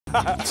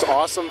It's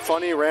awesome,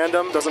 funny,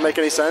 random, doesn't make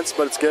any sense,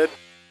 but it's good.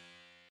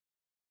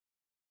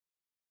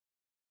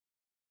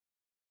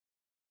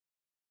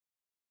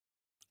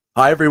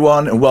 Hi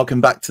everyone and welcome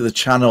back to the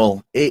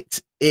channel.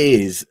 It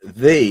is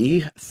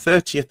the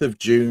 30th of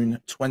June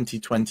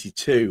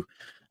 2022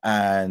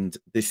 and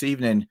this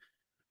evening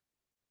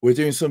we're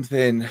doing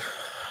something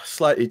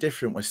slightly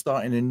different. We're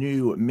starting a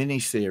new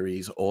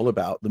mini-series all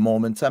about the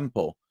Mormon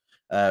Temple.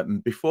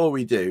 Before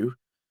we do,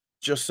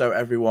 just so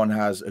everyone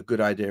has a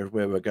good idea of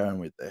where we're going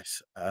with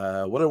this,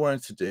 what I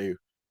wanted to do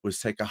was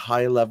take a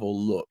high-level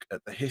look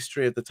at the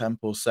history of the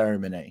temple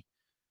ceremony.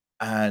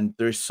 And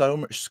there is so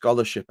much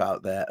scholarship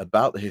out there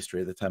about the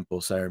history of the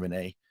temple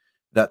ceremony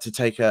that to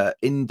take an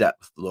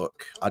in-depth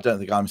look, I don't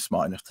think I'm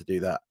smart enough to do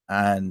that.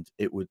 And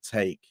it would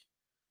take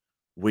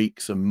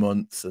weeks and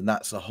months, and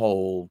that's a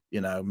whole,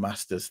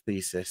 master's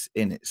thesis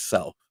in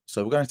itself.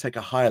 So we're going to take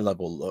a higher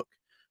level look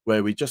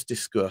where we just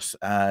discuss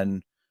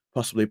and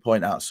possibly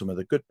point out some of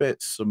the good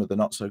bits, some of the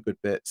not so good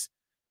bits,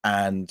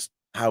 and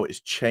how it's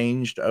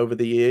changed over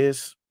the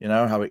years,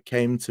 how it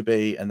came to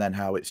be, and then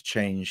how it's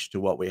changed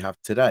to what we have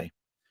today.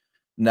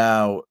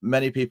 Now,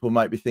 many people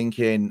might be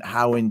thinking,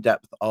 how in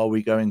depth are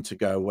we going to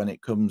go when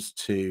it comes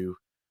to,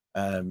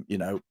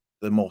 the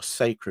more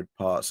sacred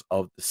parts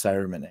of the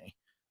ceremony?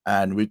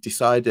 And we've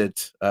decided,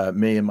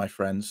 me and my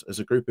friends, as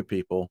a group of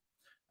people,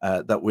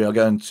 that we are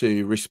going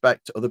to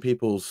respect other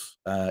people's,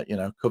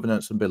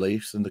 covenants and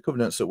beliefs and the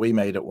covenants that we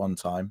made at one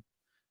time.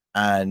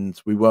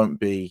 And we won't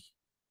be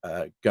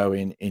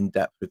going in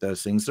depth with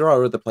those things. There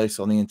are other places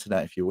on the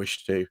internet, if you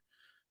wish to,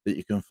 that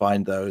you can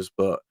find those,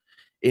 but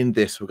in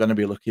this, we're going to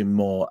be looking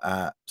more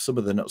at some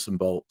of the nuts and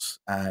bolts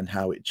and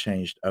how it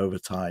changed over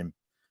time.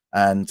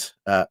 And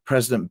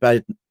President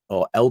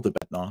Elder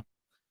Bednar,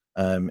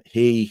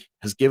 he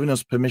has given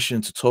us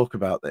permission to talk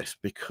about this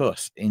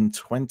because in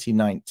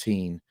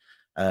 2019,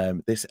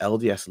 this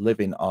LDS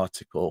Living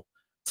article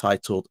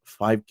titled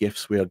 5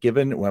 Gifts We Are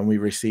Given When We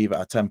Receive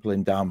Our Temple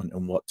Endowment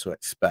and What to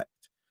Expect.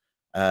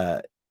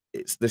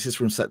 This is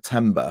from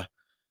September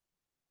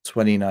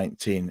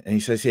 2019, and he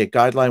says here,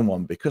 guideline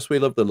 1, because we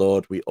love the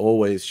Lord, we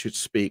always should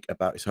speak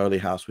about his holy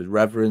house with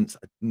reverence.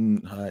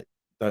 I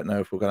don't know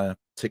if we're going to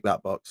tick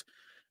that box,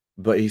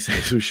 but he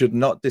says we should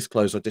not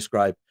disclose or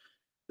describe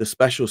the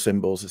special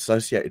symbols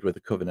associated with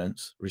the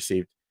covenants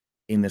received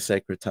in the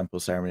sacred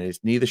temple ceremonies.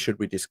 Neither should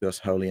we discuss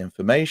holy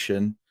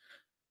information,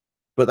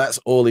 but that's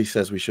all he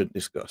says we shouldn't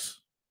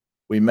discuss.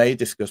 We may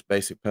discuss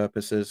basic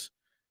purposes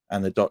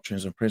and the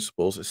doctrines and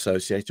principles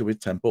associated with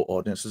temple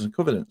ordinances and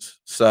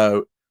covenants.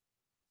 So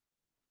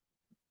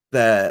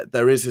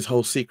there is this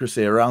whole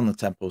secrecy around the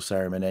temple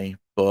ceremony,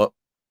 but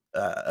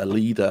a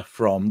leader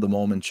from the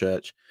Mormon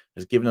Church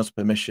has given us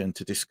permission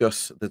to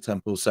discuss the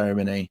temple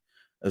ceremony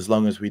as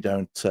long as we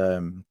don't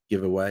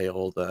give away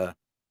all the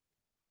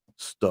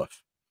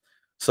stuff.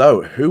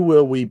 So who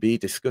will we be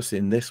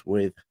discussing this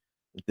with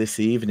this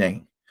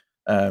evening?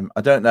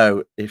 I don't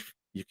know if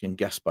you can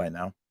guess by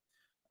now,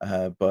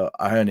 but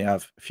I only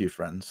have a few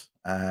friends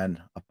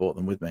and I brought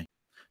them with me.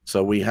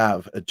 So we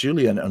have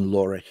Julian and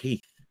Laura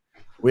Heath.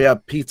 We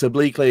have Peter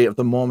Bleakley of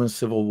the Mormon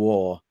Civil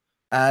War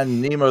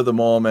and Nemo the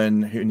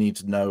Mormon, who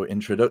needs no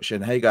introduction.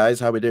 Hey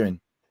guys, how we doing?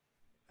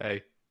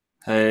 Hey.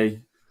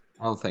 Hey.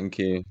 Oh, thank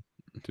you.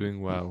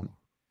 Doing well.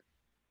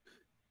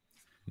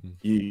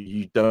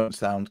 You don't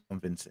sound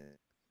convincing.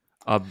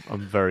 I'm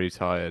very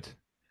tired.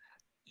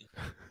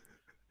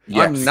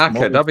 Yes, I'm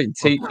knackered. I've been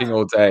teaching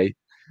all day.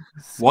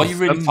 Why are you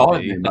really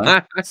tired,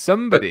 man?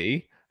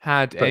 Somebody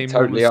had a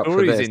totally Mormon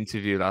Stories this.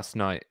 interview last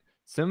night.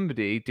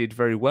 Somebody did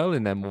very well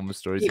in their Mormon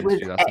Stories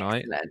interview last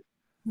night.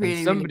 Really,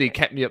 and somebody really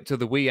kept me up to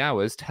the wee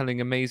hours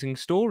telling amazing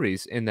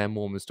stories in their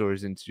Mormon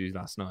Stories interviews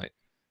last night.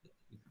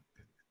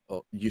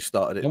 Oh, you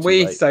started it. And too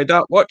we late. stayed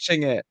up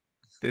watching it.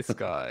 This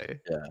guy.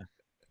 Yeah.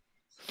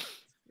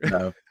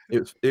 No,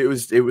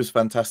 it was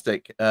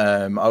fantastic.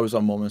 I was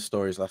on Mormon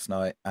Stories last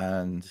night,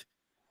 and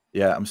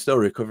yeah, I'm still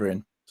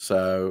recovering.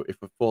 So if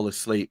I fall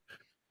asleep,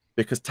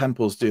 because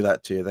temples do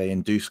that to you, they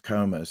induce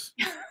comas.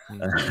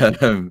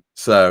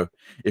 So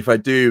if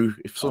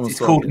someone's it's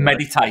called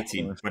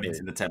meditating when it's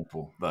in the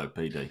temple, though,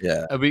 PD.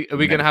 Yeah. Are we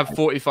going to have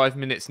 45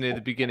 minutes near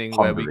the beginning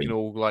where we can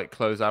all like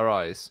close our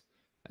eyes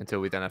until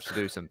we then have to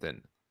do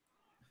something?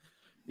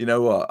 You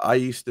know what? I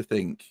used to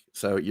think,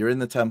 so you're in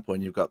the temple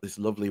and you've got this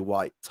lovely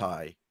white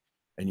tie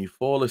and you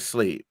fall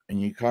asleep and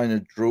you kind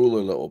of drool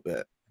a little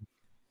bit.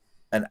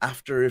 And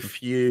after a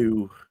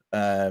few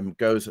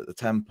goes at the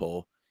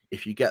temple,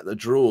 if you get the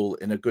drool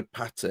in a good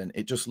pattern,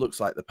 it just looks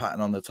like the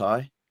pattern on the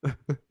tie.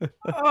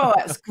 Oh,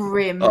 that's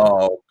grim.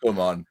 Oh, come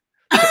on.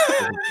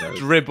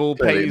 Dribble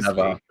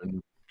Paisley.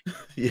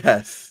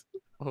 Yes.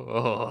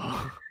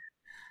 Oh.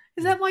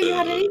 Is that why you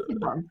had an eating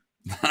one?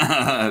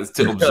 It's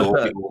to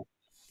absorb it all.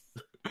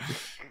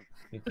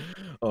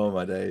 Oh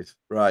my days.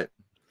 Right.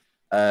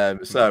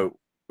 So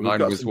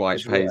mine was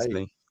white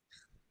Paisley.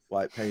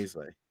 White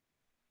Paisley.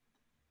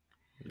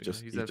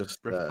 He's a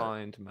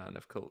refined man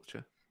of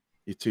culture.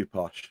 You're too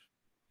posh.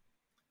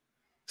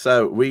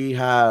 So we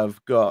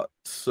have got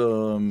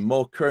some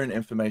more current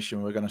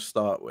information we're going to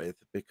start with,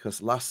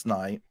 because last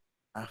night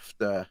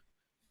after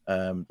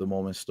the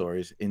Mormon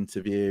Stories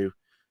interview,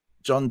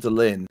 John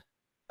DeLynn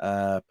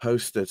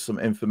posted some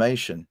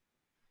information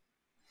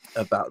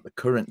about the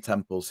current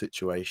temple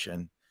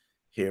situation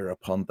here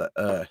upon the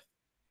earth.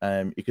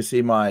 You can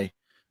see my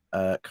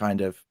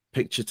kind of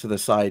picture to the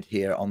side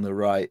here on the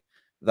right.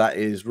 That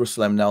is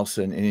Russell M.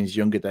 Nelson in his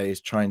younger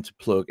days trying to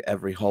plug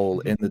every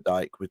hole in the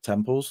dike with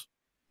temples,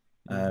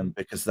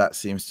 because that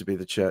seems to be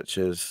the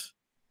church's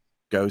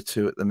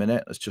go-to at the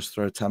minute. Let's just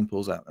throw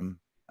temples at them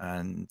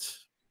and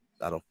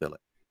that'll fill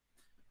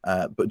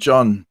it. But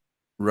John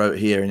wrote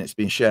here, and it's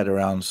been shared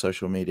around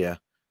social media,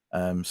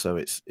 so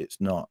it's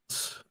not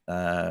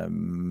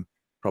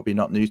probably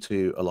not new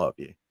to a lot of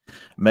you.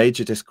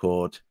 Major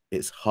discord.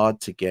 It's hard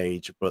to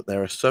gauge, but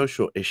there are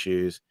social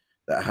issues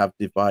that have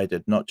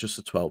divided not just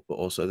the 12th, but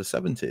also the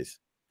 70s.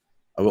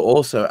 I will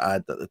also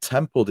add that the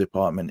temple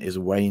department is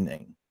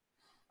waning.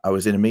 I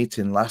was in a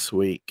meeting last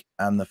week,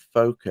 and the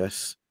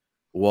focus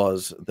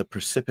was the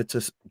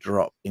precipitous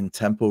drop in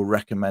temple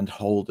recommend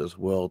holders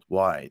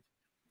worldwide.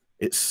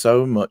 It's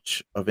so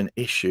much of an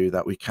issue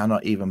that we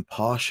cannot even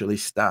partially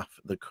staff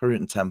the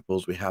current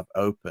temples we have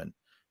open.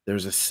 There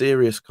is a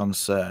serious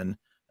concern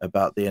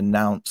about the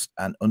announced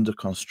and under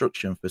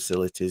construction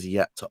facilities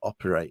yet to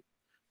operate.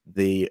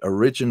 The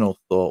original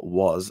thought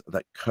was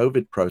that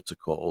COVID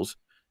protocols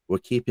were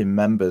keeping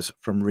members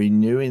from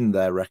renewing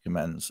their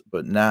recommends,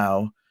 but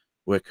now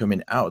we're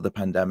coming out of the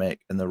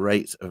pandemic and the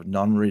rates of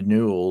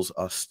non-renewals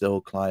are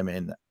still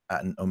climbing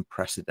at an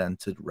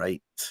unprecedented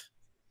rate.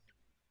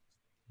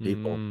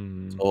 People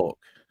talk.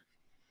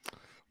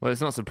 Well,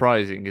 it's not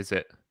surprising, is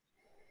it?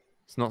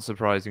 It's not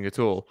surprising at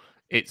all.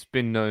 It's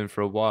been known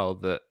for a while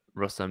that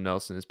Russell M.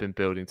 Nelson has been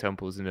building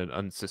temples in an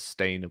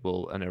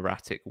unsustainable and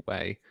erratic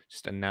way,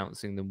 just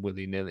announcing them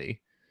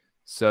willy-nilly.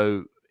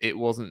 So it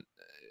wasn't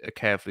a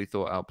carefully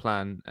thought out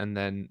plan, and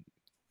then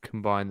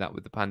combine that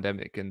with the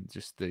pandemic and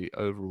just the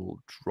overall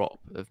drop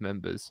of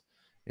members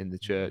in the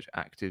church,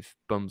 active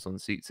bums on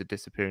seats are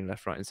disappearing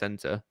left, right, and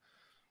center.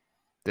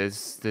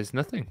 There's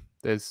nothing.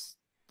 There's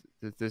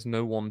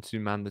no one to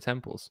man the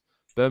temples.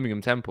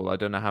 Birmingham Temple, I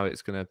don't know how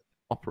it's going to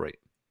operate.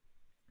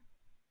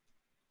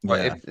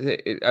 Well,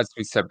 as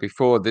we said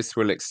before, this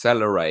will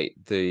accelerate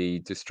the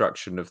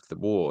destruction of the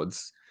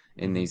wards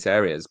in these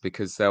areas,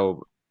 because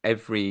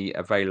every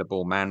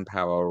available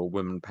manpower or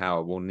woman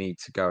power will need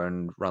to go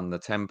and run the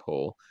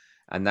temple.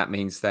 And that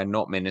means they're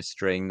not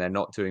ministering, they're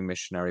not doing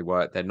missionary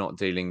work, they're not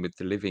dealing with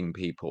the living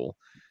people.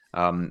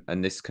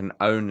 And this can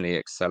only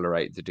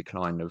accelerate the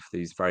decline of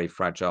these very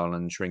fragile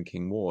and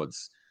shrinking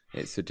wards.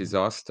 It's a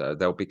disaster.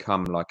 They'll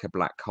become like a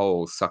black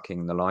hole,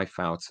 sucking the life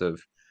out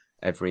of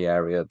every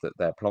area that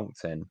they're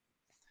plonked in.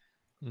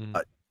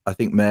 I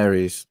think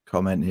Mary's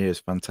comment here is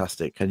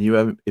fantastic. Can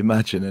you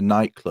imagine a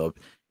nightclub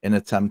in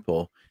a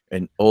temple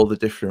in all the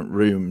different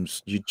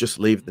rooms? You'd just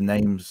leave the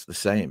names the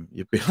same.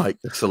 You'd be like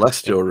the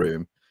Celestial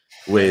Room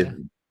with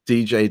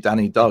DJ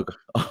Danny Dog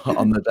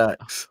on the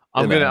decks.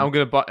 I'm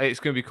gonna buy. It's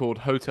gonna be called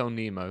Hotel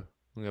Nemo.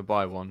 I'm gonna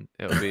buy one.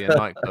 It'll be a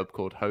nightclub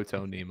called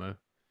Hotel Nemo.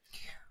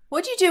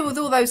 What do you do with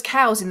all those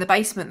cows in the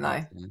basement,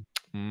 though?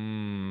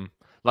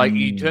 Like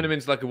you turn them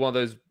into like one of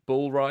those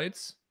bull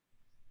rides,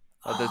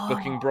 like those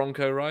bucking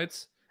bronco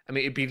rides. I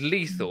mean, it'd be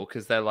lethal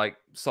because they're like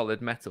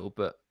solid metal,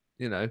 but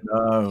you know,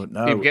 no,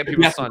 get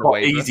people to sign a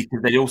waiver. Easy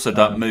because they also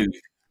don't move.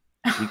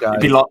 You guys,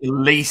 it'd be like the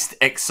least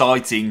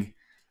exciting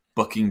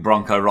bucking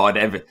bronco ride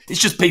ever. It's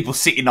just people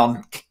sitting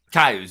on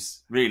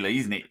cows, really,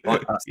 isn't it?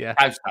 Like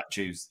cow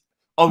statues.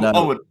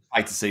 I would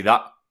pay to see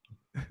that.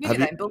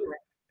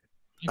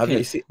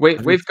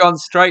 We've gone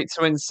straight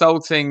to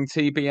insulting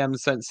TBM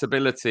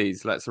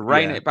sensibilities. Let's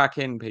rein it back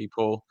in,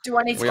 people. Do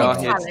I need to We are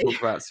here to talk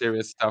about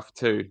serious stuff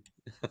too.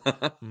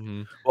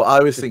 Well,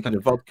 I was thinking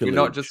of vodka. We're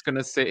not just going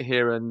to sit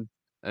here and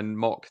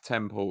mock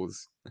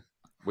temples.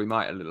 We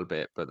might a little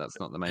bit, but that's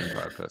not the main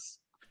purpose.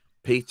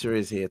 Peter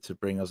is here to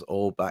bring us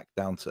all back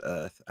down to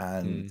earth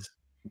and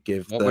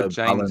give what the would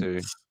Jane balance.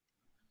 Do?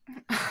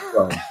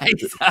 Well,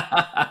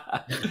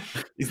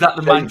 is that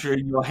the mantra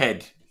in your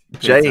head,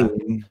 Peter?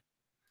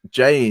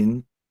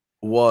 Jane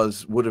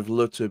would have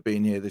loved to have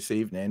been here this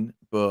evening,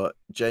 but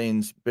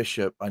Jane's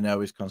bishop, I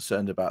know, is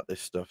concerned about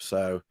this stuff,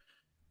 so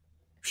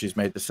she's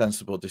made the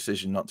sensible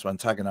decision not to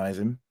antagonize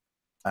him.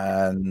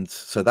 And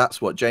so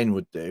that's what Jane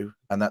would do,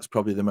 and that's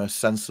probably the most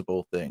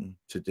sensible thing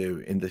to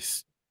do in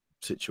this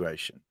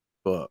situation.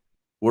 But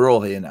we're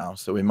all here now,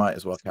 so we might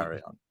as well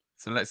carry on.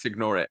 So let's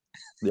ignore it.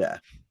 Yeah.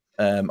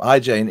 Hi,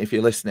 Jane, if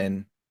you're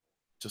listening,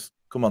 just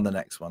come on the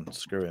next one.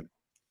 Screw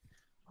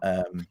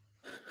him.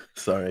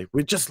 Sorry,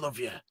 we just love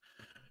you.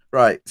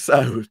 Right,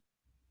 so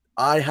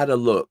I had a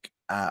look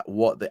at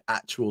what the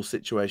actual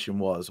situation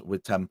was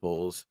with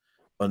temples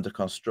under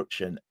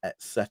construction,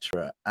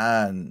 etc.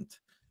 And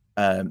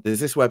there's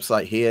this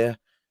website here,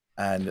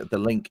 and the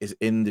link is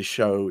in the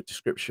show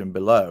description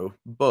below.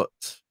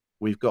 But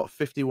we've got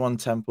 51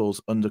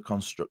 temples under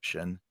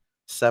construction,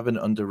 7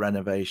 under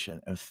renovation,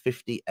 and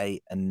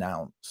 58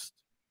 announced.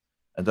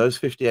 And those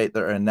 58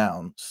 that are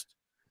announced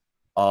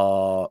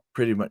are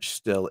pretty much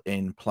still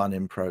in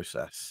planning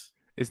process.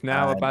 It's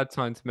now a bad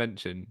time to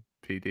mention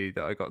PD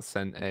that I got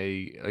sent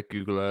a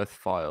Google Earth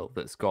file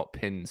that's got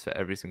pins for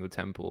every single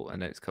temple,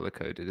 and it's color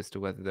coded as to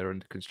whether they're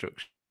under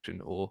construction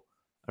or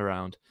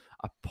around.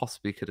 I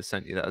possibly could have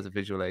sent you that as a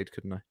visual aid,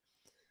 couldn't I?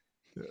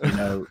 You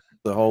know,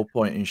 the whole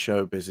point in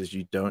showbiz is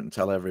you don't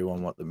tell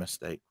everyone what the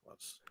mistake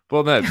was.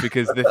 Well, no,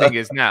 because the thing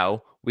is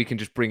now we can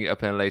just bring it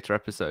up in a later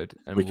episode,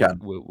 and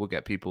we'll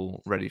get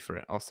people ready for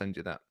it. I'll send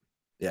you that.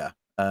 Yeah.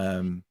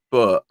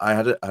 But I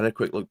had a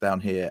quick look down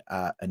here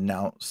at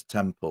announced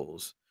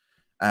temples,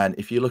 and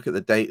if you look at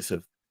the dates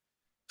of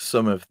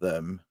some of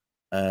them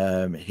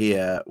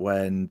here,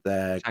 when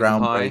they're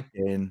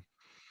groundbreaking,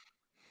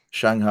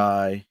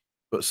 Shanghai,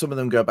 but some of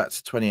them go back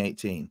to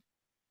 2018.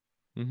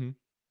 Mm-hmm.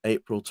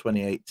 April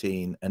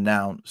 2018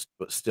 announced,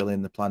 but still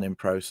in the planning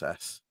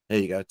process. Here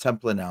you go.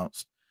 Temple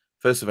announced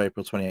 1st of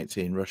April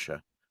 2018,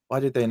 Russia. Why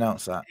did they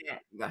announce that? Yeah,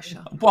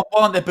 Russia. Why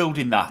aren't they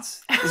building that?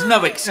 There's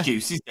no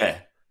excuse, is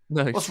there?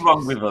 No. What's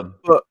wrong with them?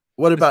 But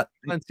what about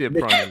plenty of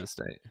prime in the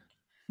state?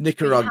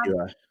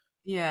 Nicaragua?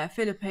 Yeah,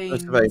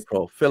 Philippines. 1st of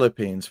April,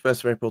 Philippines,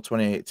 1st of April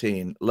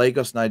 2018,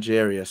 Lagos,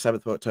 Nigeria,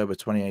 7th of October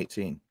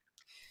 2018.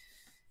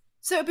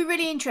 So it'd be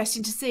really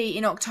interesting to see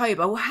in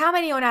October. Well, how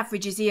many on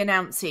average is he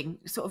announcing?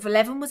 Sort of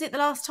 11, was it the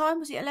last time?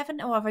 Was it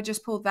 11? Or have I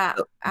just pulled that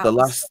out?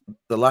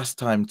 The last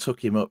time took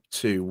him up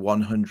to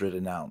 100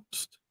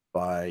 announced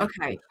by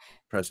the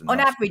president. On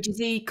average, is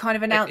he kind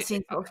of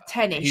announcing sort of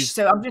 10-ish?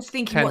 So I'm just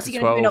thinking, what's he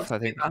going to do in October? I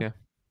think,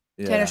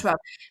 yeah. 10 or 12.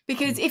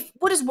 Because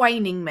what does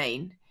waning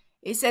mean?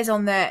 It says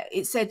on there,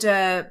 it said,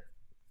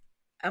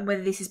 and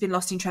whether this has been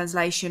lost in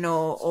translation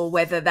or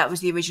whether that was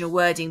the original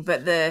wording,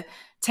 but the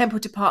temple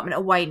department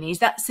are waning. Is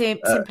that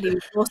simply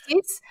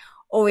resources,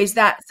 or is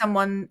that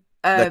someone...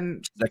 they're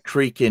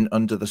creaking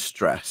under the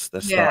stress. They're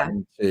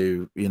starting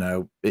to,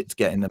 it's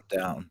getting them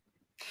down.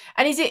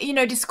 And is it,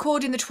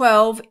 discord in the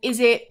 12, is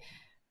it...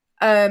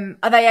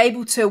 are they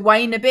able to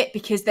wane a bit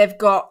because they've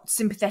got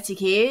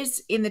sympathetic ears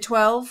in the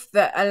 12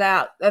 that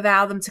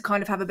allow them to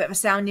kind of have a bit of a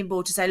sounding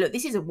board to say, look,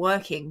 this isn't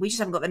working. We just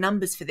haven't got the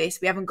numbers for this.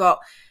 We haven't got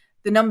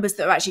the numbers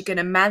that are actually going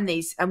to man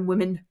these and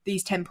women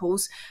these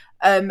temples.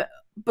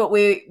 But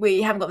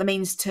we haven't got the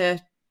means to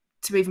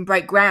even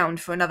break ground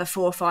for another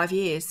 4 or 5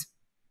 years.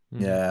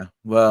 Yeah,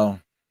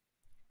 well,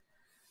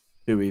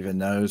 who even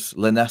knows?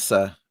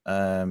 Lanessa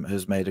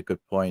has made a good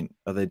point.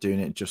 Are they doing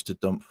it just to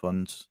dump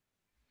funds?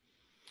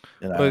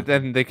 Well,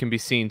 then they can be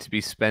seen to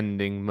be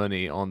spending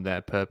money on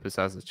their purpose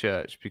as a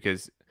church,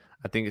 because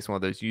I think it's one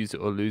of those use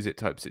it or lose it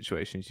type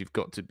situations. You've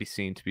got to be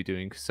seen to be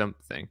doing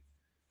something.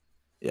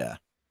 Yeah.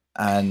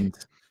 And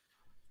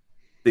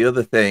the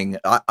other thing,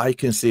 I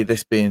can see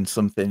this being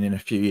something in a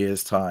few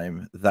years'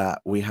 time,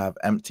 that we have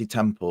empty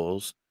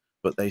temples,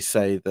 but they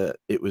say that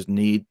it was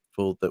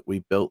needful that we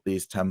built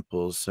these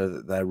temples so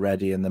that they're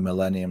ready in the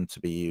millennium to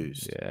be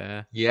used.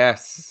 Yeah.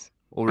 Yes.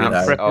 Or in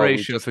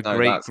preparation for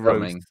great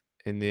growth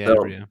in the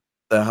area.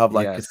 They'll have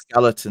like a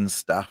skeleton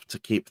staff to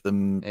keep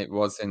them. It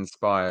was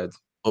inspired,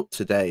 up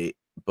to date,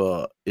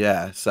 but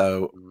yeah.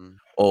 So,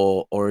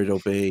 or it'll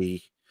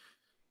be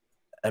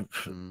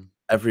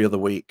every other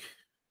week.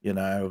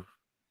 It'll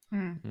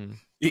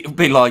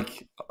be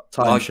like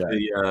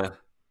the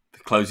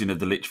closing of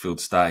the Lichfield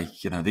stake.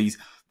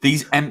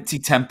 These empty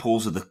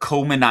temples are the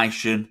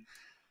culmination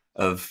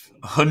of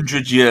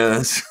 100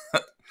 years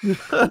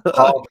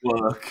hard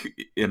work.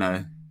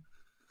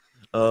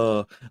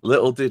 Oh,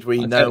 little did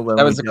we know when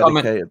we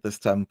dedicated this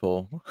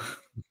temple.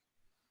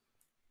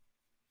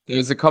 There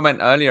was a comment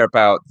earlier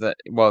about that.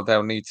 Well,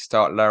 they'll need to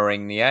start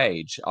lowering the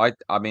age. I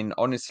mean,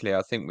 honestly,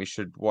 I think we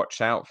should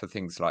watch out for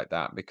things like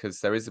that,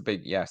 because there is a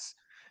big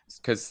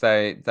because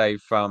they've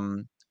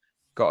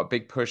got a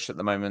big push at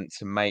the moment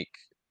to make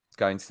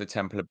going to the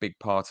temple a big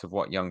part of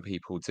what young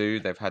people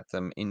do. They've had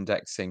them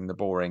indexing the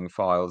boring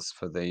files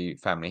for the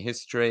family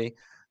history.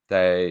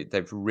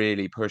 They've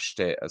really pushed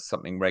it as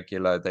something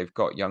regular. They've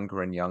got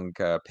younger and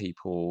younger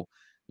people,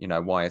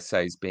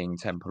 YSAs being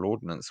temple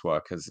ordnance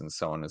workers and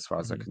so on, as far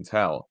as I can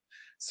tell.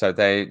 So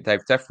they've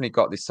definitely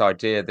got this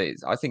idea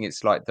that I think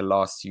it's like the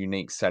last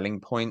unique selling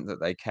point that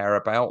they care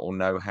about or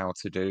know how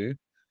to do,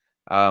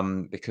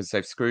 because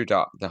they've screwed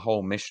up the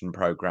whole mission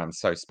program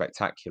so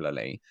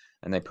spectacularly,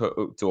 and they put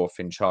Uchtdorf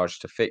in charge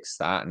to fix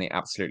that, and it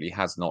absolutely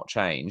has not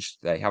changed.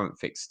 They haven't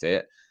fixed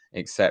it,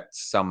 except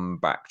some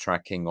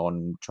backtracking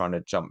on trying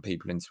to jump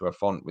people into a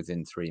font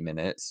within 3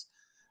 minutes.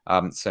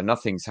 So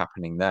nothing's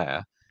happening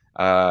there.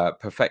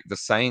 Perfect the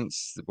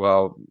saints.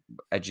 Well,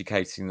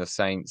 educating the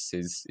saints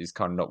is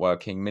kind of not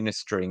working.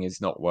 Ministering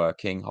is not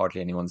working.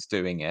 Hardly anyone's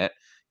doing it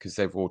because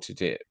they've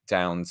watered it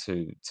down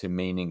to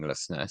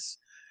meaninglessness.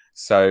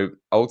 So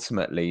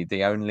ultimately,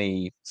 the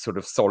only sort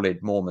of solid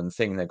Mormon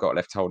thing they've got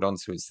left to hold on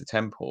to is the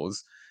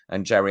temples,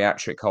 and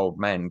geriatric old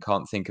men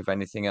can't think of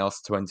anything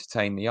else to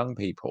entertain the young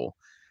people.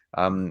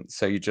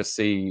 So you just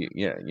see,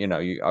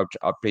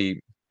 I'd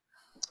be,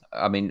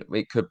 I mean,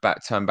 it could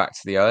turn back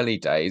to the early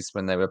days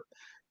when they were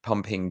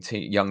pumping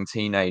young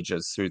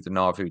teenagers through the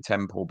Nauvoo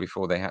temple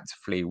before they had to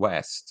flee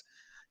west.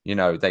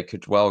 They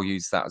could well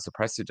use that as a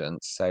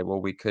precedent. Say,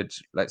 well,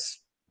 let's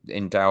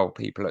endow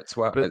people at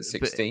 12, at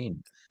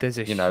 16. There's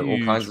a huge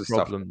all kinds of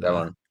problem stuff there.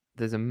 going on.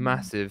 there's a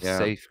massive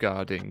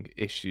safeguarding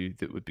issue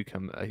that would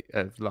become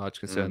a large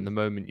concern the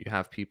moment you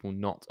have people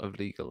not of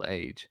legal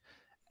age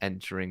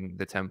entering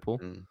the temple,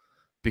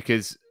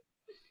 because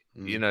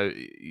you know,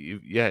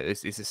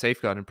 it's a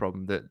safeguarding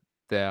problem that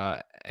they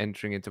are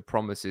entering into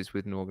promises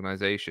with an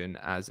organization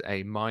as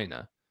a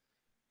minor,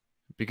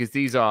 because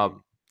these are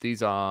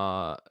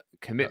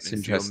commitments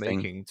that you're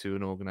making to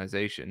an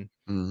organization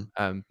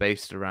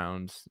based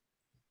around,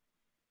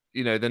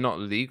 you know, they're not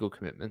legal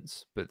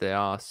commitments, but they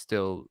are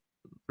still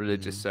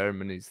religious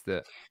ceremonies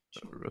that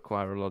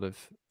require a lot of.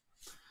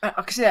 I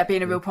can see that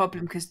being a real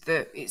problem because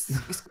it's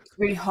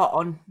really hot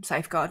on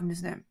safeguarding,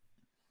 isn't it?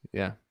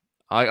 Yeah,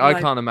 I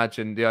can't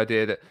imagine the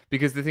idea that,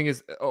 because the thing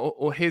is,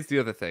 or here's the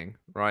other thing,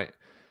 right?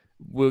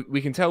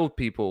 We can tell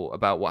people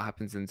about what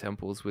happens in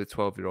temples with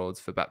 12-year-olds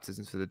for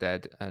baptisms for the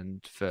dead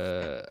and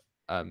for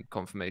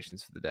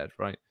confirmations for the dead,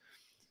 right?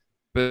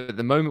 But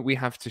the moment we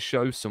have to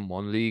show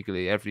someone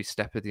legally every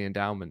step of the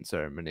endowment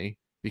ceremony,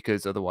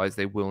 because otherwise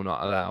they will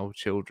not allow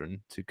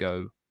children to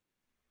go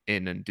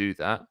in and do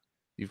that,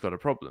 you've got a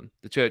problem.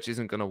 The church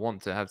isn't going to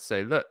want to have to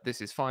say, look,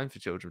 this is fine for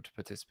children to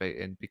participate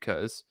in,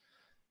 because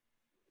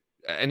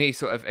any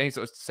sort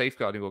of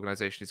safeguarding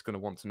organization is going to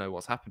want to know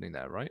what's happening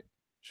there, right?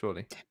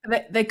 Surely.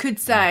 They could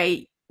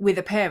say with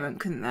a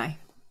parent, couldn't they?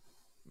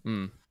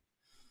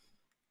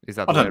 Is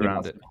that the way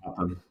around it?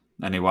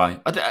 Anyway,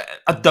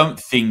 I don't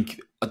think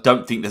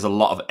there's a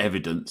lot of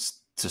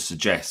evidence to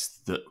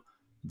suggest that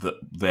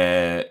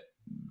they're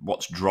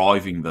what's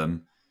driving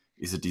them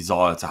is a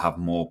desire to have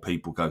more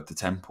people go to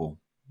temple.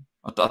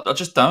 I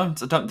just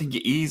don't. I don't think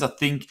it is. I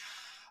think,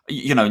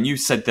 you know, and you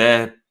said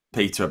there,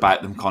 Peter,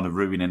 about them kind of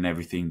ruining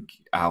everything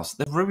else.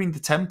 They've ruined the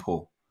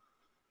temple.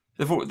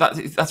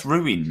 That's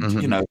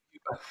ruined. You know,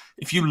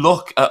 if you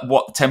look at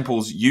what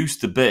temples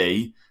used to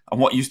be and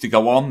what used to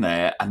go on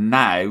there, and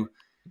now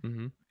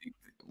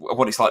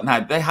what it's like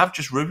now, they have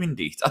just ruined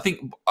it. I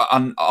think. I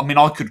mean,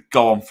 I could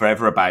go on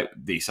forever about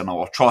this, and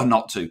I'll try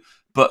not to.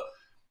 But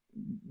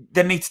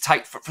they need to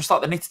take, for a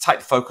start, they need to take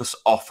the focus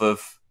off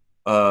of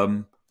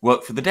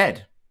work for the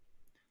dead.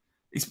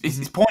 It's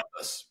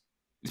pointless.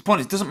 It's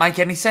pointless. It doesn't make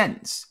any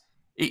sense.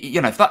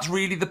 You know, if that's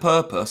really the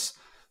purpose,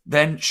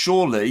 then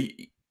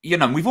surely, you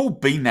know, we've all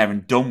been there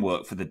and done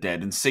work for the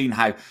dead and seen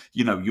how,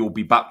 you know, you'll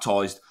be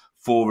baptized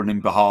for and in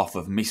behalf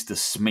of Mr.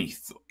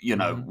 Smith, you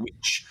know,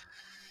 which,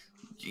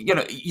 you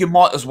know, you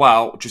might as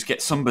well just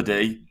get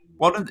somebody.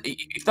 Well,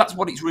 if that's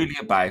what it's really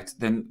about,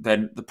 then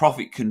the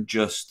prophet can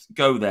just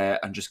go there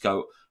and just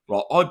go,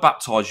 right, I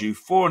baptize you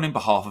for and in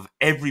behalf of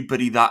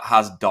everybody that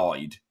has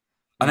died,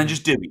 and then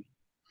just do it,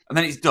 and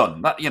then it's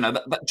done. That, you know,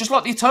 that just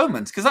like the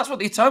atonement, because that's what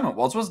the atonement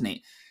was, wasn't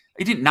it?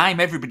 He didn't name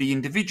everybody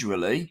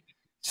individually.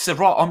 He said,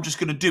 right, I'm just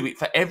going to do it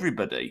for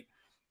everybody.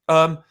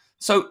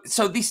 So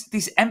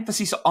this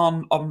emphasis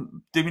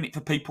on doing it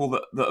for people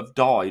that have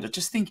died, I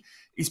just think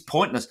is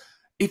pointless.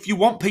 If you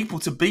want people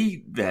to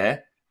be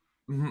there,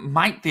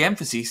 make the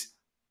emphasis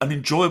an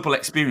enjoyable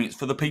experience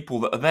for the people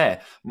that are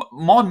there.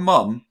 My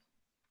mum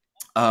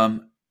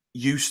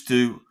used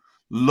to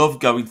love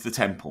going to the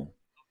temple,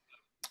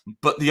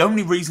 but the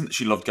only reason that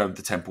she loved going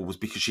to the temple was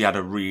because she had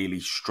a really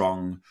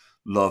strong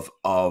love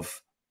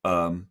of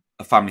a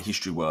family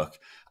history work.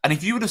 And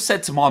if you would have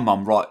said to my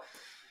mum, right,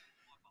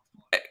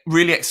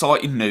 really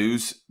exciting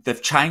news,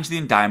 they've changed the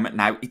endowment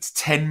now, it's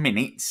 10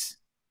 minutes,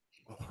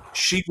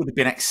 she would have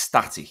been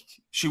ecstatic.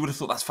 She would have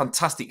thought, that's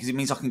fantastic, because it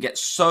means I can get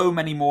so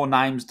many more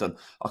names done.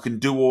 I can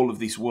do all of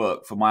this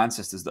work for my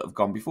ancestors that have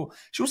gone before.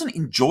 She wasn't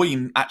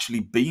enjoying actually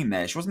being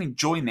there. She wasn't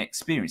enjoying the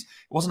experience.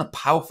 It wasn't a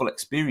powerful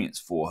experience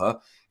for her.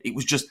 It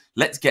was just,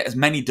 let's get as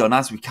many done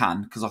as we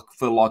can, because I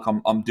feel like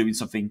I'm doing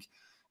something,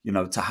 you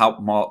know, to help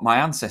my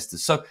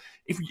ancestors. So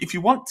if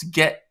you want to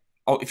get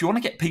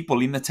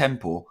people in the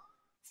temple,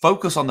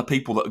 focus on the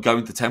people that are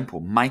going to temple.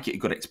 Make it a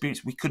good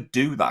experience. We could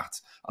do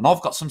that, and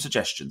I've got some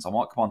suggestions. I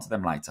might come on to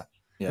them later.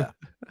 Yeah.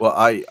 Well,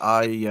 I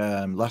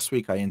last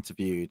week I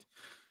interviewed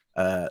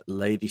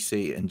Lady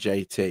C and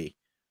JT,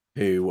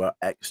 who were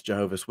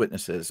ex-Jehovah's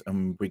Witnesses,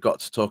 and we got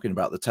to talking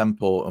about the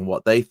temple and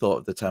what they thought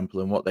of the temple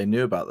and what they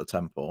knew about the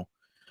temple.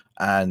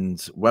 And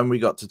when we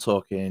got to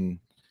talking,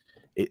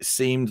 it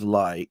seemed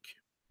like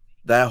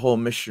their whole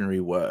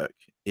missionary work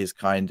is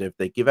kind of,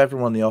 they give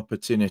everyone the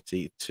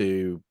opportunity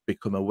to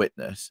become a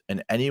witness,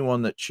 and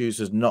anyone that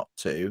chooses not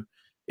to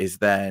is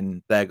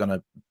then they're going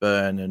to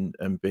burn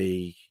and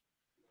be,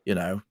 you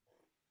know,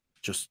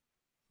 just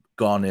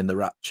gone in the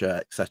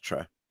rapture,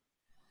 etc.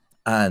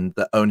 And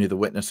that only the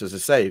witnesses are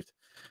saved.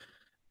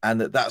 And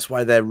that's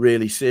why they're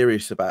really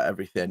serious about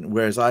everything.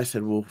 Whereas I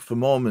said, well, for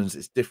Mormons,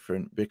 it's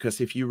different,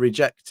 because if you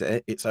reject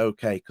it, it's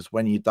okay, because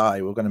when you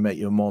die, we're going to make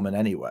you a Mormon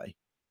anyway.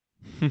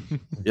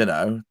 You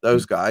know,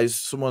 those guys,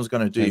 someone's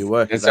going to do your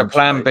work. It's a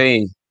plan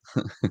B.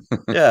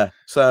 Yeah.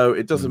 So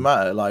it doesn't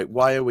matter. Like,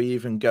 why are we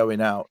even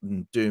going out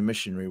and doing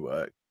missionary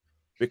work?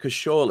 Because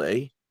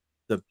surely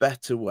the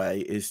better way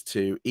is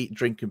to eat,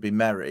 drink, and be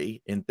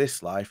merry in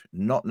this life,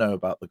 not know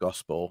about the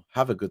gospel,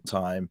 have a good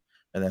time,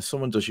 and then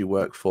someone does your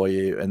work for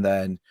you. And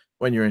then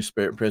when you're in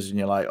spirit prison,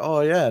 you're like,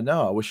 oh yeah,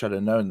 no, I wish I'd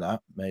have known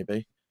that,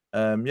 maybe.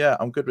 Yeah,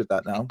 I'm good with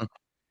that now.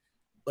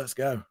 Let's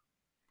go.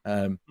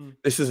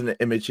 This is an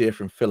image here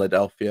from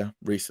Philadelphia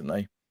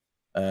recently,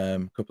 a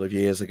couple of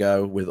years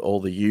ago, with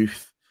all the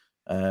youth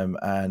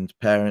and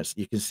parents.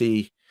 You can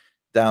see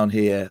down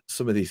here,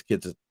 some of these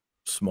kids are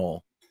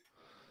small,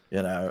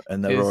 you know,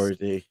 and they're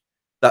already,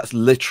 that's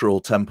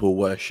literal temple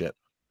worship.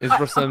 Is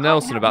Russell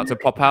Nelson about to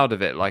pop out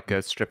of it like a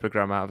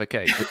strippogram out of a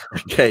cake? A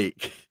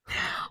cake.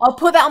 I'll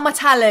put that on my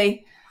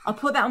tally. I'll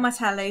put that on my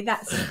tally.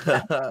 That's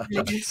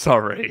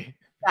Sorry.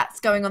 That's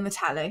going on the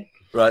tally.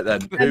 Right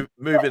then,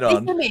 moving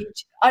on. This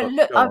image,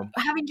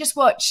 having just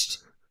watched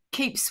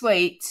Keep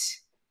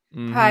Sweet,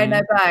 Pray and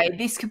Obey,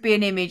 this could be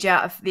an image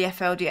out of the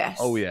FLDS.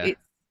 Oh yeah.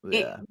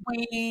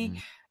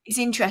 It's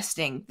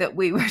interesting that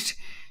we would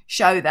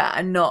show that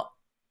and not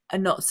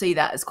see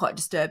that as quite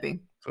disturbing.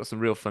 It's got some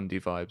real fundy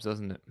vibes,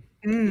 doesn't it?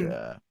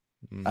 Yeah.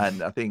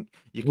 And I think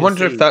you can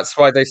wonder if that's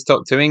why they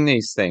stopped doing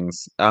these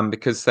things.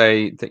 Because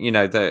a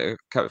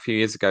few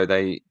years ago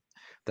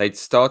they'd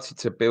started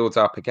to build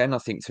up again, I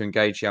think, to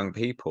engage young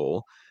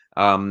people.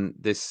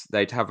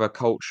 They'd have a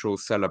cultural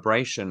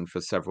celebration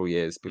for several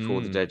years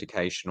before the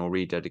dedication or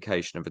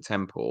rededication of a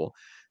temple,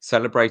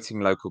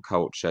 celebrating local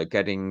culture,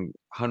 getting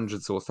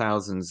hundreds or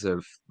thousands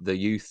of the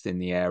youth in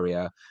the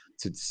area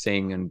to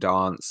sing and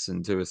dance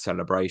and do a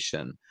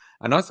celebration.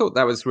 And I thought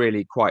that was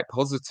really quite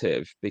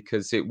positive,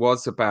 because it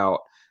was about,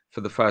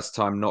 for the first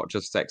time, not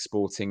just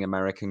exporting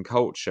American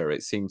culture.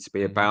 It seemed to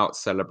be about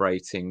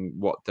celebrating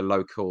what the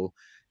local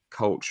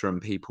culture and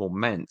people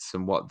meant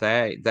and what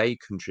they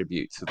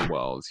contribute to the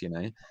world, you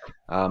know.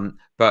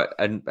 But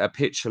a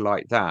picture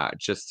like that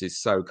just is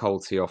so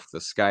culty off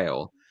the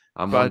scale.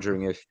 I'm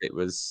wondering if it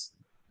was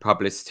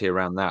publicity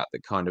around that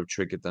kind of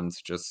triggered them to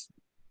just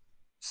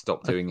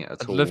stop doing it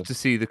at all. I'd love to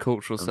see the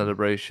cultural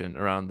celebration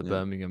around the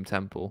Birmingham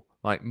Temple,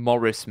 like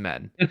Morris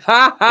men.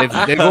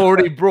 They've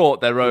already brought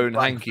their own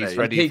hankies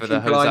ready for the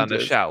Hosanna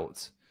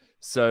shout.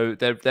 So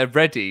they're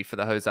ready for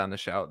the Hosanna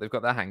shout. They've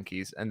got their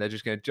hankies and they're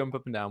just going to jump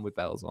up and down with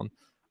bells on.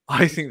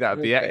 I think that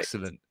would be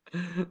excellent.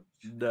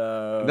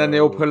 No. And then they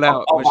all pull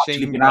out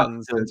machine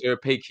guns and do a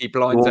Peaky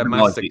Blinder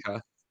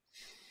massacre.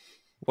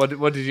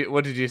 What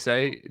did you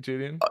say,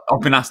 Julian?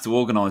 I've been asked to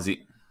organise it.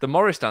 The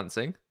Morris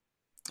dancing?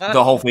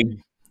 The whole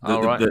thing.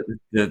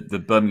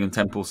 The Birmingham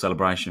Temple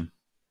celebration.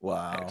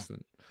 Wow.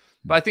 Excellent.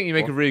 But I think you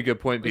make a really good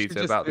point,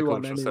 Peter, about the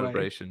cultural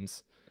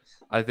celebrations.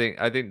 I think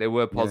they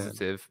were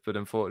positive, but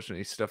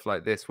unfortunately, stuff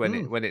like this,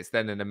 when it's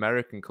then an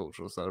American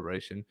cultural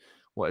celebration,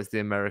 what is the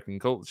American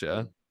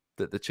culture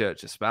that the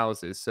church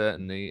espouses?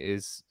 Certainly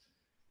is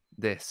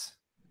this.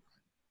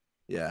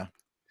 Yeah,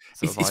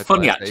 it's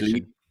funny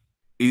actually,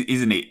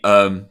 isn't it?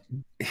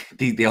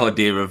 The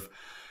idea of,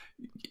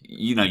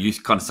 you know, you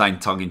kind of saying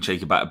tongue in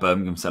cheek about a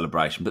Birmingham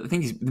celebration, but the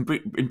thing is, in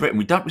Britain,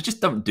 we just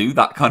don't do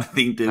that kind of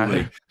thing, do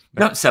we? We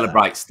don't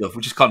celebrate stuff.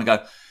 We just kind of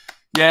go,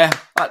 yeah,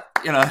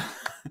 you know.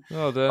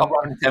 Oh, done. I'm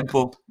running the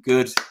temple.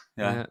 Good.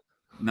 Yeah.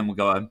 And then we'll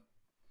go home.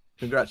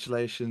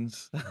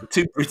 Congratulations. We're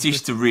too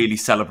British to really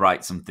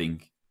celebrate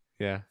something.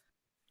 Yeah.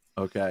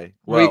 Okay.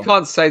 Well, we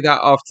can't say that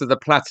after the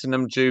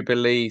Platinum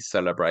Jubilee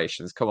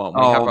celebrations. Come on,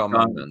 we have our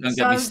moments. Don't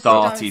get me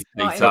started,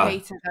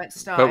 Peter. Don't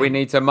start. But we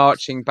need a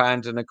marching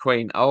band and a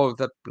queen. Oh,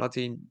 the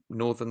bloody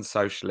Northern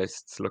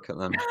Socialists. Look at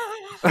them.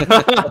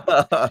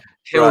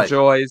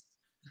 Killjoys.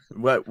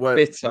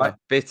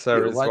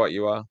 Bitter is what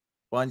you are.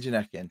 Wind your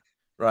neck in.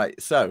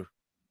 Right. So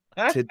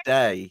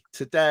today,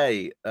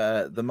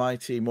 the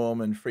mighty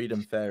Mormon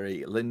freedom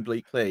fairy, Lynn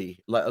Bleakley,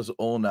 let us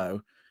all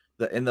know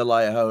that in the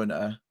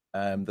Liahona,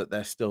 that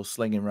they're still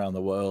slinging around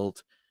the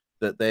world,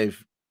 that they're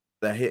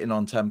hitting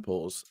on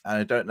temples. And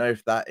I don't know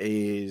if that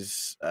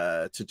is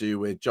to do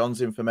with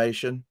John's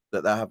information,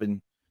 that they're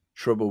having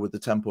trouble with the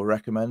temple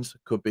recommends.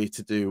 Could be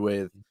to do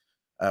with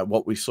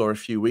what we saw a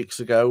few weeks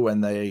ago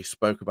when they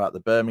spoke about the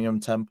Birmingham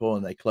temple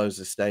and they closed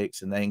the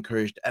stakes and they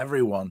encouraged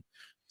everyone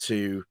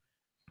to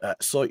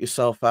sort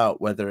yourself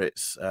out, whether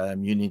it's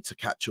you need to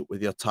catch up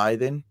with your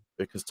tithing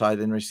because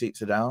tithing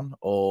receipts are down,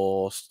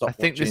 or stop. I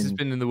think this has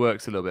been in the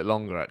works a little bit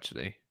longer,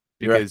 actually,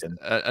 because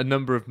a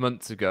number of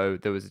months ago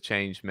there was a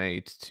change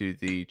made to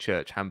the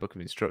church handbook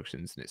of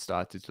instructions, and it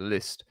started to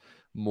list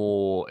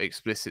more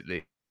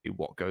explicitly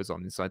what goes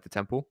on inside the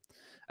temple.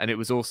 And it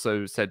was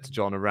also said to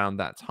John around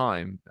that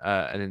time,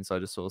 an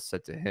insider source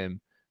said to him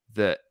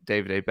that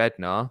David A.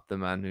 Bednar, the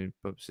man who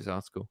published this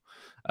article,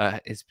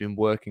 has been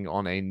working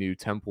on a new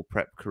temple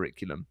prep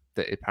curriculum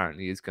that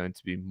apparently is going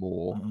to be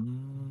more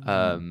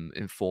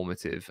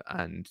informative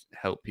and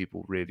help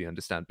people really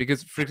understand.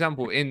 Because, for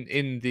example,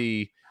 in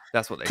the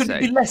that's what they say. Could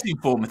it be less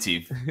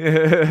informative?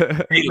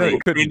 Really?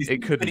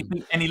 It couldn't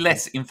be any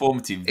less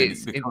informative.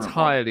 It's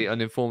entirely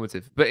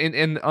uninformative. But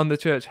on the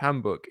church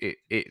handbook,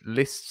 it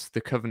lists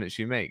the covenants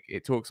you make.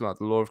 It talks about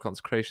the law of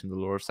consecration, the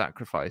law of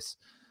sacrifice,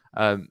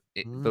 the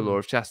law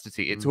of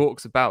chastity. It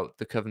talks about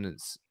the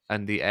covenants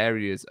and the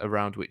areas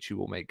around which you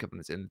will make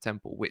covenants in the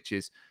temple, which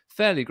is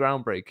fairly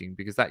groundbreaking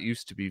because that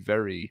used to be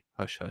very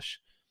hush-hush.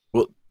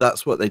 Well,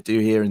 that's what they do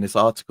here in this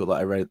article that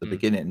I read at the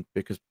beginning,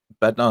 because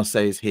Bednar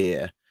says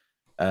here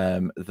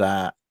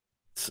that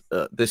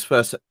this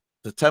first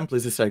the temple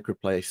is a sacred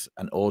place,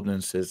 and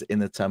ordinances in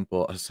the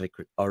temple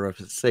are of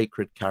a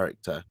sacred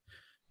character.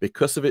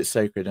 Because of its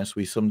sacredness,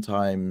 we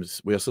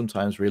are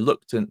sometimes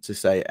reluctant to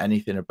say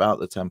anything about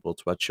the temple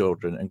to our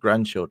children and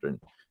grandchildren.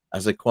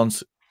 As a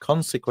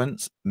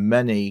consequence,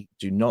 many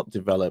do not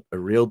develop a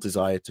real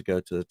desire to go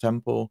to the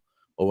temple,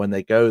 or when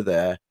they go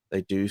there,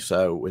 they do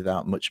so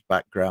without much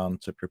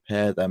background to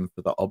prepare them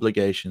for the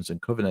obligations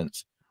and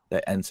covenants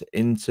they enter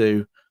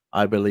into.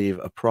 I believe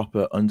a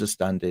proper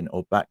understanding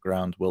or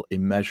background will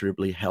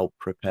immeasurably help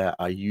prepare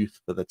our youth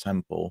for the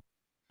temple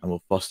and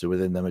will foster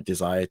within them a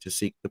desire to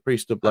seek the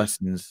priesthood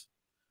blessings.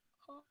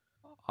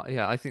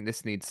 Yeah, I think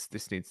this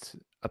needs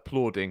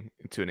applauding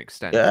to an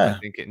extent. I Yeah,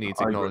 think it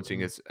needs I agree.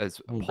 acknowledging as a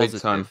Big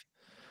time. positive.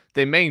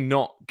 They may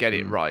not get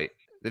it Mm. right.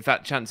 In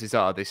fact, chances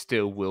are they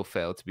still will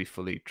fail to be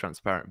fully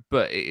transparent.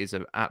 But it is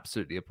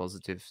absolutely a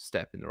positive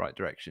step in the right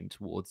direction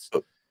towards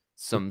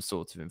some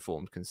sort of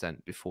informed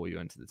consent before you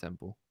enter the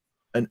temple.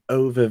 an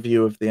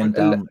overview of the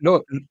endowment.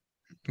 Look,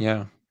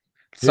 yeah.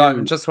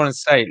 So just want to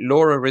say,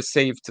 Laura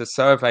received a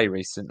survey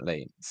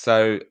recently.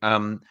 So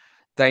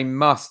they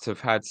must have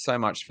had so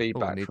much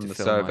feedback need from to the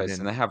fill mine surveys, in.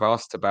 and they have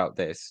asked about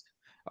this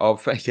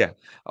of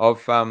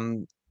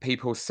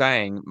people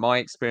saying my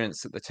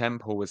experience at the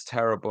temple was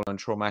terrible and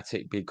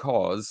traumatic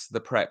because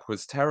the prep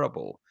was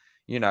terrible.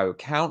 You know,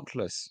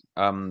 countless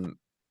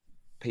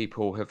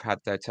people have had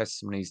their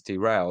testimonies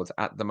derailed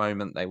at the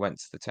moment they went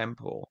to the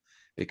temple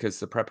because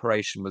the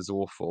preparation was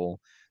awful.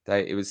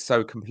 It was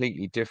so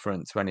completely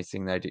different to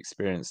anything they'd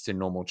experienced in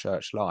normal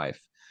church life.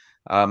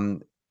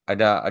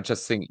 I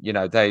just think, you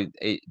know,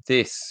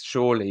 this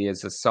surely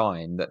is a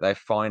sign that they're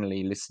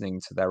finally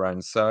listening to their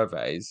own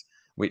surveys,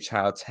 which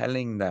are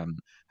telling them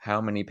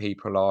how many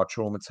people are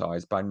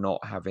traumatized by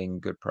not having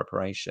good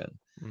preparation.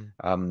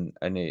 And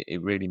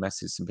it really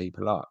messes some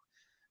people up.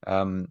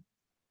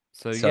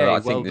 So So yay, I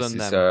well think this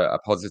done is them. a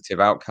positive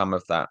outcome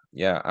of that.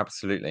 Yeah,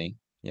 absolutely.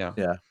 Yeah.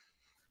 Yeah.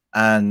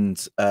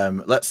 And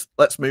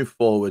let's move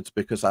forwards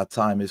because our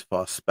time is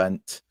far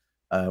spent.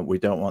 We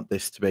don't want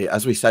this to be,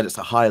 as we said, it's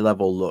a high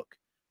level look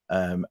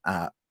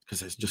at,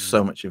 because there's just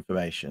so much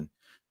information.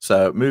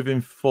 So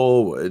moving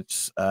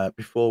forwards,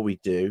 before we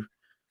do,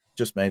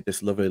 just made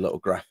this lovely little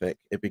graphic.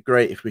 It'd be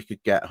great if we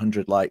could get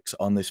 100 likes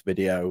on this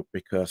video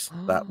because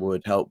that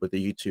would help with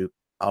the YouTube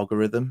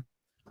algorithm.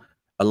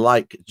 A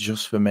like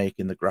just for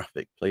making the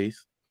graphic,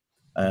 please.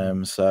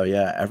 So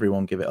yeah,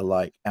 everyone give it a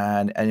like,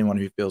 and anyone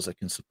who feels they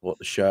can support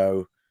the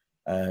show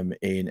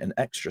in an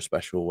extra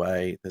special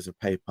way, there's a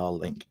PayPal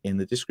link in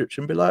the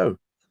description below.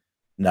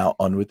 Now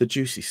on with the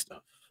juicy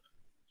stuff.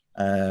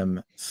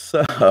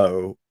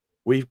 So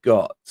we've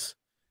got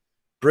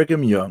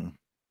Brigham Young.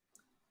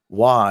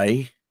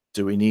 Why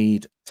do we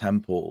need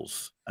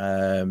temples?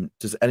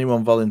 Does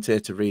anyone volunteer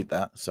to read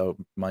that so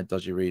my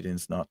dodgy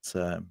reading's not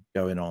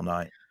going all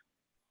night?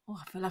 Oh,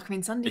 I feel like I'm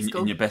in Sunday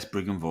school. In your best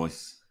Brigham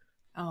voice.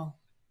 Oh.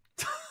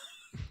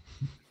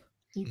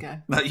 You go.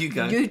 No, you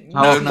go.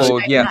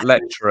 Powerful, yet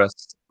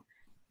lecturous.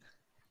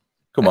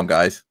 Come on,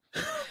 guys.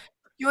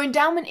 Your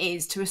endowment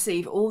is to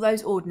receive all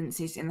those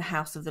ordinances in the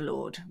house of the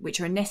Lord,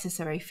 which are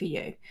necessary for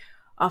you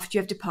after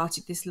you have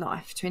departed this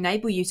life, to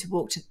enable you to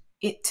walk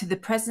to the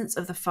presence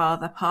of the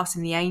Father,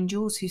 passing the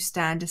angels who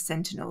stand as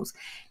sentinels,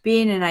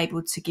 being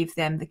enabled to give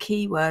them the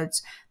key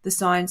words, the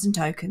signs and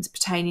tokens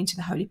pertaining to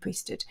the holy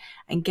priesthood,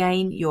 and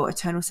gain your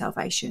eternal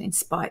salvation in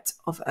spite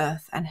of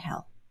earth and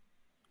hell.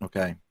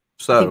 Okay, I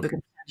so think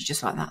Brigham is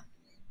just like that.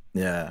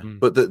 yeah,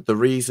 but the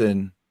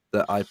reason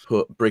that I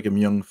put Brigham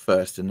Young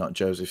first and not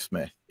Joseph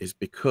Smith is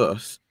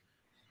because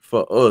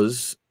for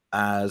us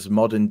as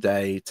modern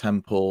day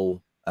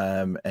temple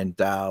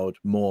endowed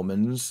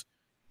Mormons,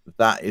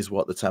 that is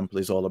what the temple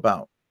is all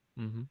about.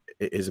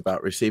 It is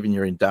about receiving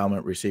your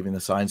endowment, receiving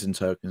the signs and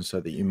tokens so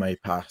that you may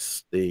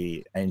pass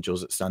the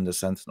angels that stand as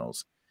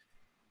sentinels.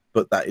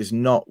 But that is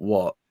not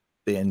what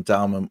the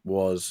endowment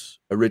was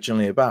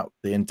originally about.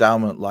 The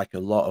endowment, like a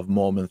lot of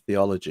Mormon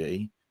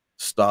theology,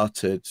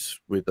 started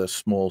with a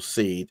small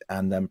seed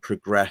and then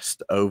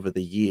progressed over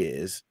the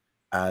years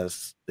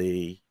as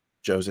the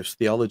Joseph's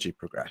theology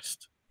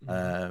progressed.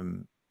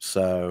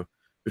 So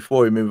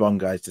before we move on,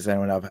 guys, does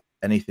anyone have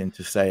anything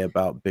to say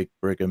about Big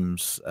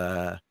Brigham's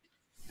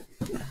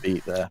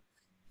beat there?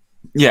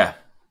 Yeah.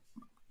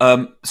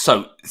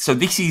 So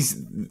this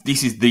is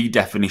the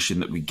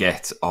definition that we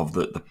get of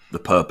the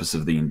purpose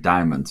of the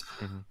endowment.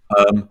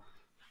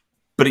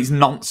 But it's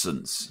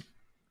nonsense.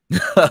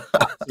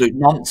 Absolute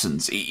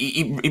nonsense.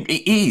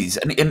 It is,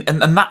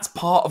 and that's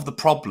part of the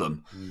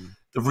problem.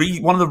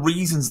 One of the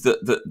reasons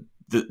that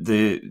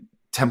the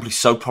temple is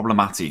so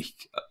problematic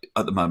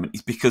at the moment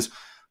is because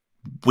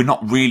we're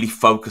not really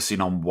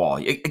focusing on why.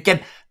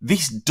 Again,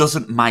 this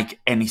doesn't make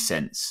any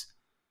sense.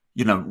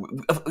 You know,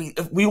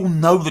 we all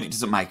know that it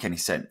doesn't make any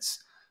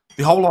sense.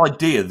 The whole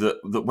idea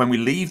that when we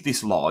leave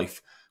this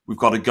life, we've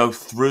got to go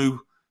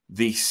through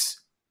this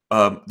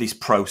this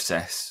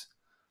process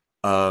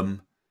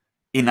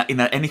in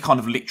any kind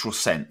of literal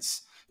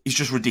sense is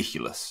just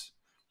ridiculous.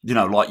 You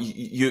know, like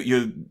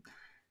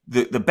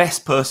the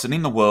best person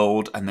in the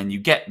world, and then you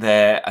get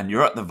there and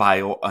you're at the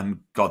veil, and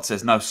God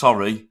says, "No,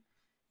 sorry,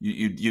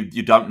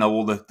 you don't know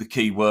all the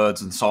key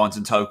words and signs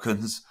and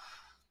tokens.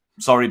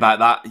 Sorry about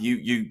that.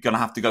 You're gonna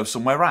have to go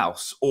somewhere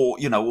else." Or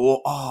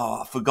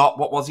I forgot,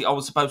 what was it I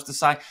was supposed to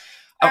say.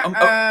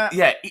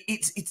 Yeah,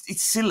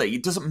 it's silly.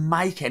 It doesn't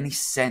make any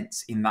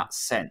sense in that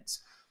sense.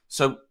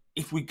 So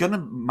if we're going to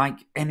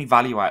make any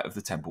value out of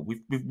the temple,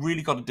 we've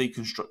really got to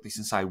deconstruct this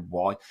and say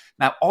why.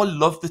 Now, I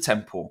love the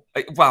temple.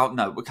 Well,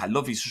 no, okay,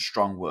 love is a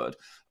strong word.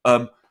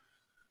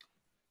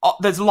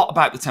 There's a lot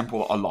about the temple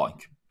that I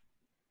like.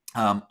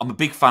 I'm a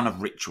big fan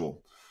of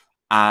ritual,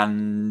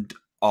 and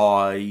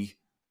I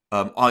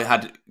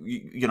had,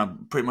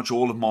 pretty much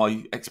all of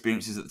my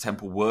experiences at the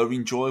temple were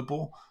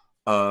enjoyable.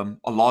 I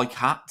like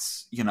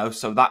hats,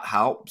 so that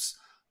helps.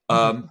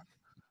 And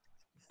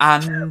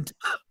and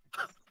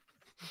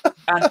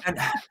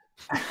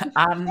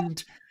I'm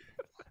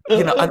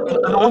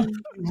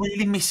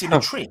really missing a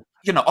trick.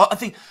 I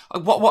think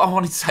what I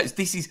wanted to say is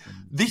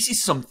this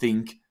is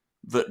something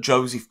that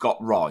Joseph got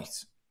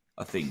right.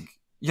 I think,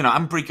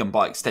 and Brigham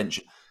by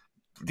extension.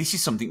 This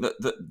is something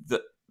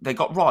that they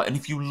got right. And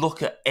if you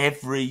look at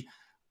every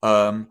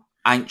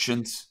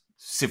ancient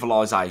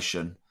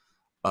civilization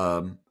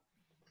and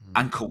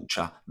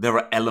culture, there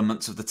are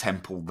elements of the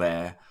temple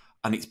there.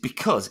 And it's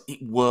because it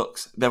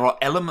works. There are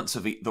elements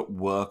of it that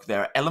work.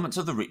 There are elements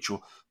of the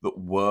ritual that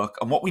work.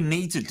 And what we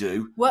need to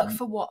do work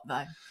for what,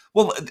 though?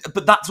 Well,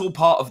 but that's all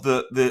part of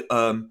the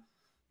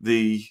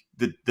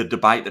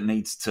debate that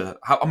needs to.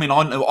 I mean,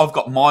 I know I've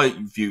got my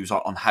views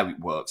on how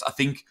it works. I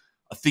think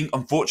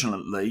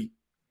unfortunately,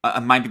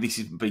 and maybe this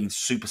is being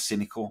super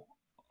cynical.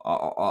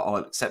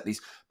 I'll accept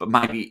this, but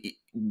maybe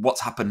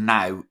what's happened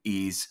now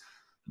is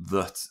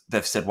that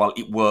they've said, well,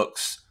 it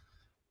works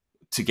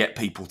to get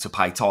people to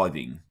pay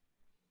tithing.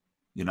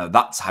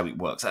 That's how it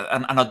works.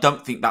 And I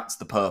don't think that's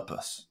the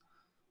purpose.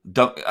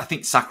 I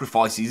think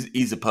sacrifice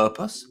is a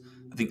purpose.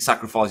 I think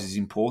sacrifice is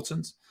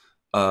important.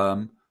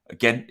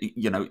 Again,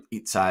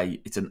 it's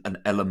an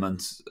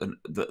element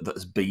that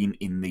has been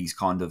in these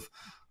kind of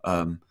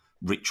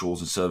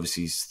rituals and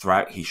services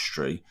throughout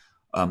history.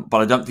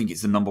 But I don't think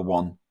it's the number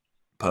one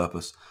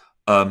purpose.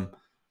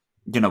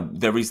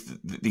 There is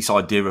this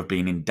idea of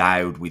being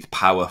endowed with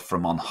power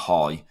from on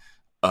high.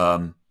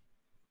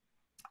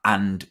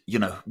 And,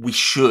 we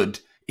should,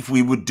 if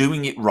we were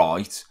doing it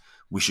right,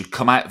 we should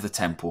come out of the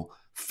temple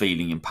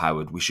feeling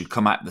empowered. We should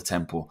come out of the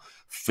temple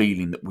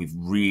feeling that we've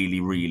really,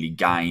 really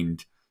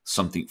gained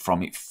something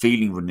from it,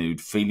 feeling renewed,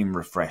 feeling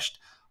refreshed.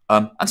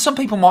 And some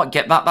people might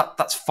get that.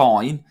 That's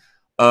fine.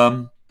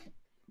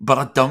 But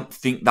I don't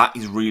think that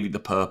is really the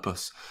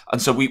purpose. And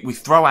so we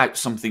throw out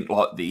something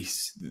like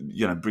this,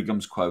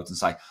 Brigham's quote, and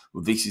say,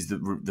 well, this is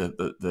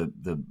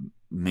the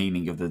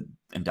meaning of the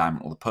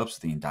endowment, or the purpose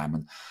of the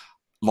endowment.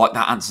 Like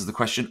that answers the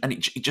question, and it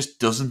just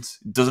doesn't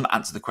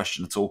answer the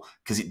question at all,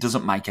 because it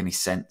doesn't make any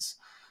sense.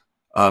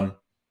 Sorry,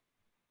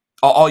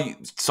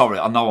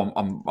 I know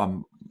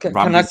I'm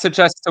Can I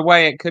suggest a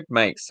way it could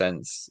make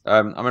sense?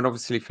 I mean,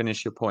 obviously,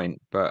 finish your point,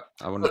 but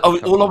I want to.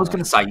 All I was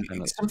going to say,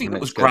 something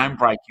that was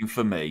groundbreaking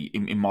for me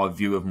in my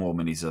view of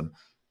Mormonism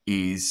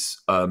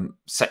is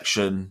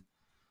section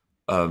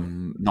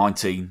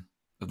 19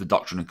 of the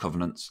Doctrine and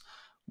Covenants,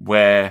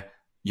 where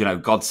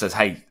God says,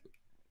 "Hey,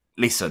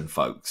 listen,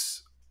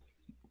 folks."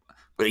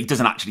 But he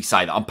doesn't actually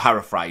say that. I'm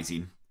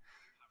paraphrasing.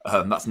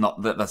 That's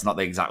not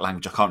the exact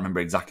language. I can't remember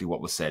exactly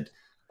what was said.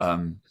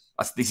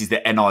 This is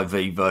the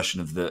NIV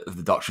version of the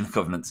Doctrine and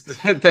Covenants. The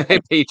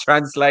hippie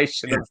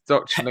translation of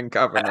Doctrine and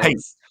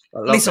Covenants. Hey,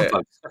 listen,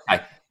 folks.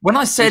 Okay. When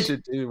I said, you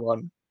should do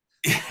one.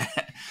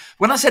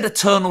 When I said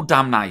eternal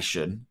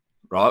damnation,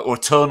 right, or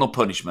eternal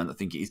punishment, I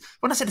think it is.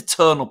 When I said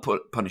eternal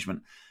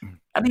punishment,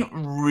 I didn't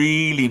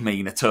really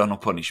mean eternal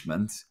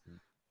punishment.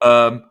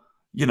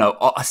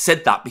 I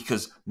said that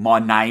because my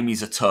name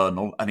is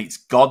eternal and it's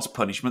God's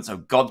punishment. So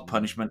God's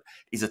punishment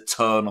is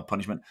eternal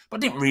punishment. But I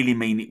didn't really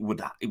mean it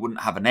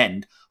wouldn't have an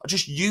end. I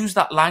just used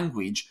that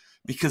language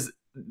because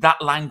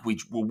that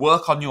language will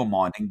work on your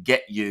mind and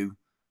get you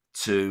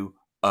to,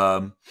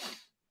 do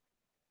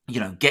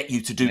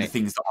the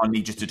things that I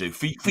need you to do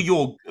for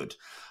your good.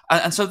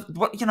 And so,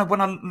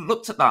 when I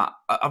looked at that,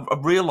 I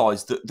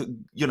realized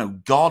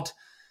that God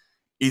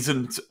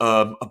isn't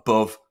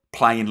above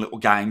playing little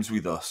games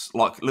with us,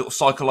 like little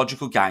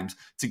psychological games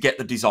to get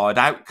the desired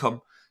outcome,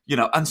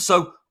 and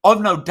so I've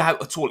no doubt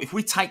at all, if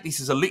we take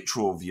this as a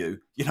literal view,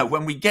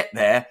 when we get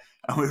there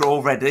and we're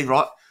all ready,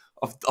 right,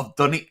 I've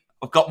done it,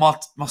 I've got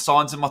my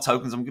signs and my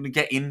tokens, I'm going to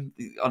get in,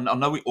 I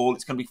know it all,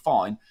 it's going to be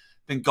fine,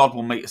 then God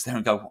will meet us there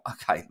and go,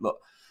 okay, look,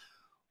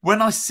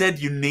 when I said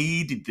you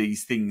needed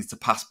these things to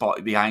pass by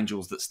the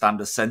angels that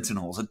stand as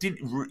sentinels, I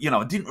didn't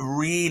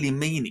really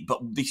mean it,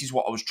 but this is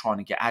what I was trying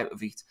to get out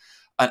of it.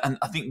 And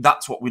I think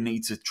that's what we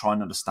need to try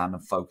and understand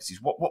and focus,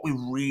 is what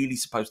we're really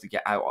supposed to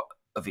get out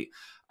of it.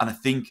 And I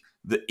think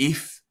that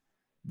if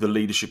the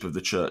leadership of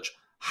the church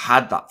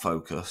had that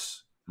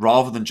focus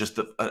rather than just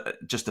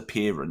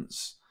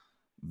appearance,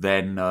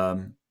 then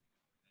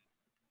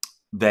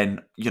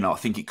then I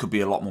think it could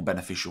be a lot more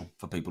beneficial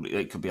for people.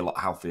 It could be a lot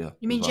healthier.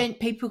 You mean as well.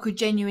 people could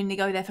genuinely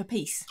go there for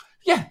peace?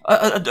 Yeah,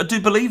 I do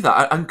believe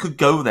that, and could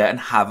go there and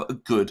have a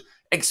good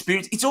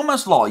experience. It's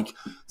almost like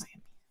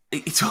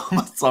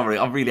sorry,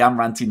 I really am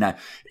ranting now.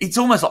 It's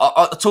almost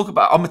I talk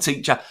about. I'm a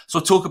teacher, so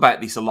I talk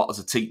about this a lot as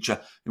a teacher.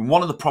 And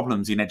one of the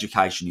problems in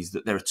education is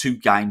that there are two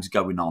games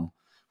going on.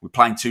 We're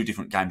playing two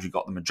different games. We've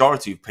got the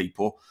majority of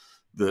people,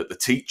 the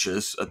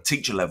teachers at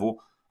teacher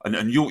level,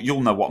 and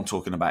you'll know what I'm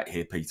talking about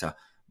here, Peter.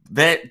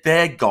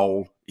 Their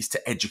goal is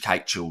to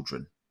educate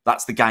children.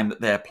 That's the game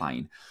that they're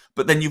playing.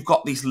 But then you've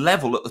got this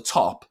level at the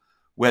top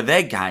where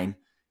their game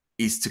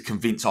is to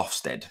convince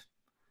Ofsted.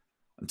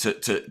 When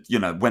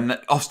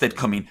Ofsted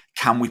come in,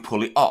 can we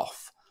pull it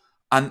off?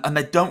 And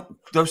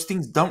those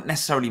things don't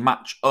necessarily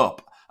match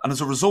up. And as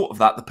a result of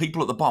that, the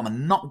people at the bottom are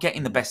not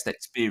getting the best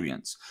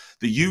experience.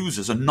 The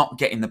users are not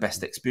getting the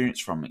best experience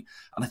from it.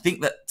 And I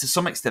think that to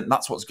some extent,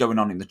 that's what's going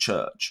on in the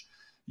church.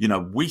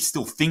 We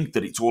still think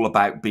that it's all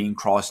about being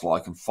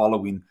Christ-like and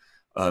following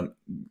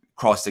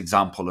Christ's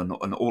example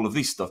and all of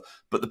this stuff.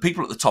 But the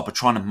people at the top are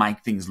trying to make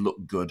things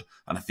look good.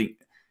 And I think,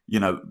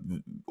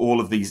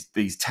 all of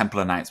these temple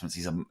announcements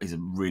is a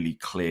really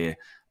clear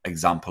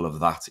example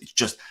of that. It's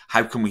just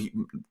how can we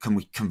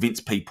convince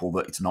people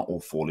that it's not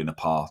all falling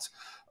apart,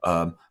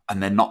 and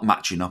they're not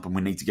matching up, and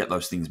we need to get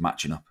those things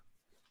matching up.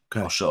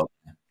 Okay, I'll shut up.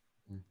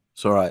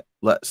 It's all right.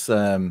 Let's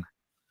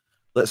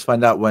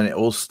find out when it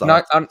all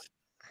starts.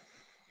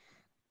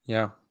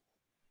 Yeah,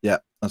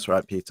 that's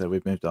right, Peter.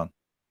 We've moved on.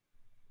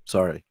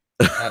 Sorry.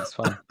 That's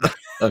fine.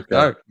 Okay.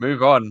 No,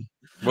 move on.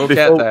 We'll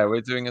get there.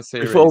 We're doing a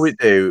series. Before we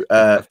do,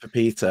 for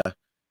Peter,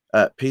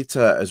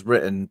 Peter has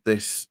written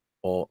this,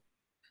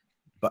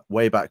 but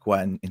way back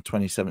when in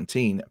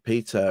 2017,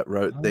 Peter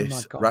wrote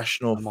this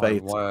Rational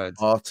Faith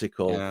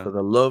article for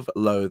the love,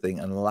 loathing,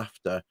 and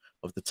laughter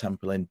of the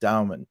Temple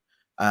Endowment.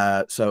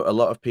 So a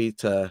lot of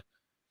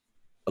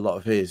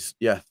his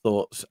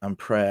thoughts and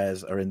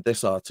prayers are in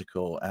this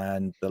article,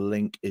 and the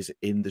link is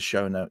in the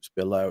show notes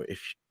below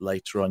if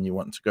later on you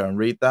want to go and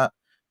read that.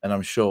 And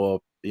I'm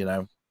sure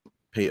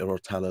Peter will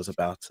tell us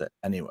about it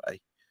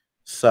anyway.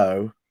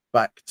 So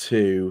back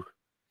to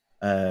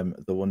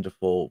the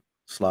wonderful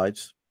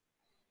slides.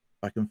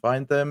 If I can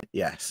find them.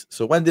 Yes.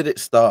 So when did it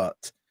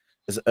start?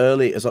 As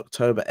early as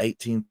October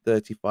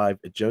 1835,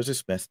 Joseph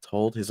Smith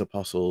told his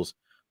apostles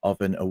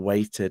of an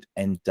awaited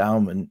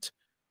endowment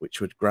which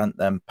would grant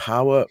them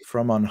power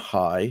from on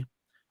high.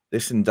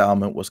 This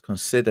endowment was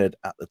considered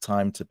at the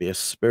time to be a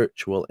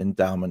spiritual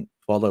endowment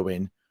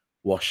following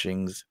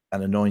washings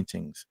and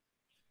anointings.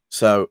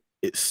 So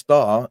it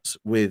starts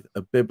with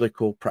a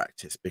biblical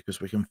practice, because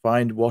we can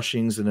find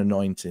washings and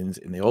anointings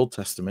in the Old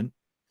Testament.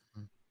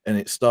 And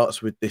it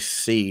starts with this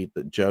seed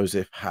that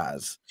Joseph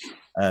has,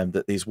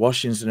 that these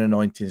washings and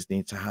anointings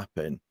need to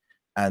happen.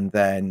 And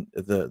then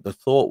the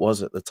thought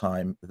was at the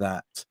time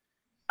that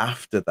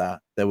after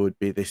that, there would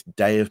be this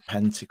day of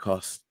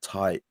Pentecost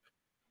type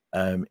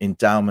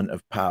endowment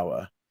of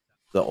power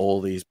that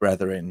all these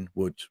brethren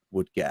would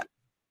get.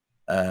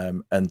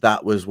 And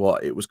that was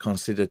what it was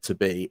considered to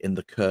be in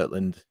the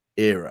Kirtland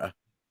era.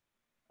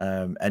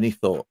 Any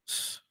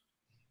thoughts?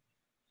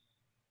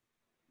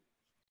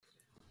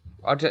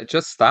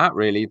 Just that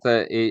really,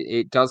 that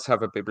it does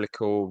have a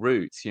biblical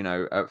root.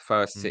 At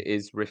first it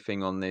is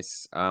riffing on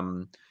this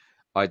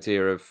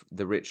idea of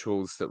the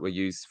rituals that were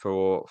used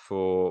for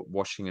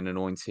washing and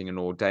anointing and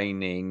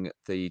ordaining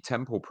the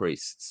temple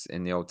priests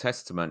in the Old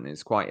Testament.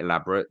 It's quite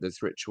elaborate.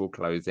 There's ritual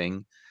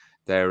clothing.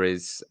 There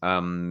is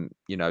the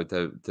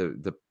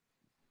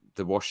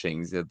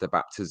washings, the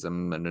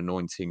baptism and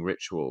anointing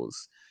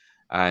rituals,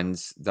 and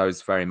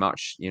those very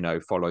much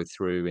follow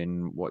through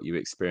in what you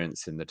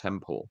experience in the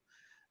temple.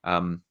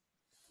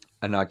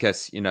 And I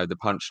guess the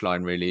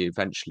punchline really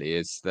eventually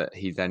is that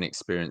he then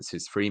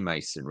experiences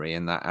Freemasonry,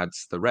 and that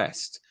adds the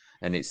rest.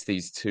 And it's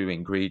these two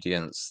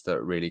ingredients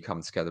that really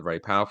come together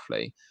very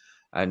powerfully.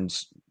 And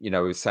we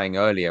were saying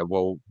earlier,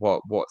 well,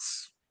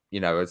 what's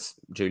as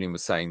Julian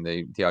was saying,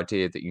 the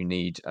idea that you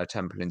need a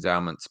temple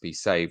endowment to be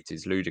saved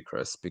is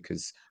ludicrous,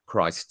 because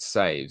Christ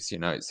saves.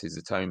 It's his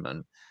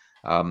atonement.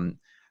 And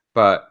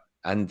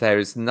there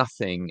is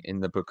nothing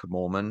in the Book of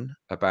Mormon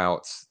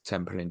about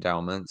temple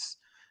endowments.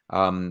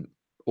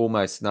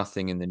 Almost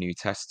nothing in the New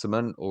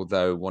Testament,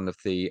 although one of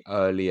the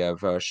earlier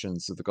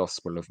versions of the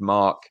Gospel of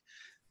Mark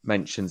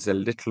mentions a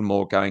little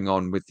more going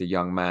on with the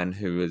young man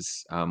who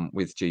was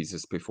with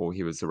Jesus before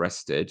he was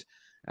arrested,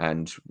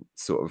 and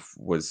sort of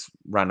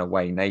ran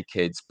away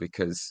naked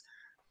because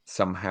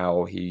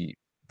somehow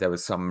there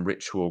was some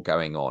ritual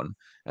going on,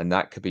 and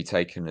that could be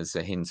taken as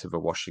a hint of a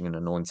washing and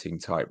anointing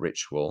type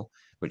ritual,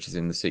 which is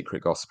in the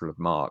secret Gospel of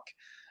Mark.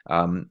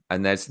 And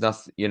there's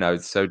nothing,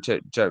 so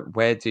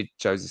where did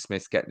Joseph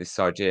Smith get this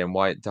idea, and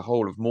why the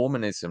whole of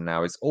Mormonism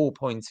now is all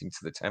pointing to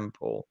the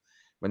temple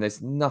when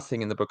there's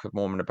nothing in the Book of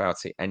Mormon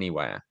about it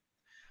anywhere?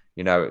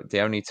 The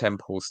only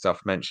temple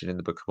stuff mentioned in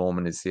the Book of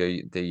Mormon is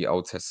the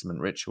Old Testament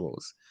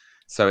rituals.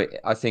 So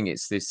I think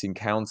it's this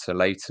encounter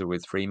later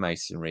with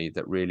Freemasonry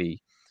that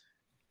really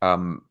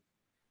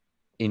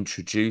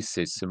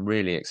introduces some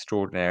really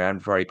extraordinary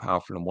and very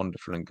powerful and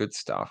wonderful and good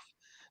stuff,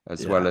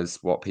 as well as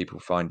what people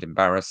find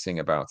embarrassing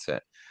about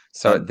it.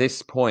 So at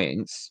this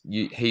point,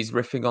 he's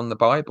riffing on the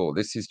Bible.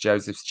 This is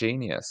Joseph's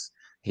genius.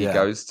 He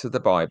goes to the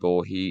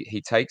Bible.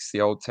 He takes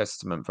the Old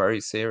Testament very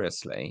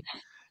seriously.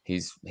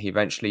 He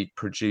eventually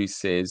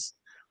produces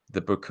the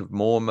Book of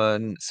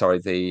Mormon. Sorry,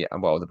 the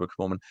Book of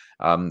Mormon,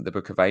 the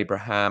Book of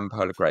Abraham,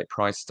 Pearl of Great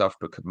Price stuff,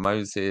 Book of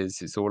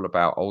Moses. It's all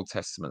about Old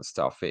Testament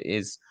stuff. It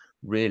is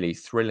really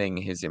thrilling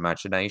his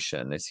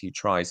imagination as he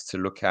tries to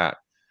look at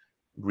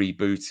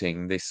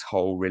rebooting this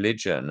whole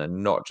religion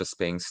and not just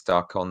being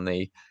stuck on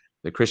the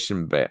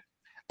Christian bit.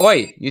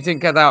 Oi, you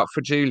didn't get that out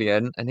for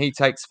Julian, and he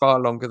takes far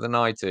longer than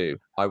I do,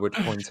 I would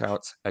point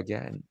out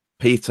again.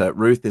 Peter,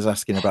 Ruth is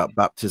asking about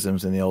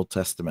baptisms in the Old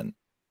Testament.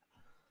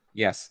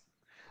 Yes.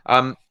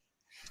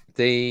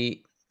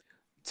 The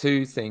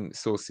two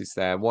sources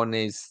there. One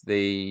is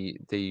the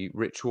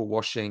ritual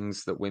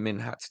washings that women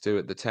had to do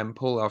at the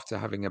temple after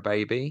having a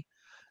baby.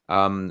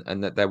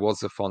 And that there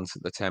was a font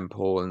at the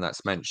temple, and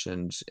that's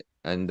mentioned.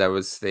 And there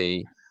was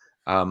there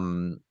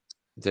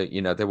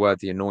were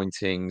the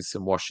anointings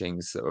and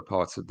washings that were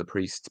part of the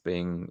priest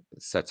being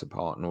set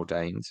apart and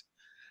ordained.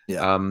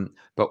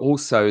 But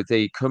also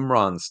the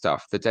Qumran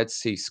stuff, the Dead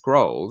Sea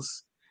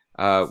Scrolls,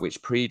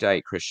 which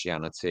predate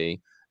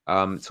Christianity,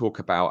 talk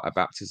about a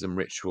baptism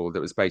ritual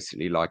that was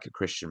basically like a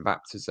Christian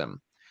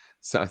baptism.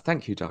 So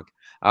thank you, Doug.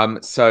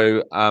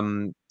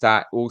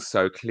 That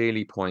also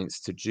clearly points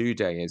to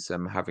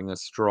Judaism having a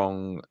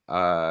strong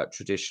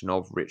tradition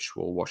of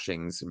ritual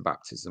washings and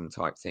baptism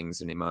type things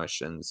and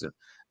immersions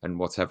and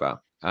whatever.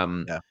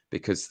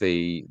 Because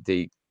the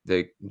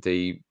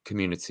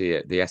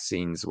community, the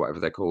Essenes, whatever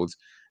they're called,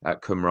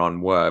 at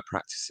Qumran, were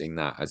practicing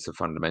that as a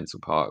fundamental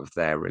part of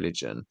their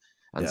religion.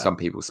 And some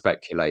people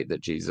speculate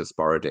that Jesus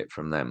borrowed it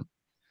from them.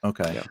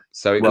 Okay. Yeah.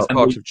 So it was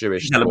part of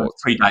Jewish thought.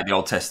 Predate the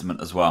Old Testament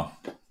as well.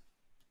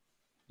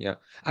 Yeah.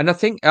 And I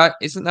think,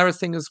 isn't there a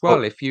thing as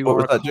well, if you are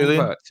a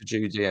convert to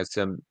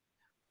Judaism?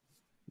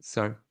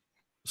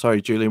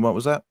 Sorry, Julian, what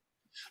was that?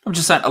 I'm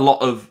just saying a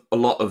lot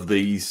of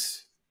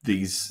these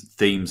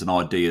themes and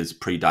ideas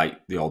predate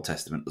the Old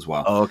Testament as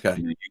well. Oh, okay.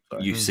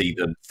 You see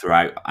them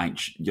throughout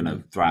ancient,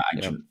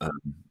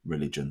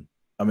 religion.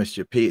 I missed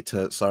you,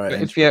 Peter. Sorry. I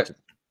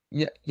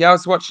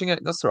was watching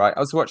it. That's all right.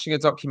 I was watching a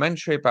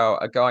documentary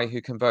about a guy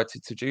who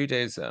converted to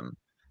Judaism,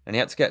 and he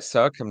had to get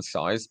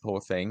circumcised. Poor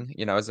thing,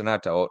 as an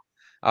adult.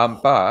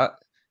 But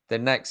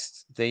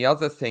the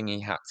other thing he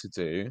had to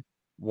do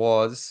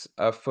was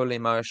a full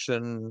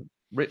immersion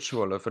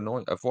ritual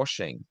of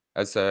washing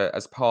as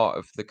part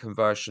of the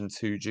conversion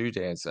to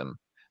Judaism.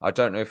 I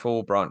don't know if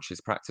all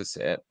branches practice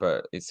it,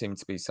 but it seemed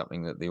to be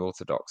something that the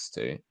Orthodox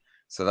do.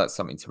 So that's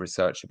something to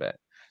research a bit.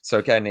 So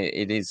again,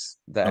 it is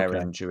there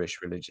in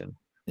Jewish religion.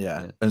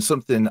 Yeah. And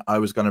something I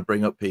was going to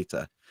bring up,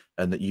 Peter,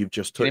 and that you've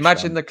just touched on.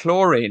 Imagine the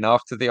chlorine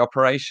after the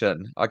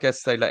operation. I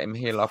guess they let him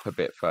heal up a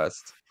bit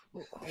first.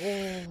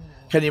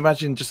 Can you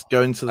imagine just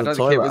going to the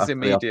toilet after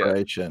the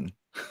operation?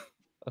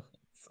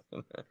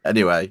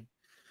 Anyway,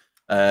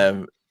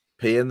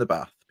 pee in the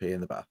bath.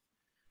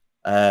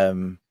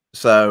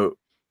 So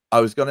I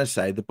was going to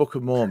say the Book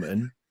of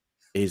Mormon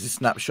is a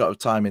snapshot of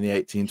time in the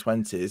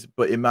 1820s,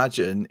 but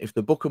imagine if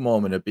the Book of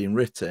Mormon had been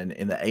written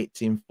in the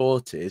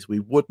 1840s, we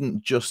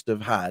wouldn't just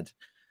have had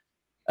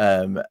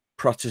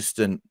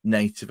Protestant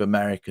Native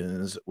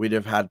Americans, we'd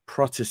have had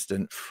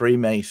Protestant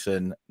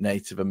Freemason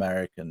Native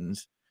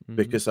Americans,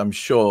 because I'm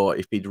sure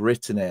if he'd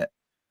written it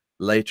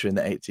later in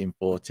the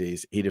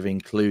 1840s, he'd have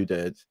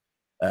included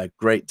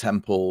great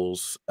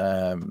temples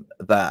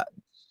that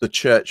the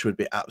church would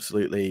be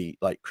absolutely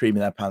like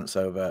creaming their pants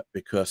over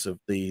because of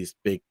these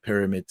big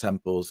pyramid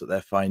temples that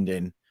they're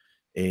finding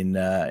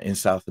in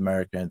South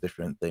America and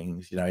different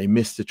things. He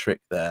missed a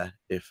trick there,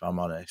 if I'm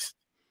honest.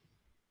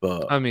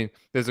 But I mean,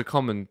 there's a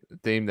common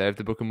theme there. If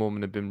the Book of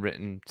Mormon had been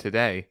written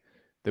today,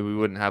 then we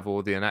wouldn't have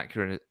all the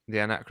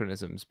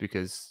anachronisms,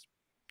 because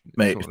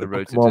mate, if the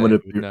Book of Mormon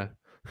had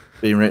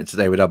been written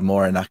today, we'd have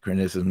more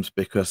anachronisms,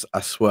 because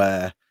I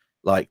swear,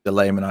 like, the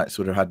Lamanites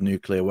would have had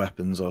nuclear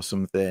weapons or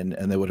something,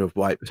 and they would have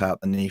wiped out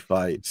the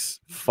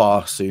Nephites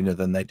far sooner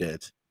than they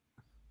did.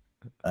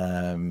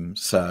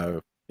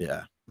 So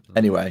yeah.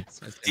 Anyway,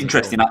 it's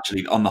interesting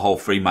actually on the whole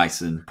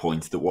Freemason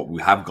point that what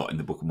we have got in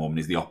the Book of Mormon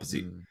is the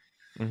opposite.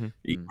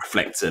 It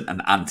reflects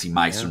an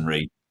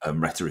anti-Masonry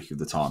rhetoric of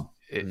the time.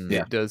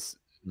 It does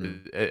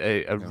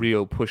a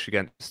real push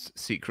against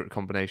secret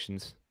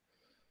combinations.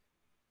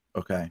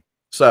 Okay,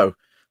 so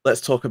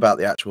let's talk about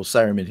the actual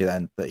ceremony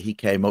then that he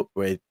came up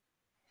with,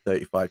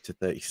 35 to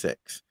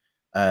 36.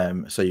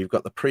 So you've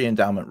got the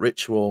pre-endowment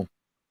ritual,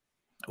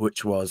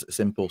 which was a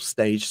simple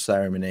stage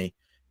ceremony,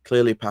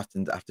 clearly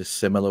patterned after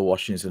similar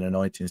washings and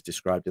anointings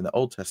described in the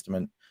Old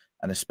Testament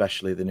and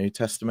especially the New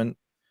Testament.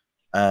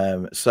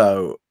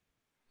 So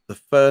the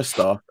first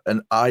off,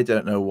 and I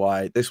don't know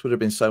why this would have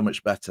been so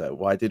much better.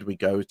 Why did we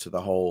go to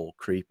the whole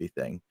creepy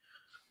thing?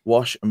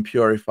 Wash and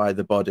purify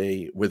the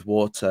body with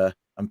water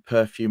and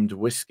perfumed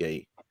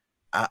whiskey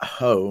at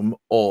home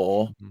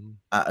or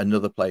at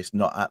another place,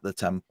 not at the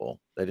temple.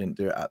 They didn't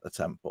do it at the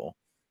temple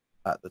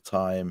at the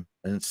time.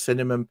 And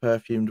cinnamon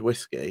perfumed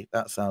whiskey,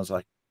 that sounds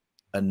like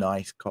a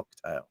nice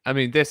cocktail. I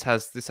mean, this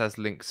has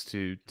links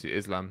to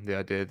Islam. The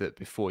idea that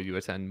before you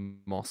attend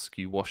mosque,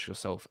 you wash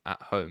yourself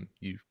at home.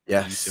 You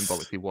Yes.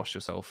 symbolically wash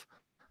yourself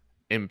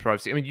in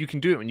privacy. I mean, you can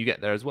do it when you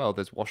get there as well.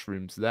 There's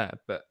washrooms there,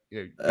 but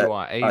you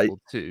are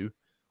able to,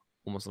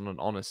 almost on an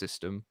honor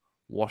system,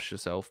 wash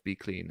yourself, be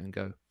clean, and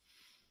go.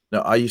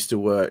 No, I used to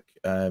work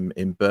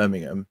in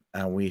Birmingham,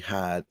 and we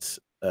had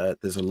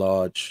there's a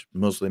large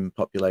Muslim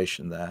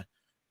population there,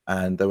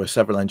 and there were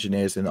several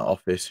engineers in the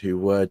office who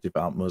were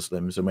devout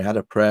Muslims, and we had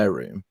a prayer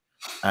room,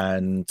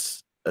 and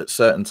at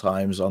certain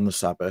times on the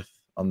Sabbath,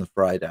 on the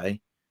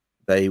Friday,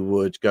 they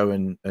would go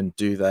and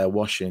do their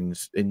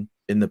washings in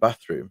the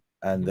bathroom,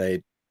 and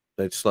they'd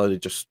slowly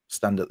just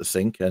stand at the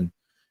sink and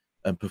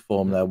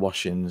perform their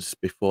washings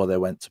before they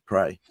went to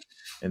pray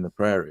in the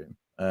prayer room.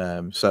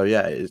 So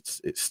yeah, it's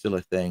still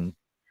a thing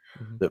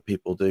that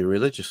people do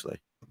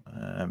religiously.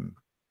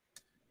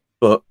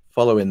 But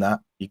following that,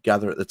 you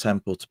gather at the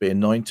temple to be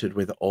anointed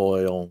with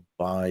oil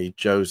by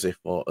Joseph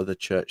or other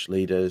church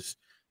leaders.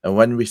 And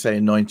when we say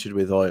anointed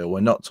with oil, we're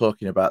not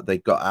talking about they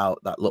got out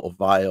that little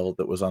vial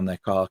that was on their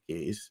car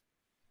keys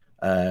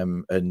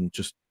and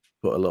just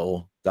put a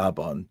little dab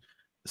on.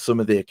 Some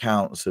of the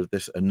accounts of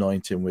this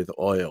anointing with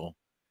oil,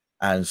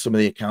 and some of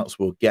the accounts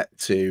we'll get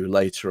to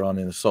later on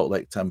in the Salt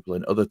Lake Temple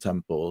and other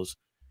temples,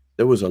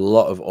 there was a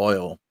lot of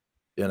oil,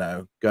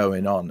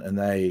 going on,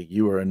 and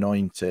you were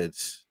anointed.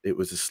 It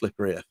was a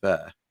slippery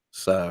affair,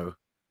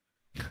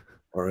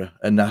 or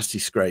a nasty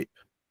scrape.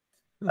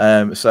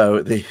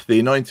 So the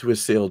anointing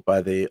was sealed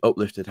by the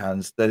uplifted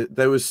hands.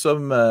 There was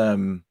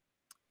some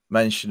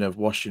mention of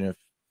washing of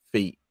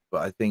feet,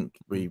 but I think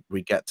we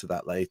get to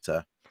that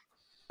later.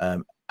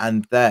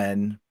 And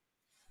then,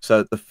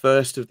 so the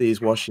first of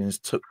these washings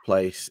took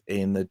place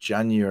in the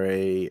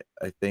January,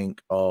 I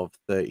think, of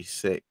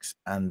 36,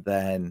 and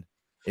then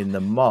in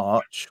the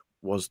March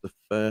was the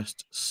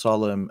first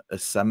solemn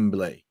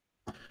assembly,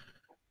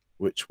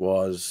 which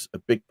was a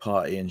big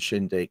party and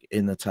shindig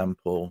in the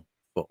temple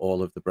for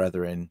all of the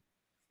brethren,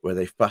 where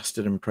they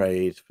fasted and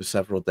prayed for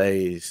several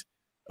days,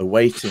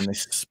 awaiting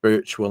this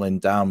spiritual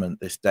endowment,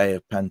 this day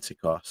of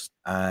Pentecost.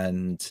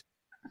 And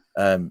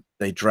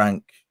they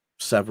drank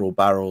several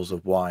barrels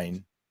of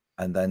wine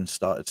and then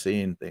started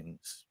seeing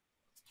things.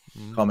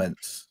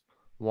 Comments?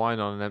 Wine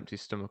on an empty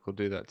stomach will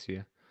do that to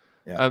you.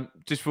 Yeah.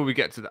 Just before we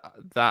get to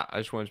that, I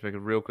just wanted to make a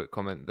real quick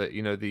comment that,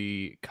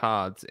 the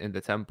cards in the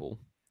temple,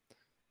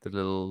 the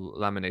little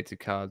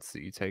laminated cards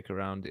that you take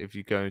around, if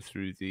you go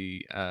through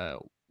the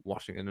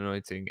washing and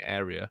anointing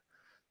area,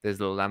 there's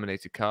little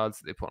laminated cards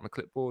that they put on a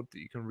clipboard that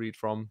you can read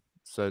from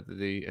so that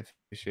the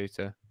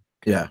officiator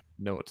can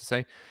know what to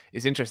say.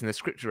 It's interesting, there's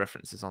scripture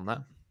references on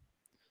that.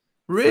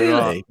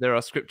 Really? There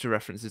are scripture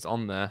references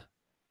on there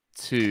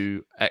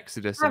to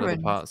Exodus and other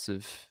parts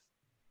of...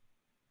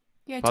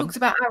 Yeah, it talks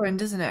about Aaron,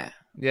 doesn't it?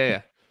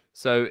 Yeah.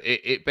 So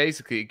it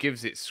basically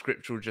gives its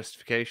scriptural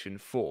justification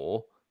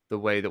for the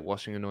way that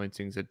washing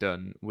anointings are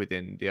done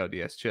within the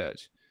LDS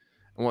Church.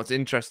 And what's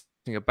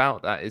interesting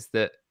about that is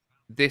that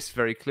this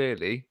very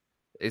clearly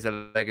is a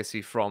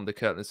legacy from the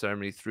Kirtland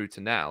ceremony through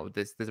to now.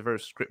 There's a very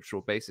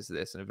scriptural basis to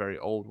this and a very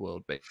old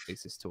world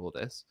basis to all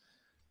this.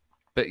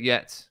 But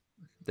yet,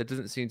 there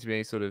doesn't seem to be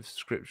any sort of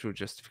scriptural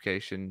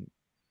justification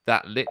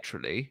that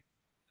literally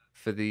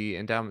for the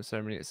endowment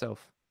ceremony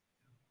itself.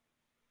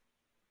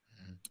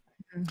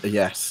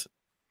 Yes.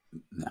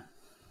 No.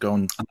 Go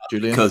on,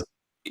 Julian.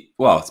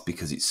 It's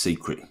because it's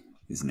secret,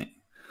 isn't it?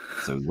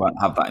 So we won't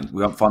have that.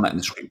 We won't find that in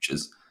the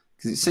scriptures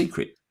because it's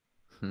secret.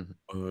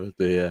 Oh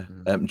dear.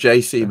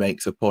 JC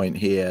makes a point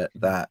here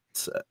that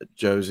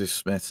Joseph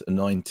Smith's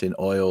anointing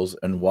oils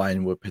and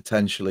wine were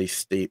potentially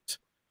steeped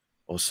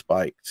or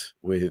spiked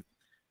with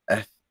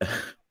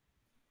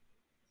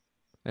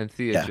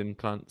entheogen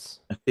plants.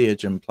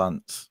 Entheogen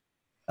plants.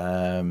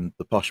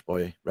 The posh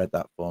boy read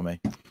that for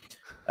me.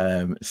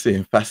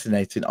 Seeing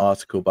fascinating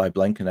article by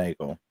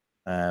Blankenagel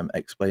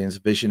explains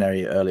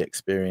visionary early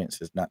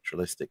experiences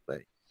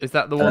naturalistically. Is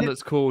that the one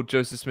that's called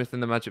Joseph Smith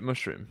and the Magic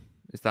Mushroom?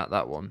 Is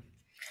that one?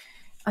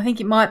 I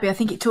think it might be. I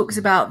think it talks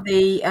about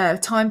the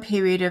time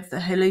period of the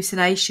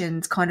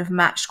hallucinations kind of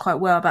matched quite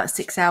well, about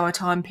 6-hour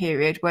time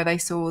period where they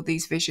saw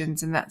these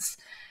visions, and that's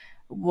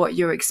what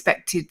your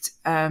expected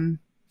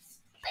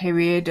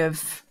period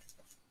of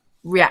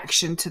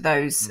reaction to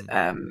those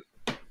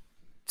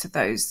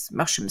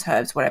mushrooms,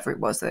 herbs, whatever it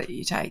was that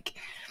you take.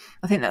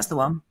 I think that's the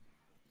one.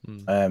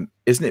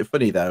 Isn't it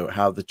funny though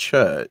how the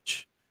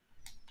church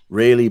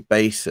really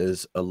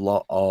bases a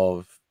lot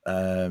of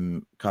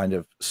kind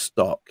of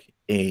stock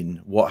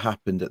in what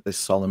happened at this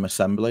solemn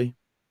assembly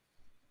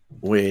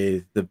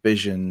with the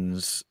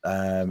visions,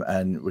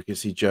 and we can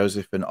see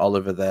Joseph and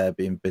Oliver there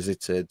being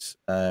visited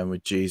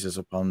with Jesus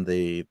upon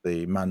the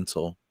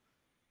mantle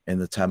in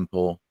the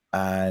temple,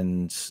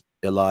 and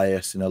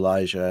Elias and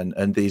Elijah,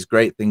 and these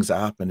great things that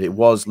happened. It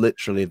was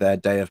literally their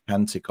day of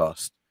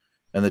Pentecost,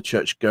 and the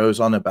church goes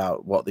on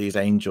about what these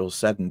angels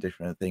said and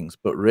different things,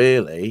 but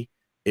really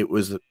it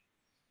was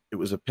it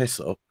was a piss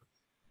up.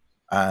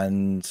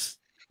 And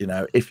you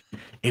know,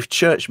 if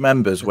church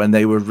members, when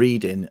they were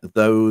reading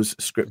those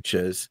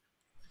scriptures,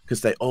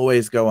 because they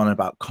always go on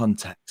about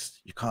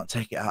context, you can't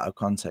take it out of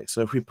context.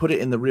 So if we put it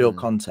in the real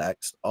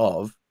context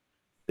of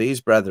these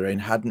brethren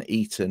hadn't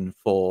eaten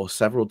for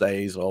several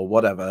days or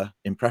whatever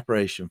in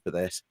preparation for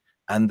this,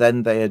 and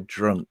then they had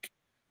drunk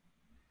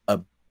a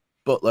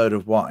buttload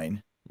of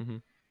wine,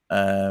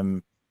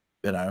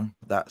 you know,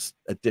 that's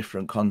a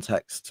different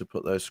context to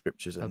put those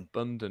scriptures in.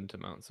 Abundant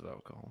amounts of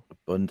alcohol.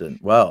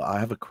 Abundant. Well, I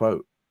have a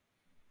quote.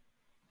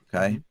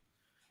 Okay.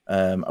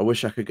 I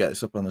wish I could get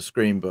this up on the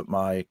screen, but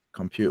my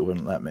computer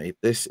wouldn't let me.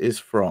 This is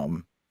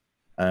from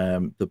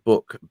the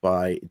book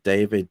by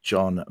David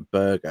John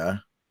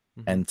Buerger,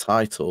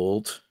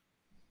 entitled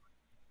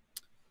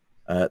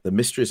The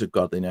Mysteries of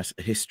Godliness,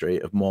 A History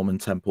of Mormon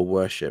Temple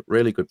Worship.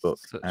 Really good book.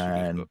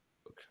 And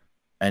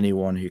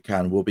anyone who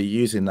can will be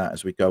using that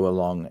as we go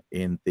along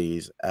in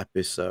these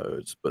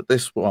episodes. But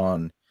this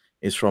one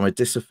is from a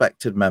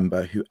disaffected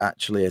member who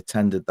actually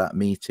attended that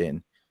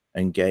meeting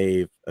and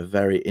gave a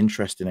very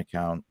interesting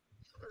account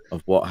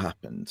of what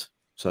happened.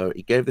 So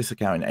he gave this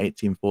account in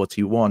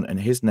 1841, and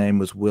his name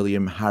was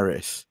William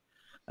Harris,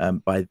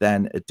 by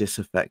then a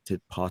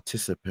disaffected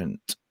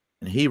participant.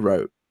 And he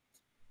wrote,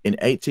 in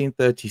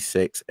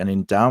 1836, an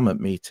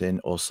endowment meeting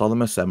or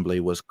solemn assembly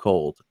was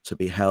called to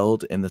be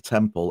held in the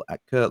temple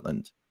at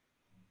Kirtland.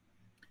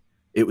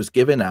 It was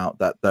given out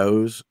that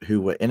those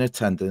who were in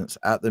attendance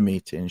at the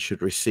meeting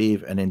should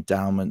receive an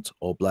endowment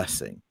or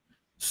blessing,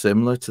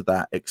 similar to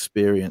that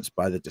experienced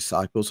by the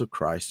disciples of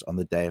Christ on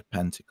the day of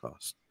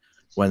Pentecost.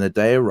 When the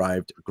day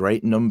arrived,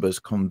 great numbers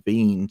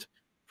convened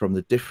from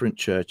the different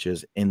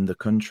churches in the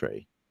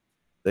country.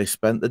 They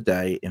spent the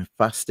day in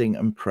fasting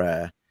and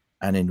prayer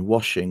and in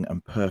washing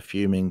and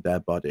perfuming their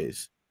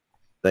bodies.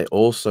 They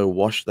also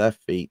washed their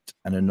feet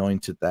and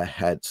anointed their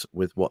heads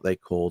with what they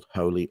called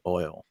holy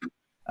oil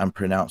and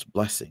pronounced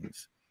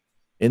blessings.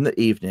 In the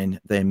evening,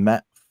 they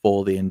met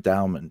for the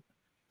endowment.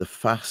 The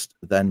fast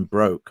then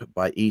broke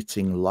by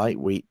eating light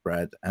wheat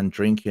bread and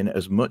drinking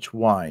as much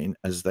wine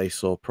as they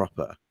saw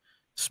proper.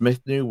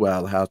 Smith knew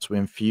well how to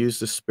infuse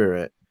the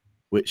spirit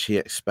which he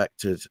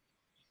expected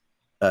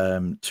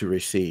to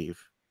receive,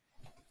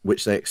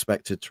 which they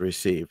expected to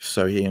receive.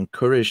 So he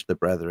encouraged the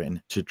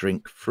brethren to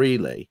drink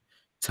freely,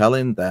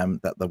 telling them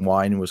that the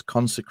wine was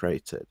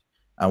consecrated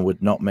and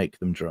would not make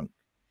them drunk.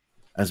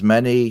 As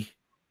many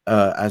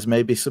as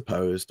may be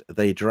supposed,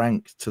 they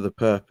drank to the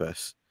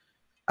purpose.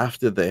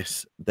 After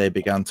this, they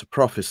began to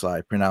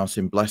prophesy,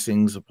 pronouncing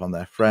blessings upon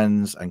their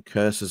friends and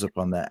curses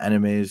upon their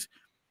enemies.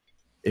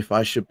 If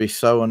I should be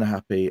so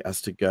unhappy as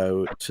to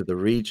go to the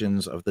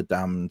regions of the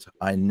damned,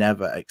 I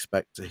never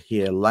expect to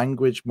hear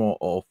language more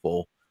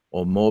awful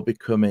or more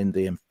becoming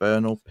the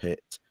infernal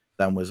pit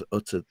than was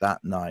uttered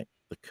that night.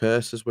 The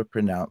curses were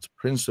pronounced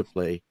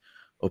principally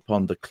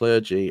upon the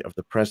clergy of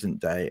the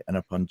present day and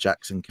upon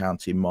Jackson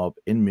County mob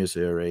in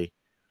Missouri.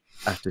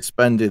 After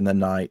spending the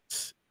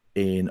night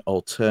in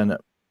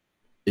alternate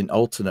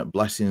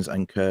blessings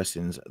and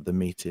cursings, the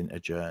meeting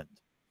adjourned.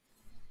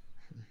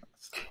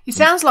 It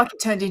sounds like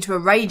it turned into a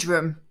rage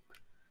room.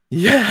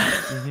 Yeah.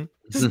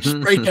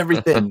 Just break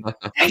everything.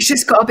 It's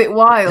just got a bit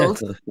wild.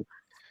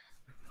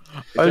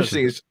 I just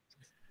think it's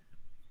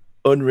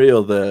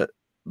unreal that,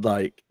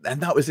 like,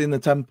 and that was in the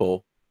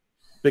temple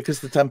because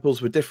the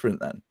temples were different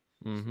then.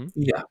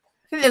 Yeah.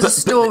 I think there's a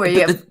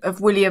story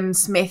of William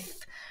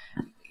Smith,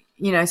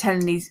 you know,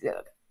 telling these,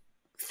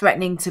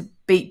 threatening to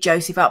beat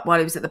Joseph up while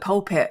he was at the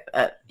pulpit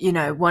at, you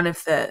know, one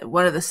of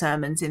the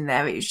sermons in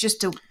there. It was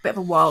just a bit of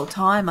a wild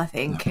time, I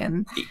think,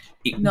 and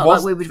it not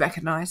like we would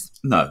recognise.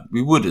 No,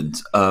 we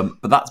wouldn't.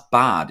 But that's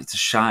bad. It's a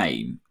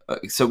shame.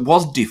 So it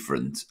was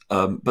different,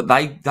 but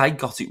they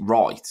got it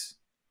right.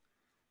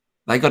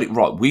 They got it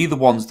right. We're the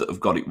ones that have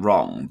got it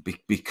wrong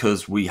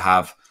because we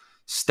have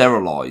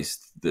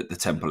sterilized the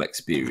temple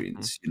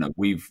experience. You know,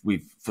 we've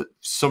for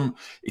some.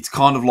 It's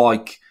kind of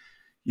like,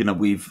 you know,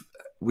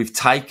 we've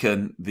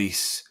taken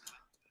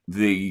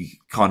the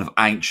kind of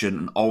ancient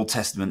and Old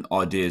Testament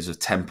ideas of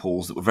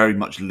temples that were very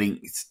much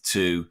linked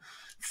to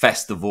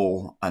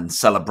festival and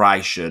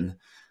celebration,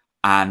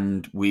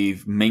 and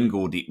we've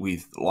mingled it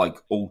with like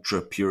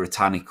ultra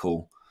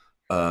puritanical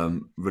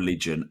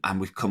religion, and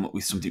we've come up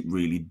with something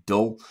really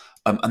dull.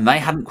 And they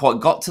hadn't quite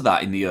got to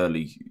that in the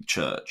early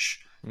church.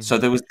 So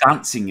there was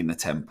dancing in the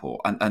temple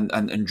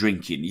and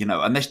drinking, you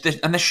know, and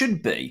there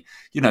should be,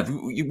 you know,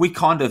 we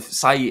kind of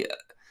say,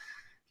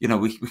 you know,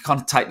 we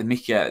kind of take the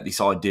mickey out of this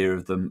idea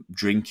of them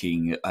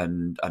drinking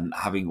and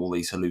having all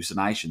these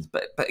hallucinations.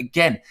 But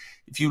again,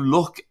 if you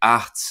look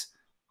at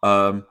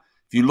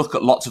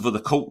lots of other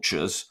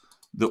cultures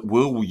that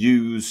will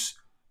use,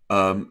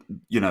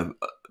 you know,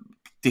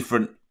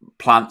 different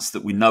plants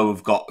that we know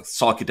have got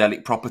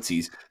psychedelic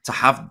properties to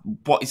have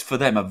what is for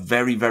them a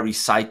very, very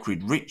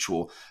sacred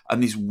ritual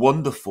and this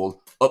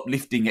wonderful,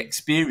 uplifting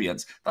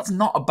experience, that's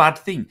not a bad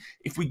thing.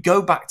 If we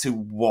go back to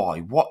why,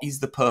 what is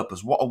the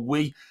purpose? What are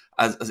we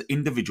as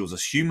individuals,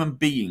 as human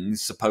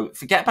beings,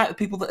 forget about the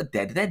people that are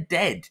dead. They're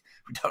dead.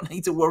 We don't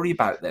need to worry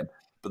about them.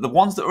 But the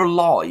ones that are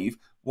alive,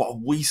 what are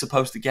we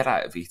supposed to get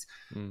out of it?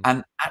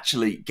 And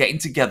actually getting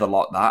together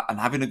like that and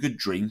having a good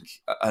drink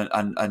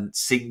and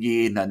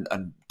singing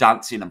and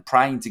dancing and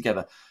praying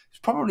together is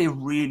probably a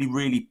really,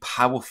 really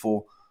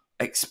powerful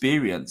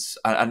experience,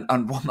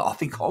 and one that I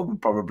think I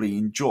would probably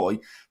enjoy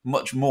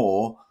much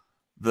more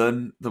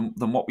than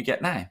what we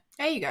get now.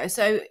 There you go.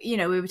 So, we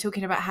were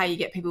talking about how you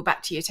get people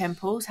back to your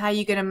temples, how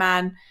you get a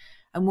man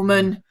and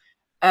woman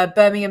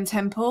Birmingham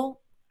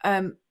temple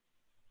hand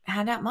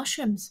out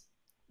mushrooms.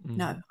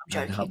 No, I'm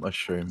joking. Hand out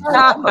mushrooms.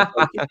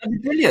 That'd be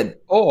brilliant.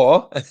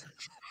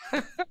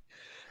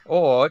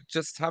 Or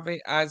just have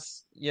it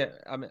as,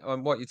 I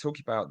mean, what you're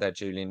talking about there,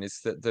 Julian, is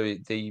that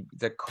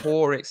the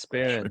core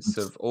experience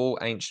of all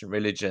ancient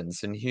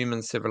religions and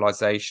human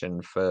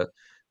civilization for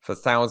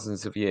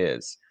thousands of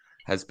years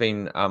has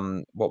been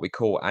what we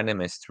call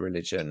animist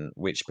religion,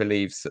 which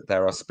believes that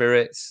there are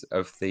spirits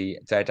of the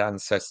dead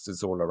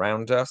ancestors all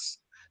around us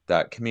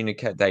that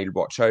communicate, they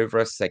watch over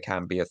us, they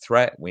can be a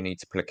threat, we need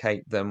to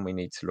placate them, we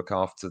need to look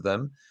after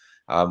them,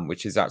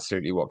 which is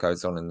absolutely what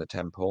goes on in the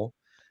temple.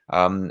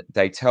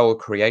 They tell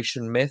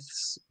creation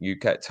myths. You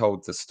get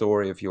told the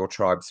story of your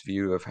tribe's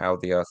view of how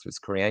the earth was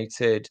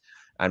created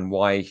and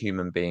why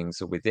human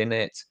beings are within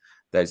it.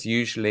 There's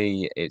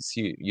usually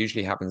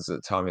happens at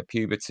the time of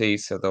puberty,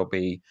 so there'll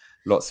be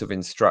lots of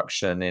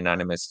instruction in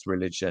animist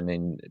religion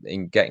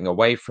in getting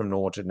away from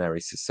ordinary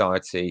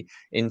society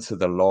into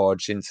the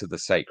lodge, into the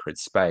sacred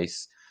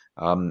space.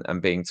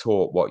 And being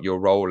taught what your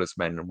role as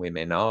men and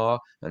women are,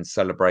 and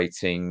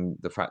celebrating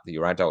the fact that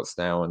you're adults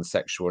now and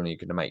sexual, and you're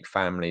going to make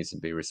families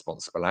and be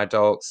responsible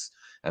adults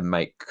and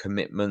make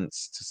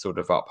commitments to sort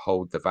of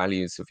uphold the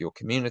values of your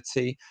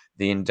community.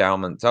 The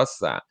endowment does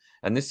that.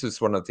 And this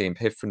was one of the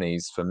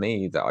epiphanies for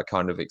me that I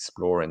kind of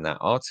explore in that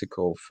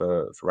article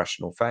for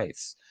Rational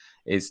Faiths,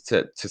 is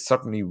to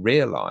suddenly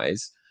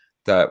realize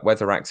that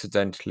whether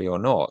accidentally or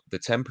not, the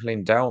temple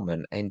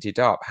endowment ended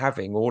up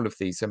having all of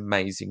these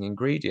amazing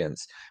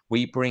ingredients.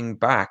 We bring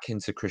back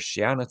into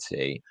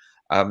Christianity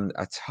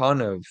a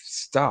ton of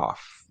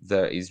stuff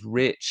that is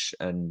rich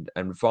and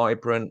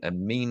vibrant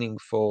and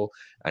meaningful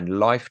and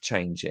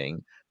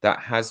life-changing that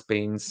has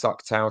been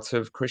sucked out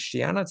of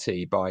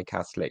Christianity by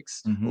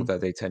Catholics, although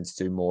they tend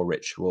to do more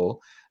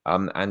ritual,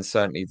 and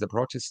certainly the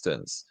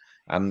Protestants.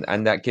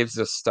 And that gives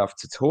us stuff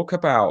to talk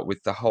about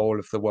with the whole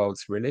of the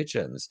world's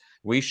religions.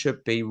 We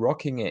should be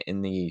rocking it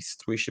in the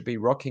East. We should be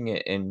rocking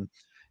it in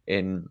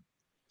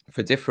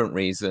for different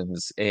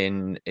reasons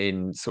in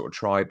sort of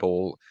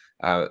tribal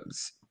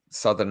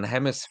southern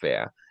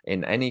hemisphere,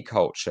 in any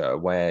culture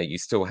where you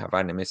still have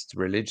animist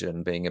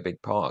religion being a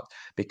big part,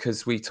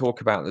 because we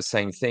talk about the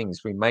same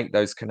things. We make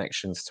those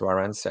connections to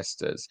our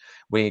ancestors.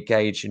 We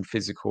engage in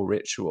physical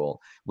ritual.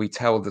 We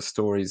tell the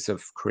stories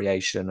of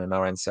creation and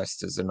our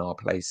ancestors and our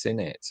place in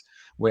it.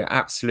 We're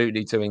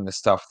absolutely doing the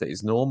stuff that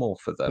is normal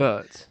for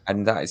them,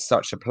 and that is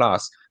such a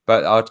plus.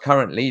 But our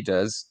current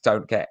leaders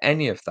don't get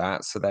any of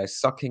that, so they're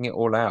sucking it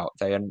all out.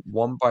 They are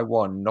one by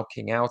one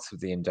knocking out of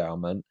the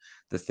endowment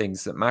the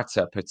things that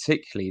matter,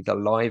 particularly the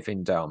live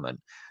endowment,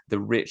 the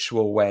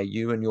ritual where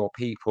you and your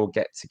people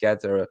get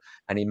together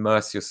and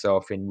immerse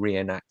yourself in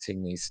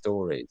reenacting these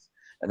stories.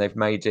 And they've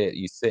made it,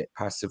 you sit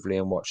passively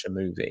and watch a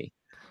movie.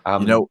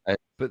 You know,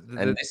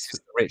 and this is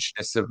the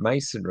richness of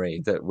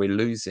Masonry that we're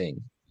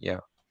losing.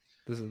 Yeah.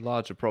 There's a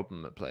larger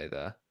problem at play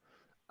there.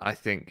 I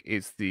think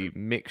is the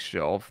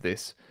mixture of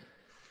this,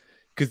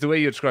 because the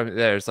way you're describing it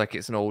there is like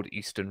it's an old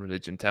Eastern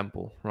religion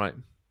temple, right?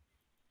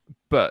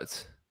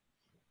 But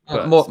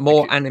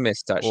more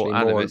animist, actually,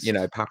 more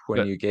animist,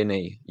 Papua New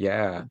Guinea.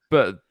 Yeah.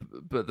 But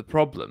the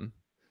problem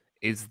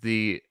is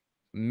the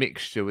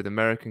mixture with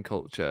American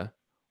culture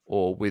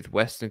or with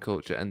Western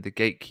culture and the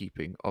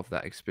gatekeeping of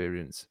that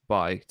experience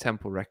by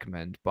temple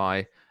recommend,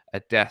 by a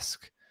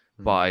desk,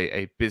 by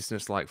a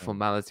business-like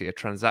formality, a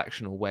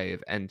transactional way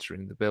of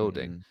entering the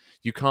building.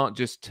 You can't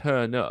just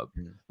turn up.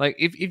 Like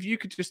if you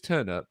could just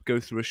turn up, go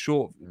through a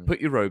short, put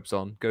your robes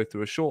on, go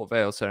through a short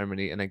veil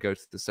ceremony, and then go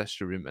to the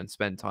session room and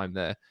spend time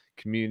there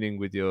communing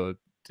with your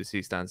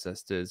deceased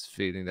ancestors,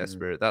 feeling their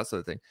spirit, that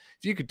sort of thing.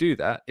 If you could do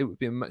that, it would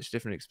be a much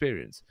different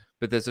experience.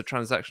 But there's a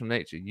transactional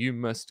nature. You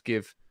must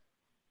give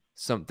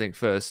something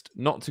first,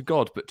 not to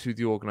God, but to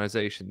the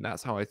organization.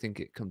 That's how I think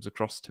it comes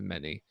across to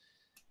many.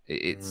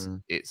 There's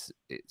a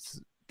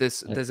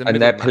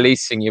and they're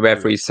policing you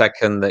every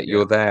second that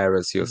you're there,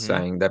 as you're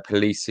saying. They're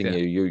policing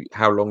you.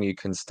 How long you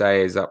can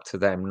stay is up to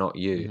them, not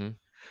you.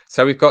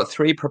 So we've got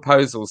 3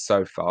 proposals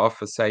so far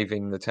for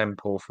saving the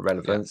temple for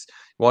relevance.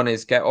 One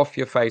is get off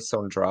your face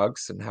on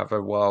drugs and have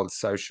a wild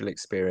social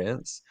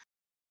experience.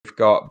 We've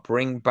got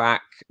bring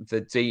back the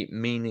deep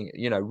meaning,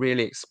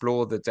 really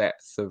explore the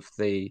depth of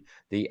the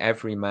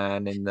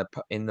everyman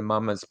in the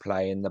mummers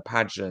play, in the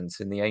pageant,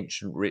 in the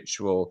ancient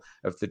ritual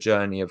of the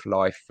journey of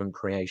life from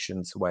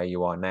creation to where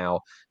you are now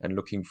and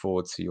looking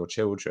forward to your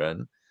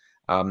children,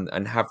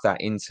 and have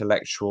that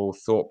intellectual,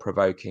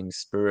 thought-provoking,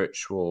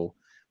 spiritual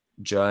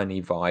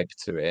journey vibe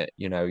to it.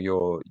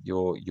 Your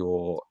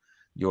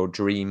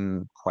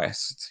dream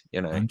quest.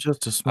 I'm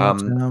just a small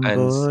town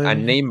boy.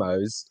 And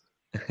Nemo's.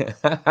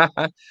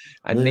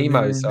 And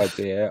Nemo's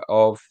idea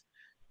of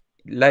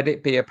let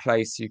it be a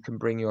place you can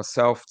bring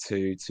yourself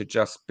to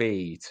just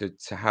be,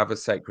 to have a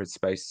sacred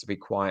space to be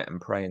quiet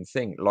and pray and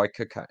think, like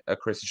a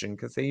Christian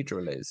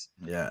cathedral is.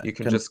 Yeah. You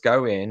can just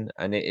go in,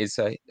 and it is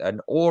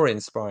an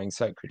awe-inspiring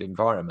sacred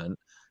environment,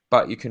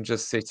 but you can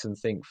just sit and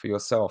think for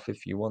yourself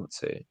if you want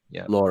to.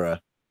 Yeah,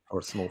 Laura. or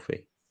a small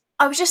fee.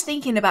 I was just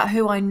thinking about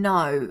who I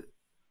know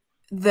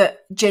that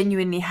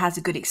genuinely has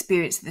a good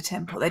experience at the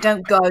temple. They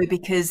don't go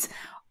because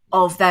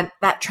of that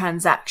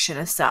transaction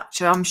as such.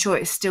 So I'm sure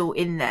it's still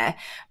in there.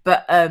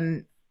 But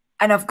and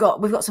we've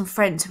got some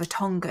friends who are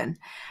Tongan,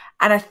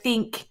 and I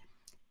think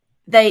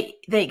they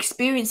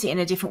experience it in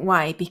a different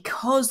way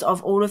because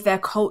of all of their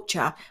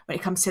culture when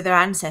it comes to their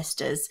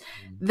ancestors.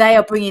 They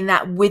are bringing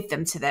that with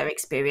them to their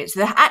experience.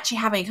 They're actually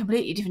having a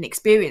completely different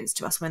experience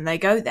to us when they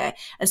go there,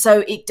 and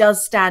so it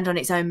does stand on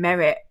its own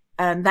merit.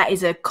 That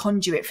is a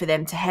conduit for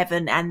them to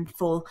heaven and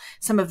for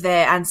some of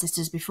their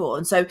ancestors before.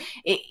 And so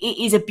it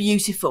is a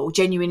beautiful,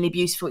 genuinely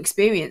beautiful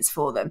experience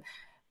for them.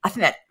 I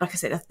think that, like I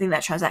said, I think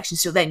that transaction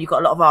still then. You've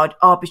got a lot of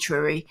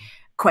arbitrary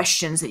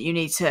questions that you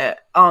need to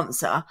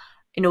answer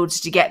in order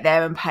to get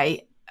there and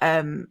pay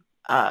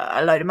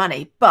a load of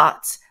money.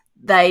 But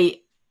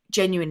they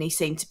genuinely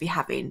seem to be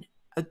having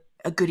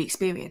a good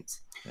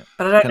experience. Yeah.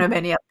 But I don't know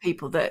many other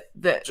people that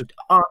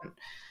aren't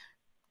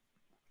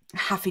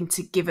having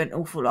to give an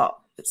awful lot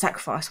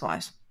sacrifice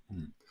wise.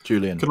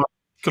 Julian,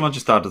 can I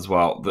just add as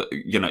well that,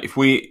 you know, if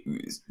we're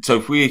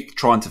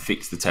trying to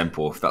fix the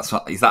temple,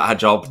 is that our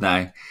job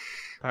now?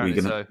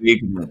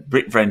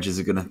 Brit Rangers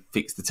are gonna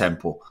fix the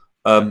temple.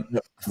 We're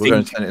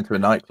going to turn it into a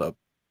nightclub.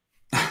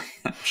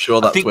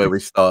 Sure, that's where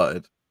we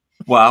started.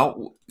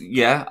 Well,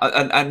 yeah,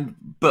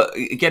 but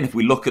again, if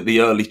we look at the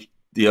early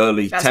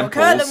that's temples, what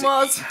Kirtland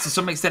was. To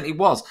some extent, it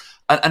was,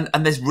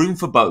 and there's room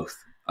for both.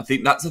 I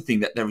think that's the thing,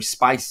 that there is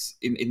space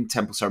in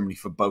temple ceremony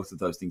for both of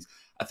those things.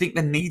 I think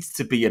there needs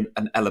to be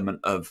an element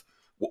of,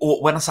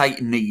 or when I say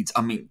needs,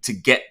 I mean to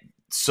get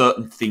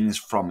certain things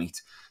from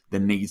it, there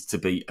needs to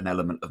be an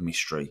element of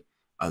mystery,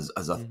 as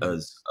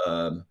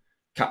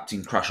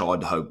Captain Crash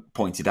Idaho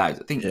pointed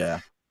out. I think, yeah,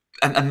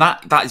 and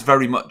that is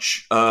very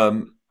much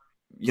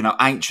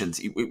ancient.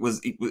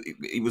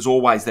 It was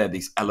always there,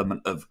 this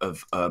element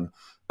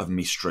of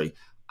mystery,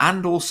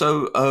 and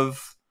also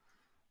of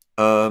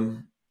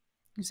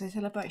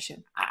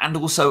celebration, and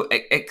also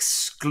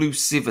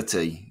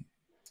exclusivity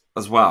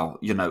as well.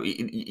 You know,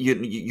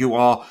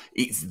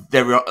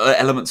 there are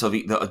elements of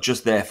it that are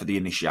just there for the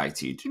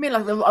initiated. You mean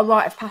like a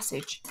rite of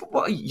passage?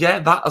 Well, yeah,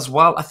 that as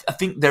well. I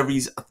think there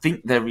is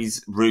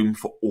room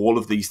for all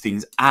of these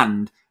things,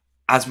 and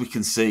as we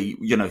can see,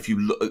 you know, if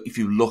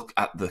you look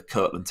at the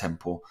Kirtland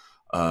Temple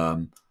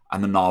and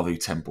the Nauvoo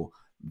Temple,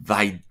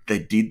 they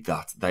did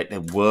that. There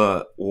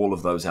were all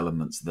of those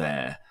elements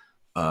there.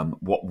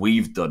 What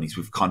we've done is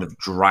we've kind of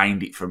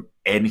drained it from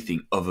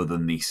anything other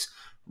than this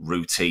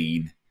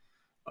routine,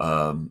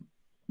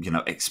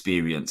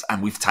 experience,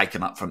 and we've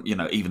taken up from,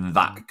 even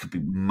that could be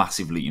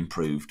massively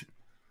improved.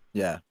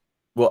 Yeah.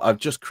 Well, I've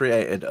just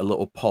created a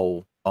little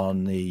poll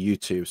on the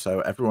YouTube, so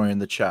everyone in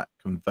the chat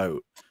can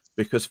vote.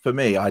 Because for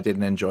me, I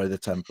didn't enjoy the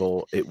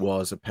temple. It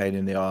was a pain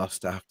in the arse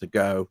to have to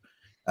go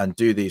and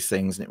do these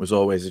things, and it was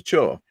always a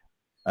chore.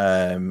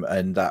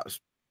 And that's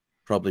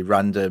probably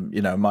random,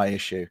 my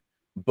issue.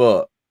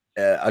 But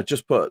I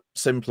just put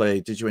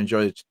simply, did you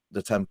enjoy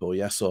the temple?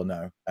 Yes or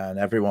no? And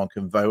everyone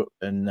can vote,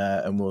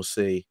 and we'll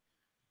see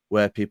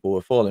where people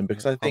were falling.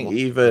 Because I think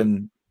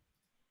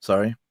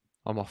sorry,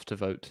 I'm off to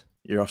vote.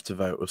 You're off to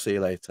vote. We'll see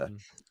you later.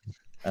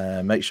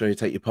 Make sure you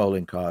take your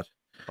polling card.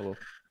 I will.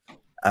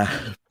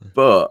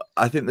 But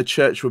I think the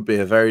church would be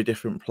a very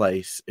different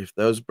place if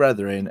those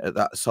brethren at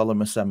that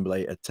solemn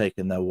assembly had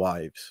taken their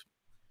wives,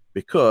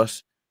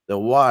 because the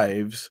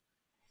wives,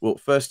 well,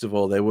 first of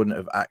all, they wouldn't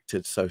have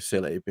acted so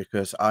silly,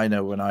 because I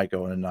know when I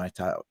go on a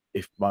night out,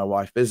 if my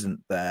wife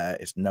isn't there,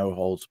 it's no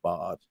holds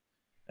barred,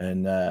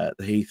 and the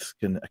Heaths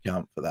can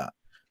account for that.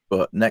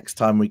 But next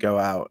time we go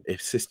out,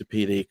 if Sister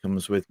PD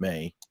comes with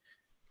me,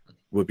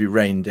 we'll be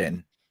reined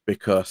in,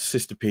 because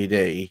Sister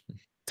PD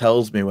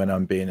tells me when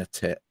I'm being a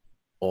tit,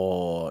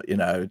 or,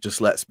 just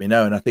lets me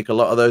know. And I think a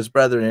lot of those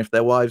brethren, if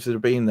their wives had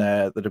been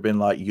there, that have been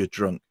like, you're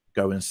drunk,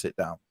 go and sit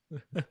down.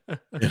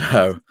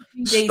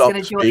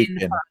 Stop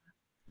speaking.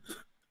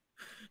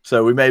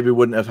 So we maybe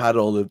wouldn't have had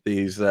all of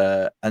these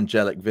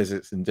angelic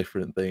visits and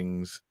different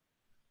things.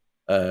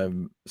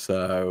 Auntie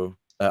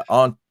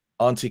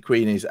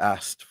Queenie's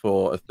asked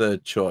for a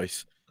third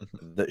choice,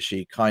 that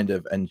she kind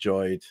of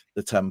enjoyed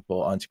the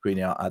temple. Auntie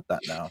Queenie, I'll add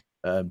that now.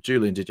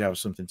 Julian, did you have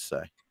something to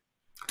say?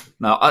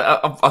 No,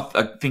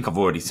 I think I've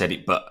already said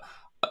it, but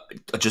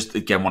I just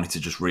again wanted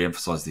to just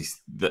re-emphasize this,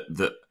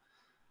 that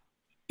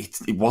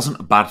it wasn't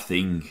a bad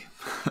thing.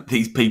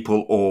 These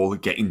people all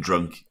getting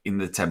drunk in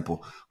the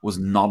temple was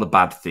not a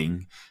bad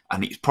thing,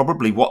 and it's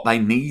probably what they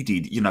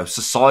needed.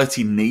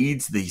 Society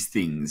needs these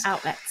things,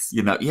 outlets.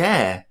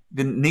 It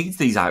needs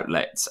these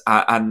outlets,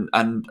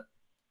 and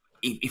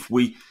if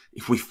we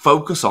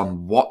focus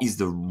on what is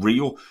the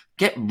real,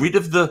 get rid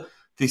of the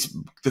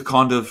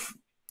kind of,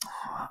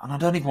 and I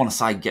don't even want to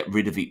say get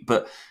rid of it,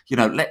 but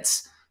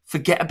let's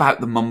forget about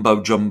the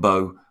mumbo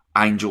jumbo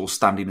angels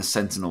standing as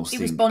sentinels It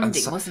thing. was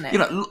bonding, wasn't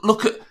it?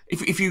 Look at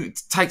if you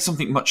take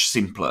something much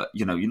simpler.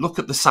 You look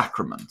at the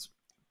sacrament.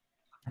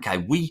 Okay,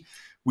 we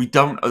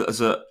don't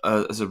as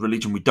a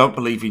religion, we don't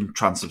believe in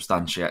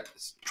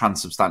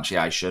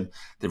transubstantiation.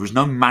 There is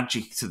no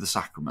magic to the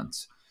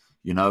sacrament.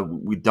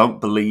 We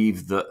don't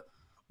believe that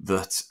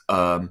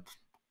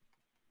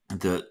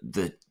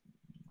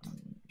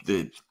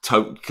the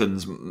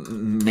tokens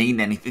mean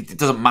anything. It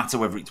doesn't matter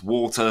whether it's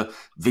water,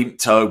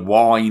 Vimto,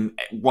 wine,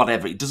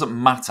 whatever. It doesn't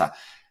matter.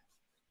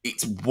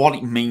 It's what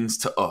it means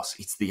to us.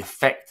 It's the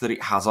effect that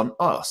it has on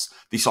us.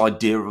 This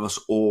idea of us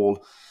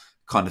all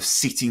kind of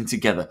sitting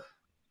together,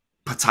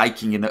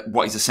 partaking in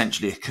what is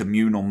essentially a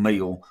communal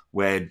meal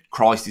where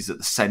Christ is at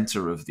the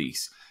center of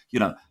this.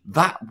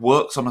 That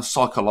works on us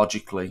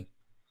psychologically,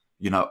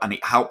 and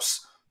it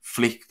helps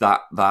flick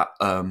that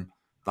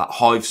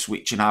hive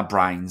switch in our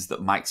brains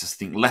that makes us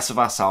think less of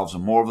ourselves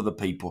and more of other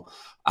people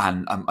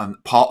and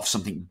part of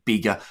something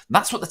bigger. And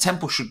that's what the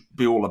temple should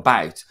be all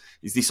about,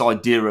 is this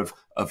idea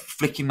of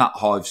flicking that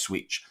hive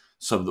switch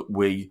so that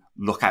we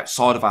look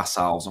outside of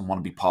ourselves and want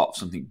to be part of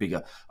something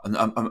bigger.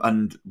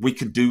 And we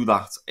can do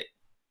that.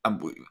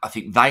 And I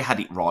think they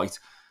had it right.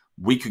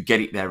 We could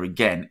get it there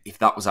again if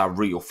that was our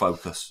real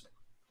focus.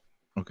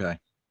 Okay.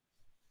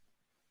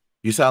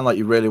 You sound like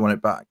you really want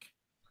it back.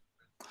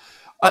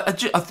 I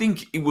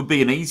think it would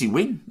be an easy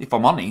win, if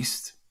I'm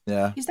honest.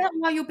 Yeah. Is that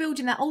why you're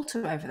building that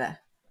altar over there?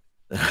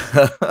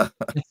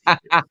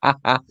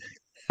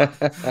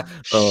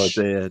 Oh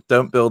dear!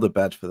 Don't build a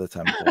bed for the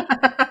temple.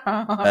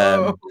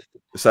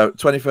 So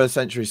 21st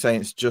Century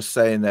Saints just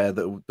saying there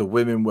that the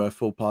women were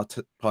full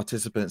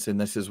participants in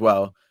this as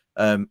well.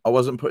 I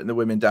wasn't putting the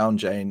women down,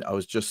 Jane. I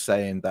was just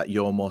saying that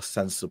you're more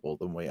sensible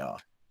than we are,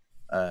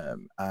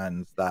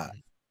 and that,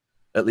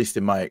 at least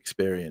in my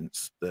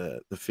experience,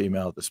 the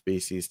female of the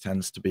species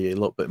tends to be a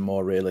little bit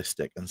more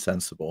realistic and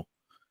sensible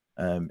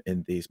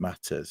in these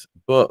matters.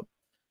 But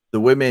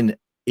the women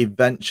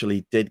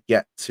eventually did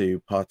get to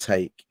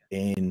partake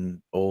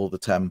in all the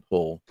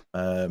temple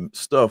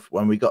stuff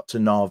when we got to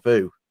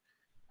Nauvoo,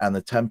 and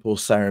the temple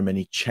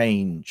ceremony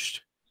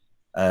changed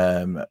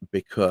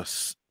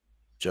because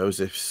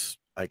Joseph's,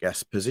 I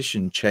guess,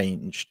 position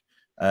changed.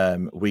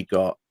 We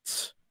got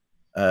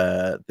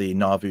the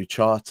Nauvoo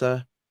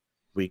Charter.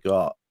 We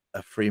got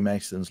a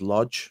Freemasons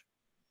lodge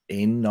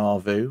in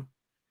Nauvoo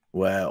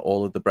where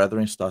all of the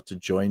brethren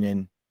started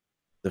joining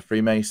the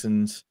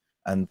Freemasons.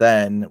 And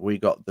then we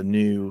got the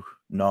new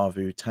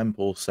Nauvoo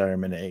temple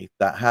ceremony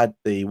that had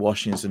the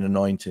washings and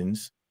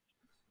anointings,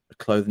 the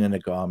clothing and a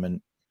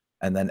garment,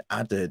 and then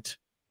added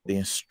the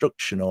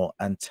instructional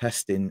and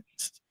testing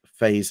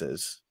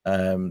phases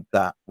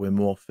that we're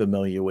more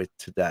familiar with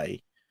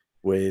today,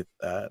 with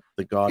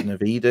the Garden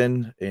of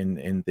Eden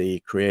in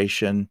the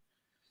creation,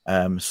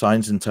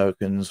 signs and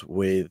tokens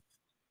with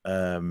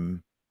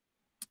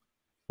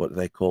what do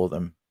they call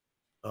them?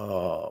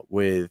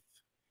 With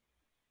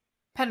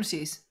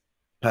Penalties.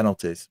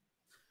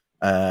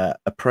 A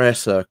prayer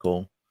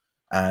circle,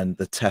 and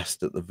the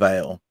test at the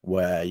veil,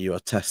 where you are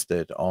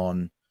tested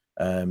on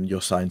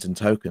your signs and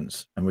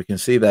tokens. And we can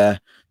see there's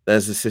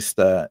a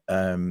sister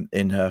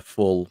in her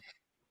full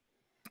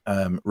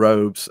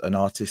robes, an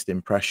artist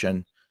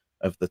impression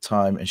of the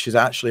time, and she's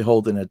actually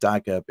holding a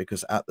dagger,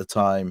 because at the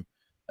time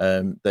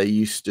they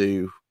used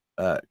to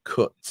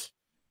cut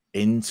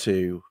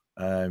into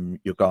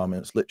your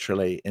garments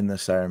literally in the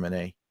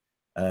ceremony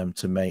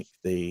to make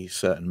the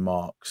certain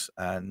marks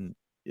and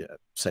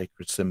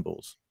sacred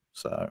symbols.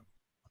 So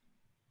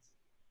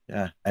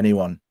yeah,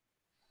 anyone?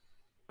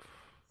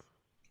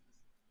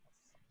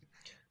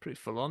 Pretty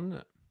full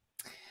on,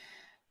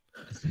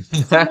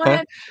 isn't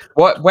it?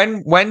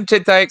 When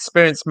did they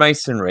experience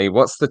masonry?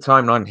 What's the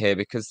timeline here?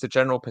 Because the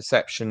general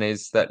perception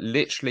is that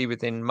literally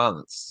within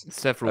months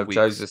Several of weeks.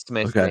 Joseph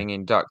Smith being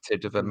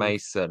inducted of a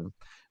Mason,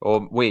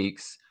 or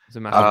weeks, It's a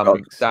matter of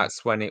weeks.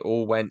 that's when it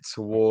all went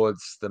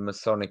towards the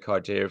Masonic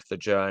idea of the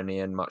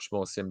journey, and much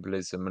more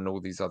symbolism and all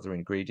these other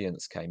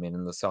ingredients came in,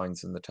 and the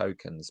signs and the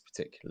tokens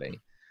particularly.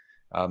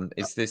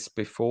 Is this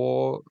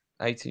before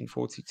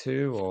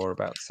 1842 or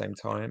about the same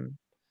time?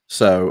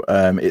 So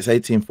it's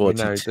 1842. We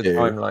know the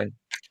timeline.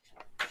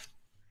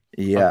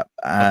 Yeah,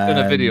 I've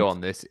done a video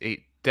on this.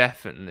 It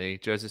definitely,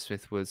 Joseph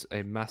Smith was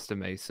a master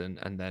mason,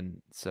 and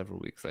then several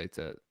weeks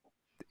later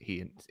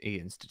he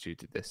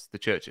instituted this. The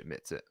church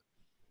admits it.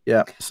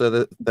 Yeah,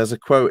 so there's a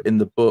quote in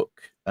the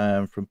book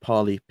from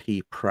Parley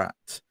P.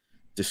 Pratt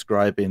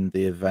describing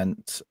the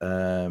event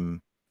a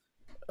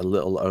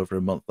little over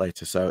a month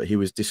later. So he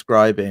was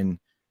describing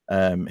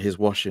his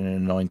washing and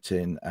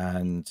anointing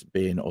and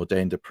being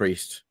ordained a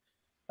priest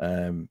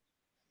in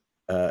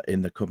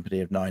the company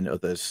of 9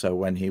 others. So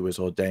when he was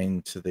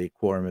ordained to the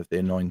quorum of the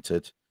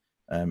anointed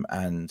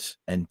and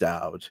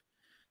endowed,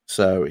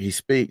 so he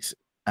speaks,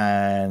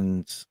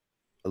 and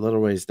a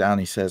little ways down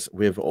he says,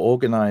 "We've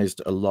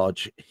organized a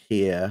lodge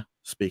here,"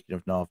 speaking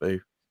of Nauvoo,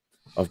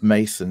 "of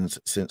Masons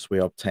since we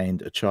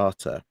obtained a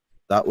charter."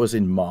 That was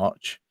in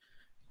March.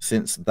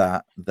 Since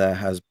that, there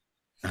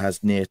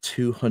has near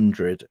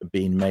 200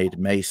 been made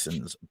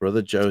Masons.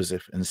 Brother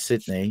Joseph and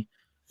Sydney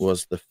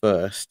was the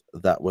first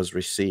that was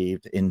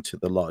received into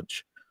the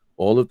lodge.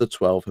 All of the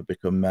 12 have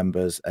become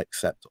members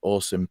except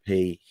Orson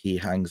P. He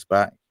hangs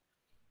back.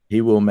 He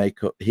will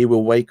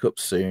wake up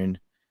soon.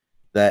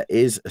 There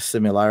is a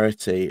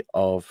similarity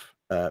of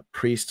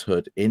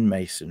priesthood in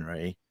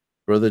Masonry.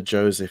 Brother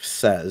Joseph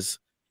says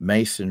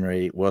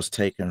Masonry was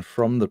taken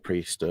from the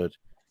priesthood,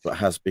 but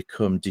has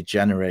become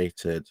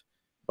degenerated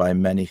by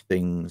many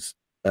things,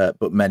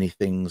 but many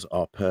things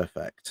are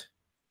perfect.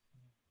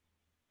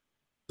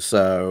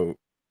 So,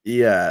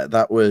 yeah,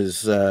 that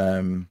was,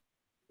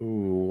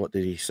 what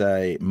did he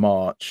say?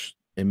 March.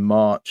 In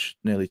March,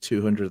 nearly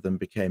 200 of them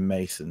became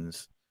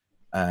Masons.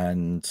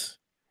 And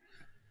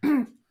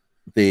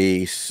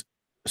the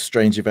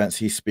strange events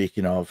he's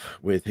speaking of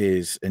with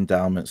his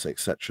endowments,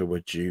 etc.,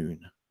 were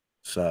June.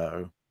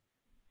 So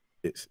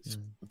it's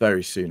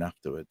very soon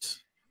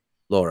afterwards.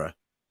 Laura.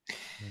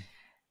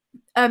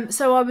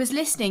 So I was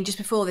listening just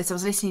before this. I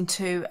was listening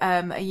to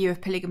a Year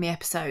of Polygamy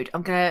episode.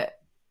 I'm going to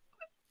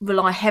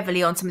rely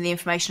heavily on some of the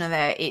information on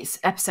there. It's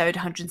episode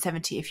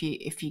 170 if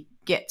you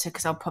get to,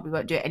 because I probably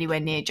won't do it anywhere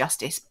near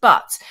justice.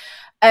 But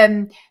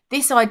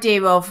this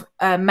idea of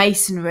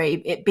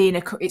Masonry, it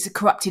being it's a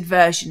corrupted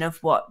version of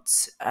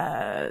what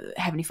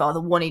Heavenly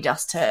Father wanted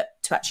us to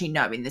actually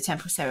know in the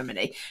temple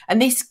ceremony,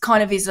 and this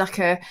kind of is like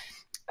a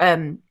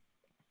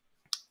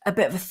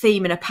bit of a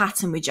theme and a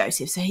pattern with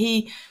Joseph. So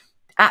he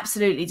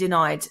absolutely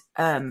denied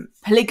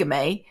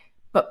polygamy,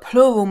 but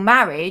plural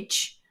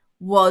marriage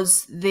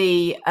was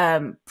the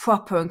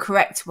proper and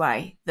correct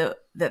way that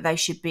they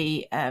should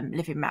be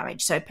living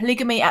marriage. So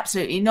polygamy,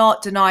 absolutely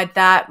not, denied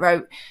that,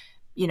 wrote,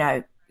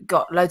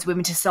 got loads of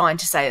women to sign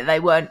to say that they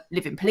weren't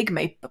living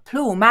polygamy, but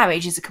plural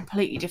marriage is a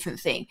completely different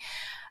thing.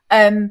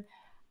 And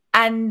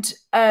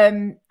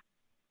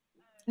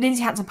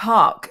Lindsay Hanson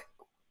Park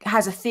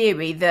has a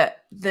theory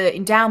that the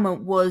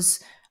endowment was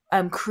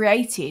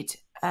created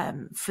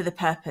for the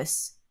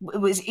purpose,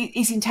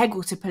 is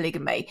integral to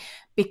polygamy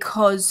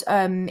because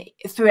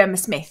through Emma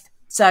Smith.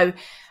 So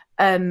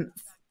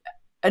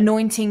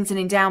anointings and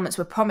endowments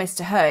were promised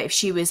to her if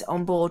she was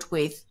on board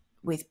with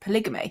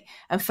polygamy,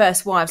 and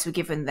first wives were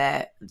given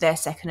their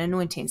second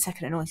anointing.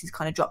 Second anointings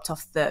kind of dropped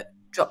off the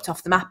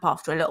map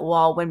after a little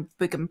while when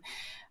Brigham,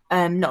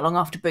 not long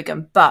after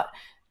Brigham, but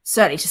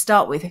certainly to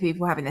start with,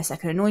 people were having their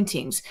second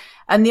anointings.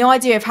 And the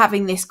idea of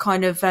having this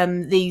kind of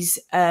was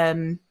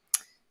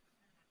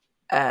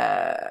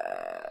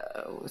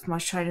my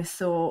train of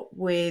thought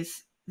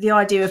with the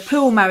idea of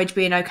plural marriage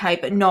being okay,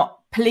 but not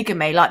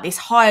polygamy, like this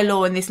higher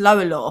law and this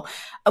lower law.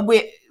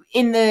 We're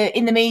in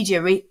the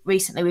media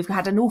recently, we've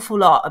had an awful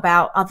lot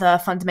about other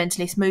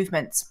fundamentalist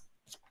movements,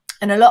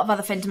 and a lot of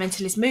other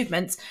fundamentalist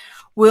movements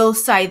will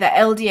say that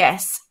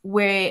LDS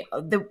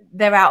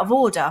they're out of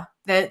order.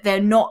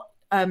 They're not.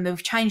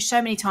 We've changed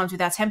so many times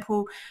with our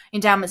temple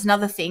endowments and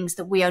other things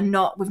that we've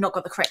not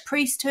got the correct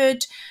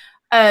priesthood.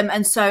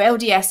 And so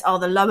LDS are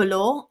the lower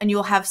law, and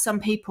you'll have some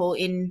people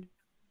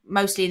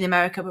mostly in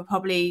America, but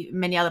probably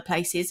many other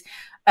places,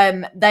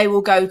 they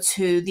will go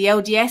to the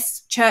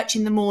LDS church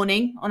in the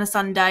morning on a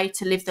Sunday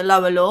to live the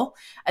lower law,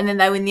 and then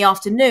in the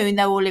afternoon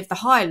they will live the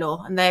higher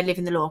law, and they're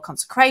living the law of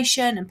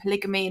consecration and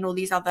polygamy and all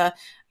these other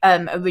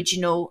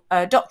original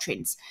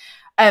doctrines.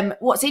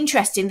 What's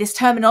interesting, this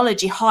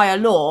terminology higher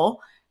law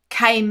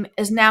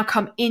has now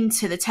come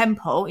into the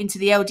temple, into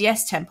the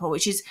LDS temple,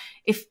 which is,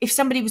 if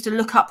somebody was to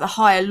look up the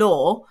higher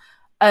law,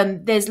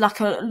 there's like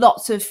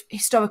lots of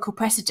historical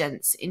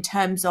precedents in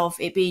terms of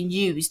it being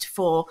used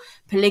for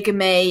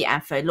polygamy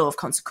and for law of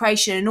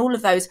consecration and all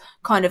of those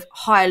kind of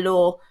higher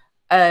law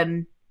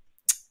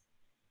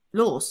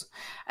laws.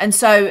 And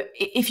so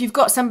if you've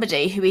got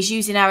somebody who is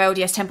using our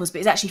LDS temples but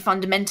is actually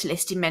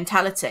fundamentalist in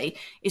mentality,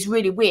 it's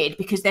really weird,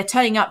 because they're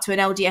turning up to an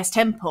LDS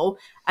temple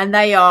and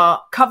they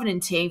are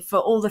covenanting for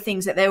all the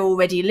things that they're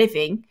already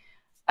living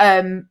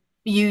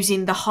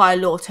using the higher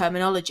law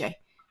terminology.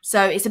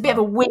 So it's a bit of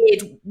a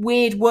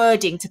weird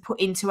wording to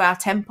put into our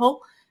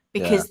temple,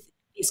 because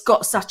it's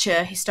got such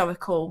a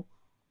historical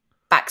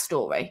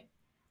backstory.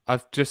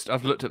 I've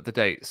looked up the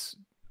dates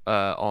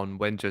on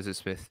when Joseph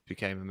Smith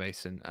became a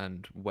Mason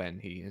and when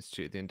he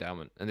instituted the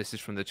endowment, and this is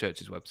from the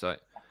church's website.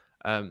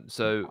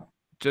 So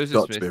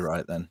Joseph Smith, to be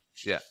right then.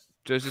 Yeah,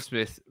 Joseph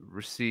Smith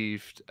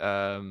received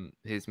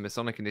his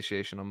Masonic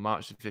initiation on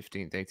March the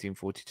 15th,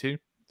 1842.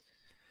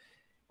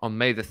 On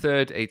May the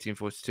 3rd,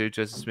 1842,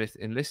 Joseph Smith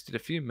enlisted a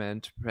few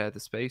men to prepare the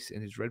space in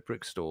his red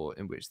brick store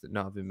in which the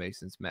Narvin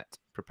Masons met,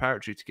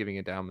 preparatory to giving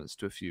endowments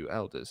to a few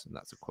elders, and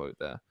that's a quote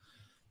there.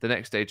 The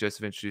next day,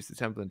 Joseph introduced the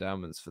temple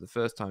endowments for the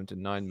first time to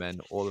 9 men,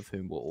 all of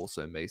whom were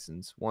also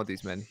Masons. One of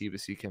these men, Heber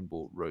C.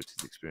 Kimball, wrote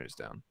his experience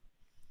down.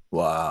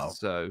 Wow.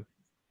 So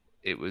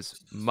it was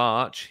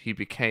March, he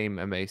became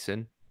a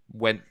Mason,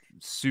 went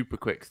super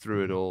quick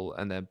through it all,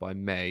 and then by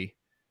May,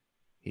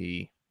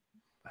 he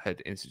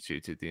had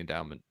instituted the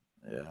endowment.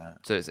 Yeah.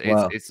 So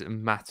it's a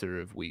matter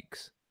of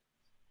weeks.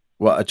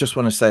 Well, I just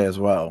want to say as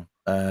well,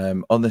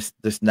 on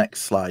this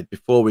next slide,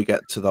 before we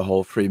get to the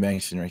whole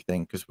Freemasonry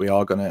thing, because we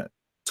are going to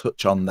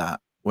touch on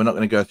that. We're not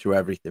going to go through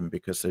everything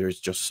because there is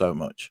just so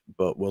much,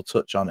 but we'll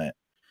touch on it.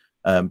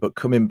 But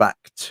coming back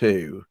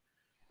to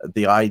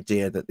the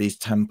idea that these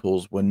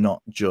temples were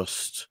not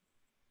just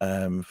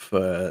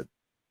for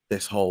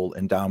this whole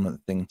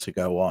endowment thing to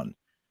go on.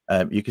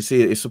 You can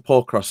see it's a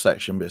poor cross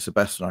section, but it's the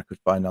best one I could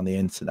find on the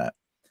internet.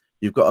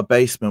 You've got a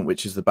basement,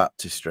 which is the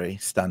baptistry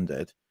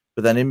standard,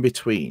 but then in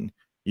between,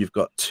 you've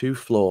got 2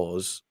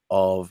 floors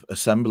of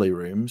assembly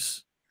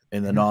rooms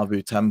in the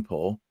Nauvoo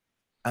Temple,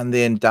 and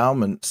the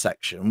endowment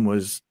section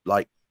was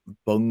like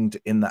bunged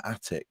in the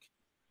attic.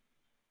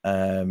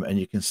 And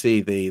you can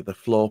see the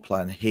floor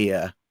plan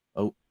here.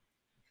 Oh,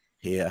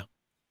 here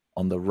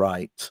on the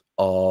right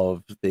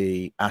of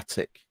the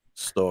attic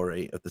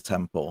story of the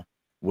temple,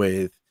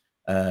 with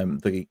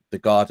the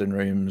garden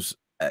rooms,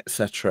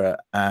 etc.,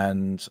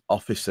 and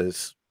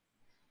offices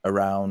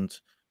around.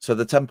 So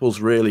the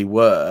temples really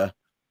were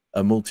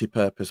a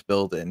multi-purpose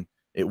building.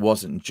 It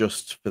wasn't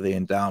just for the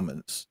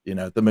endowments. You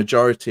know, the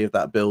majority of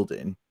that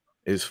building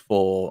is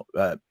for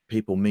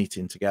people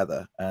meeting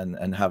together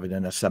and having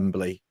an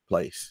assembly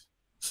place.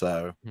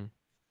 So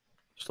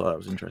just thought that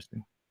was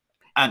interesting.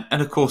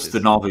 And of course, the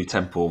Nauvoo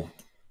Temple,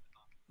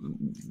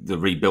 the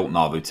rebuilt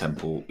Nauvoo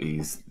Temple,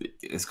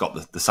 it's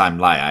got the same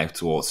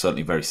layout, or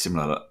certainly very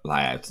similar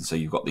layout. And so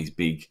you've got these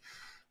big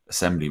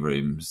assembly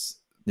rooms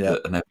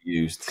that are never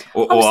used,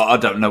 or I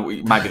don't know.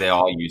 Maybe they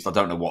are used. I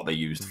don't know what they're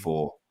used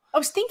for. I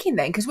was thinking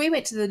then, because we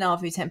went to the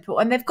Nauvoo Temple,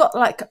 and they've got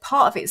like a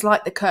part of it's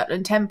like the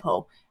Kirtland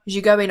Temple. As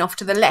you go in off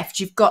to the left,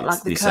 you've got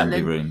like the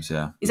assembly Kirtland rooms,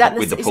 yeah. Is that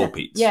with the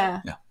pulpits?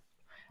 Yeah.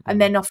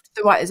 And then off to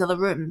the right, there's other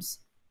rooms.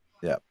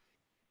 Yeah.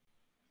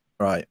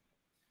 Right.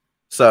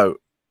 So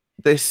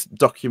this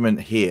document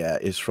here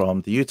is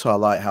from the Utah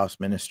Lighthouse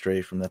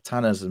Ministry, from the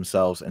Tanners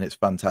themselves, and it's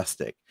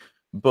fantastic.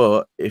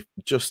 But if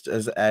just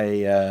as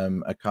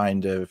a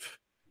kind of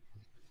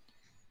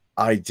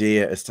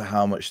idea as to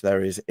how much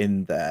there is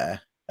in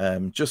there,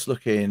 just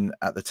looking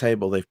at the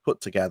table they've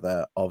put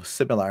together of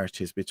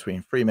similarities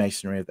between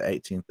Freemasonry of the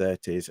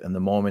 1830s and the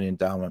Mormon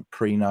Endowment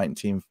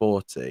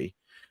pre-1940,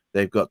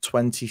 they've got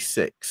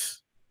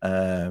 26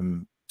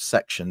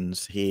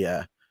 sections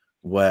here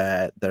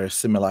where there are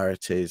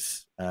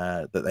similarities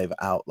that they've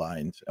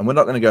outlined. And we're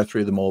not going to go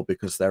through them all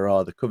because there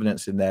are the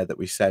covenants in there that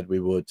we said we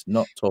would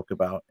not talk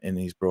about in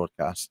these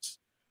broadcasts.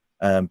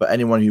 But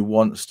anyone who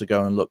wants to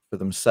go and look for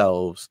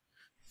themselves,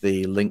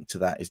 the link to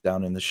that is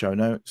down in the show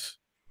notes.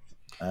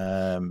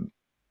 Can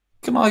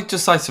I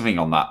just say something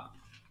on that,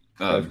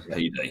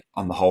 PD,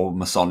 on the whole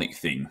Masonic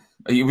thing?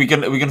 Are we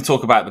going to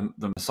talk about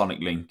the Masonic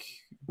link?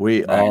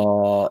 We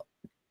are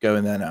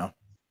going there now.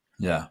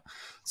 Yeah.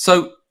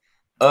 So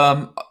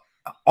I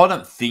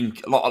don't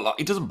think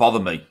it doesn't bother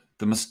me.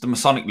 The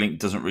Masonic link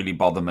doesn't really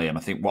bother me, and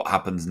I think what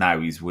happens now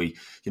is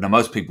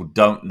most people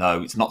don't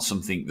know. It's not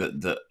something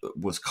that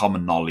was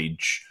common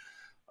knowledge.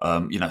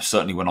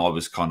 Certainly when I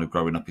was kind of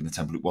growing up in the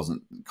temple, it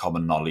wasn't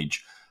common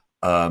knowledge.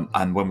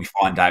 And when we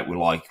find out, we're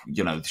like,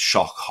 the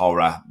shock,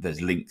 horror.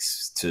 There's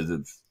links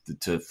to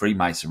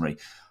Freemasonry.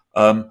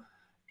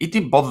 It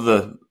didn't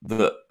bother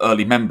the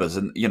early members,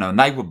 and and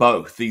they were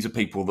both. These are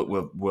people that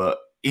were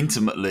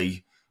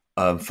intimately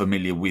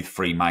familiar with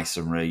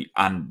Freemasonry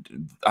and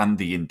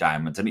the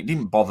endowment, and it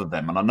didn't bother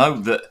them. And I know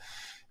that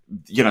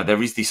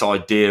there is this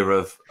idea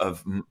of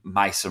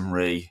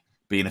Masonry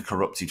being a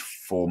corrupted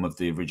form of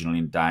the original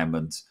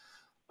endowment.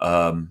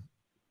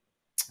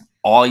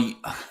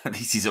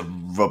 This is a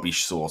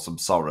rubbish source, I'm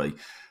sorry,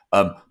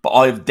 but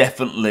I've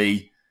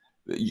definitely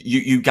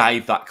you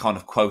gave that kind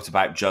of quote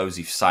about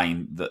Joseph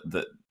saying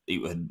that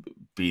it had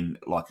been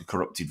like a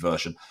corrupted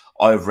version.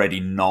 I've read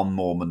in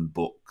non-Mormon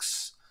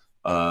books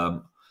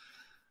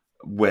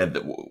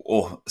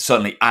or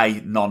certainly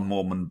a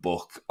non-Mormon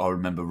book, I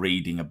remember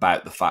reading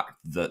about the fact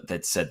that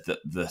they'd said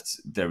that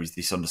there is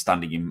this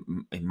understanding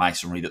in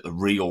Masonry that the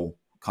real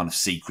kind of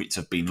secrets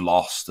have been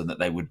lost and that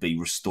they would be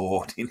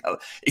restored.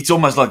 It's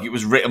almost like it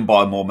was written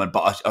by a Mormon,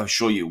 but I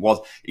assure you it was.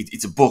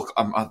 It's a book.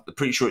 I'm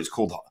pretty sure it's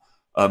called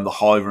The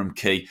Hiram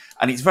Key,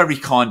 and it's very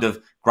kind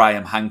of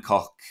Graham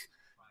Hancock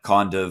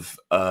kind of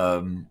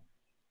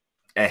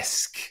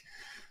esque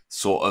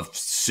sort of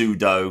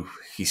pseudo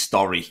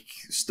historic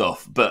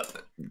stuff.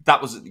 But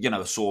that was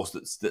a source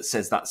that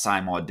says that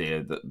same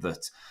idea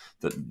that's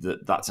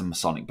a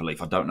Masonic belief.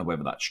 I don't know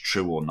whether that's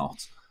true or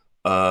not.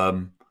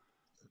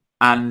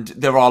 And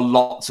there are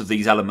lots of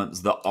these elements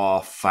that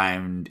are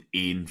found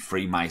in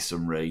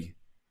Freemasonry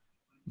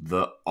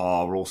that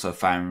are also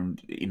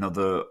found in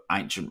other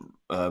ancient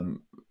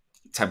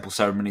temple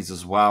ceremonies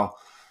as well.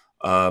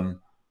 I'm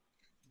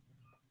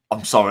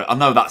sorry, I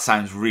know that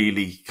sounds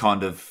really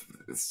kind of...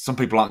 Some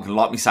people aren't going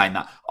to like me saying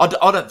that. I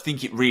don't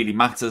think it really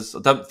matters. I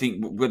don't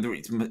think whether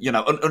it's,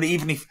 and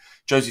even if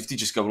Joseph did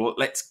just go, well,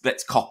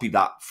 let's copy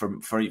that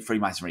from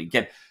Freemasonry.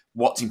 Again,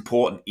 what's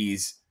important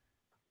is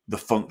the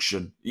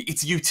function.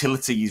 Its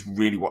utility is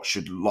really what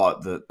should like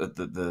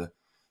the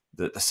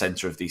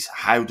center of this.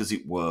 How does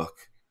it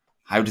work?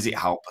 How does it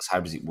help us?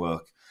 How does it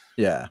work?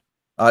 Yeah,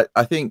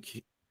 I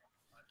think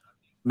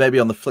maybe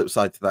on the flip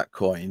side to that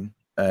coin,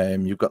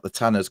 you've got the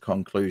Tanners'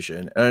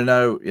 conclusion. And I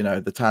know,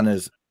 the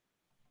Tanners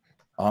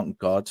aren't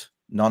God.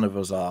 None of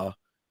us are,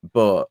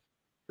 but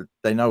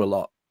they know a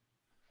lot.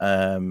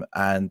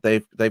 And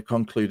they've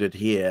concluded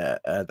here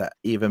that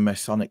even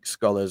Masonic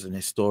scholars and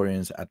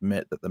historians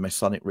admit that the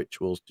Masonic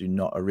rituals do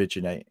not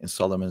originate in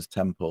Solomon's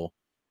Temple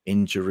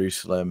in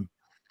Jerusalem,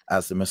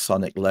 as the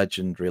Masonic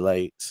legend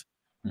relates,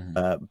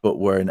 but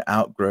were an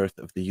outgrowth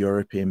of the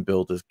European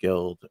Builders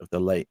Guild of the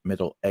late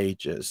Middle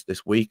Ages.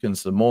 This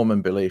weakens the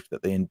Mormon belief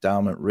that the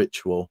endowment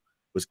ritual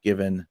was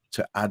given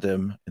to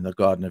Adam in the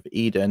Garden of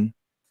Eden.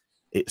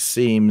 It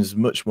seems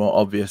much more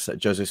obvious that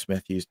Joseph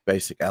Smith used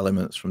basic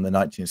elements from the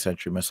 19th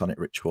century Masonic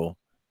ritual,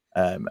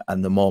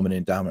 and the Mormon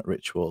endowment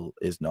ritual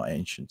is not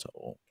ancient at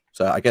all.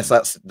 So I guess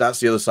that's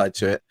the other side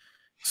to it.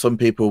 Some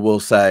people will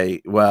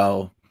say,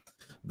 well,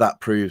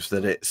 that proves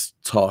that it's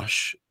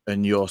tosh,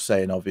 and you're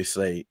saying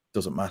obviously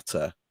doesn't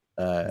matter.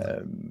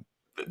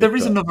 There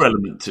is another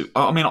element to.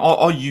 I mean,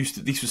 I used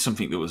to. This was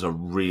something that was a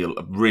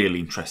real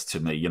interest to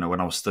me. When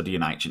I was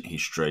studying ancient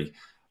history,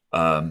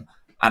 and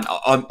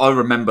I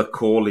remember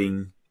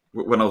calling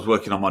when I was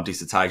working on my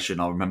dissertation.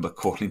 I remember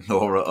calling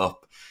Laura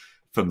up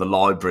from the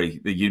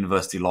library, the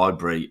university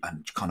library,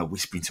 and kind of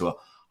whispering to her,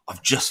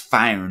 "I've just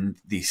found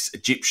this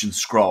Egyptian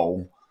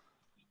scroll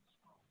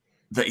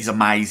that is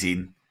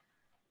amazing,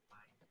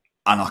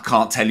 and I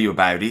can't tell you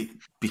about it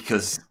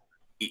because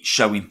it's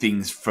showing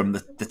things from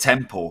the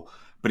temple,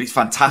 but it's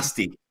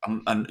fantastic."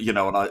 And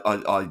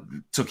I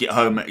took it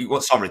home.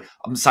 Sorry,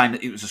 I'm saying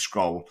that it was a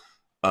scroll.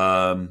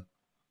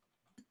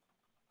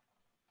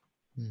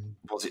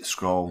 Was it a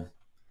scroll?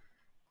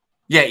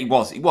 Yeah, it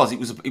was. It was the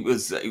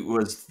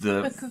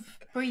Book of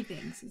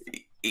Breathings.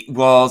 It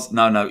was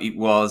It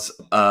was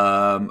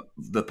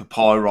the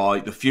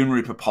papyri, the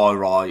funerary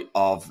papyri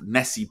of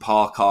Nessie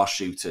Parker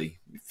Shooty.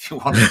 If you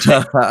want to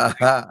check, I've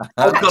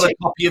got a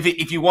copy of it.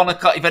 If you want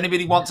to, if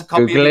anybody wants a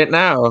copy Google of it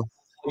now.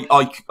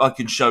 I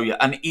can show you.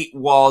 And it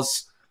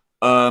was,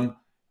 and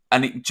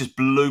it just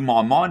blew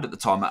my mind at the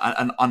time.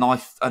 And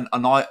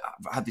I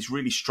had this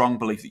really strong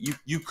belief that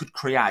you could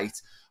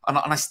create, and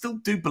I still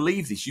do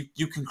believe this.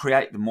 You can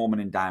create the Mormon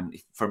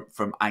endowment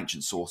from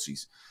ancient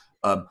sources.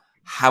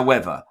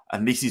 However,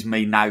 and this is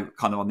me now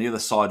kind of on the other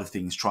side of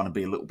things, trying to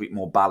be a little bit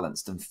more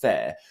balanced and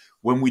fair.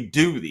 When we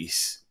do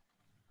this,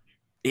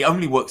 it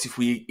only works if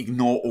we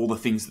ignore all the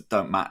things that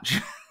don't match.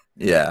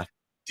 Yeah.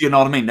 Do you know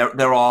what I mean?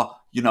 There are,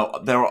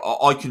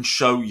 I can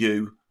show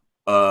you,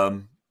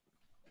 a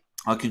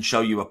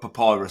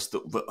papyrus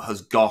that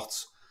has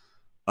got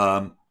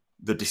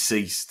the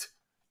deceased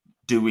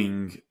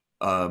doing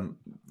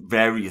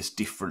various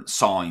different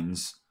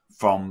signs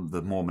from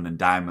the Mormon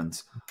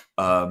endowment,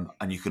 and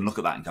you can look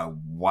at that and go,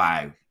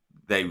 "Wow,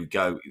 there we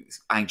go,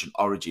 it's ancient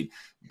origin."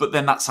 But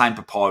then that same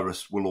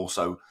papyrus will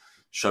also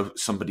show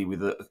somebody with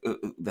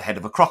the head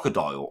of a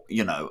crocodile,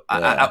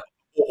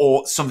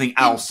 or something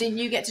else. Didn't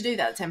you get to do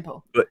that at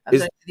Temple?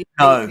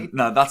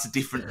 No, that's a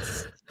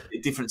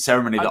different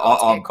ceremony that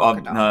I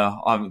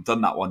haven't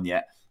done that one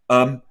yet.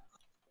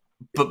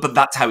 But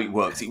that's how it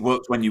works. It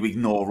works when you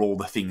ignore all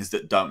the things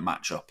that don't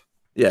match up.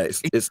 Yeah,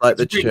 it's like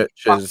the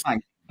church's.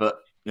 But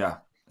yeah,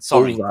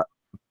 sorry.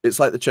 It's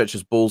like the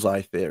church's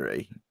bullseye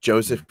theory.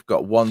 Joseph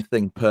got one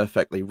thing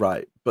perfectly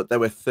right, but there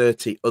were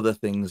 30 other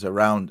things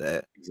around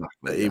it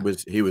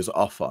that he was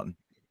off on.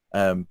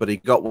 But he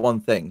got one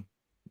thing,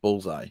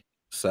 bullseye.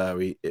 So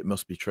it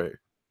must be true.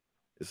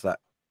 It's that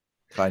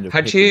kind of.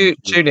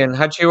 Julian,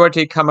 had you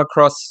already come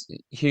across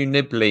Hugh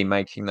Nibley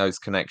making those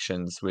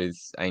connections with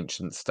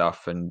ancient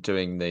stuff and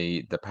doing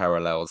the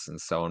parallels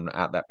and so on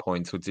at that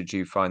point, or did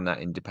you find that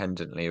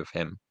independently of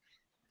him?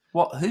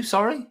 What? Who?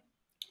 Sorry,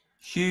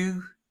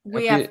 Hugh.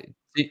 We have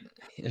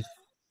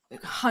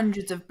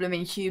hundreds of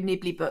blooming Hugh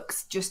Nibley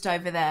books just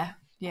over there.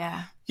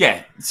 Yeah.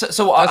 Yeah.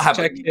 So I have,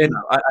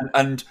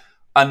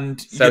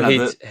 and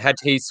so had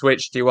he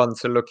switched you on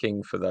to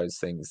looking for those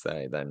things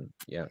there then?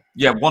 Yeah.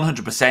 Yeah,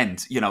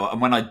 100%.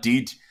 And when I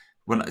did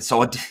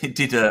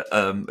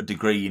a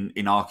degree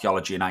in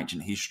archaeology and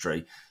ancient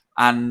history,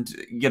 and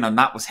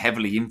that was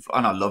heavily and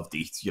I loved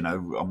it.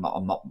 I'm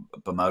not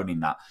bemoaning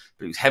that,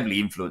 but it was heavily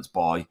influenced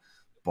by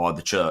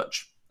the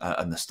church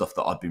and the stuff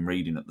that I'd been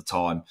reading at the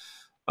time.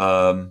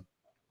 And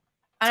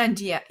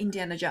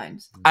Indiana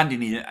Jones. And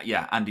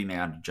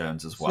Indiana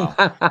Jones as well.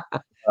 Kept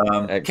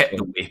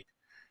the whip.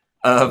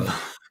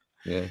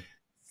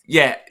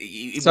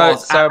 It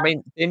was. So I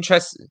mean,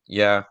 interest.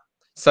 Yeah.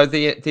 So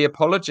the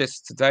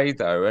apologists today,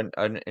 though,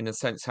 and in a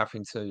sense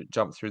having to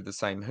jump through the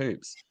same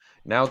hoops,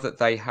 now that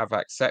they have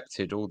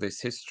accepted all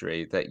this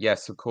history, that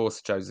yes, of course,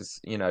 Joseph,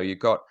 you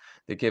got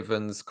the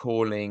Givens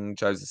calling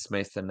Joseph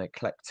Smith an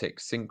eclectic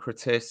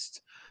syncretist,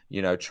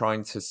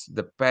 trying to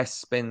the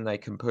best spin they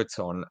can put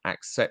on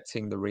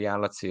accepting the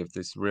reality of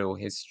this real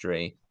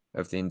history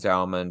of the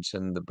endowment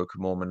and the Book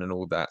of Mormon and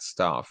all that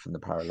stuff and the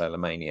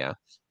parallelomania,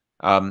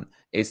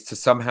 is to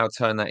somehow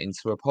turn that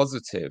into a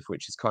positive,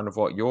 which is kind of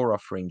what you're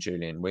offering,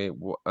 Julian.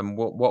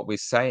 What we're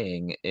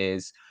saying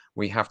is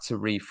we have to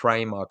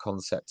reframe our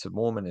concept of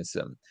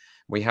Mormonism.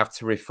 we have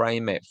to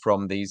reframe it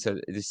from this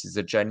is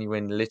a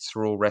genuine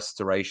literal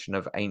restoration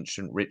of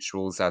ancient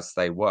rituals as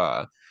they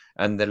were.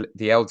 And the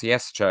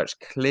LDS Church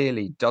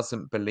clearly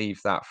doesn't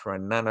believe that for a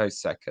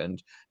nanosecond,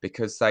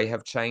 because they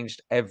have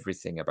changed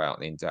everything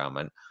about the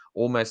endowment.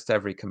 Almost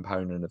every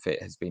component of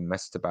it has been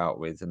messed about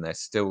with, and they're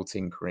still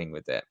tinkering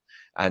with it.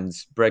 And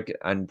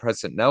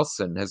President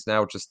Nelson has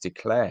now just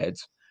declared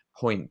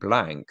point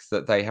blank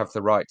that they have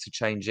the right to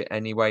change it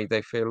any way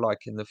they feel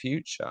like in the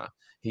future.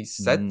 He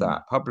said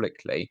that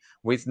publicly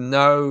with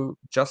no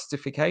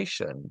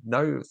justification,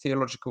 no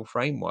theological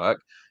framework,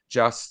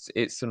 just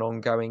it's an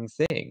ongoing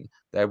thing.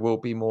 There will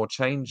be more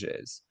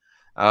changes.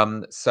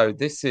 So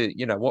this is,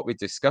 what we're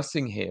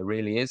discussing here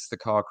really is the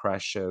car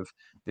crash of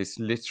this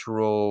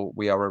literal,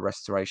 we are a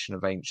restoration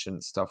of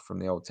ancient stuff from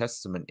the Old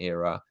Testament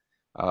era,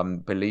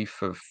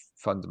 belief of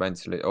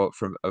fundamentally, or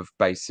of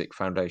basic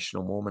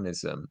foundational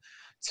Mormonism,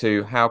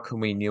 to how can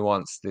we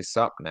nuance this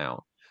up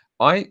now?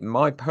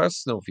 My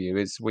personal view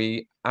is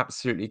we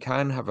absolutely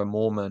can have a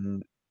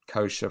Mormon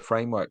kosher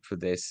framework for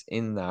this,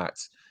 in that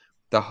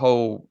the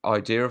whole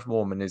idea of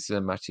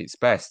Mormonism at its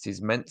best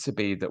is meant to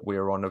be that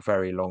we're on a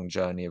very long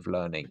journey of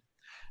learning,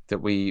 that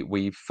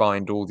we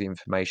find all the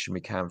information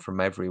we can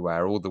from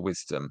everywhere, all the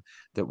wisdom,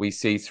 that we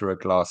see through a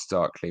glass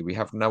darkly. We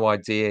have no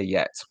idea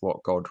yet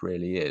what God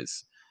really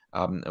is,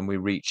 and we're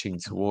reaching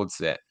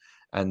towards it.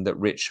 And that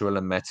ritual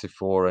and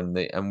metaphor and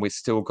we've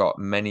still got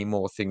many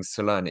more things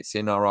to learn. It's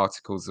in our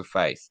articles of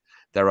faith.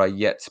 There are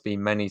yet to be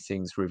many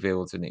things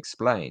revealed and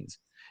explained.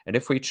 And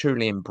if we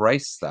truly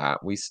embrace that,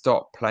 we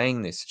stop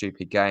playing this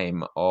stupid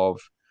game of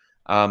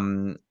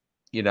um,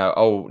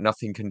 oh,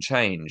 nothing can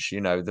change.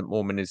 That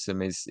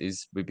Mormonism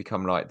is we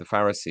become like the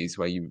Pharisees,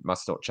 where you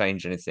must not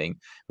change anything.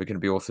 We're going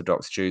to be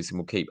Orthodox Jews, and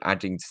we'll keep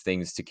adding to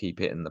things to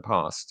keep it in the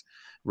past,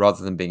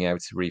 rather than being able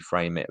to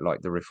reframe it like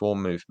the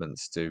reform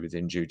movements do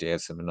within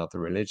Judaism and other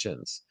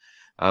religions.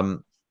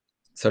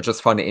 So I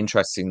just find it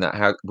interesting that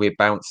how we're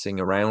bouncing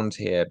around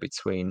here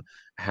between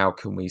how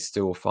can we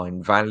still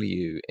find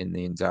value in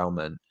the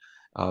endowment,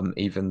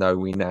 even though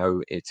we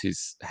know it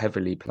is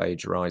heavily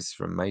plagiarized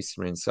from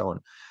Masonry and so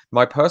on.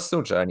 My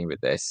personal journey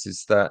with this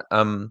is that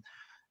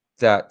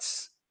that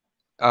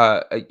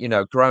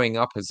growing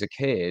up as a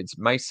kid,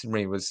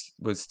 Masonry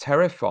was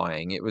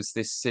terrifying. It was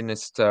this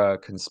sinister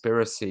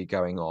conspiracy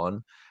going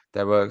on.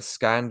 There were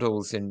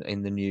scandals in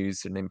the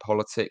news and in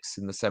politics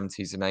in the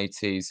 70s and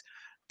 80s,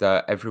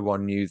 that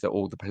everyone knew that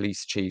all the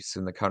police chiefs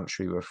in the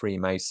country were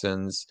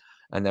Freemasons,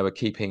 and they were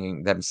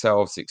keeping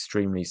themselves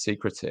extremely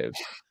secretive.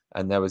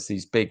 And there was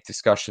these big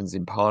discussions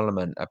in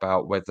Parliament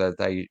about whether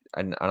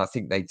and I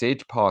think they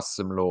did pass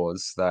some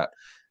laws that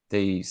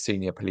the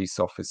senior police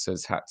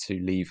officers had to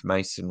leave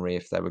Masonry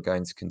if they were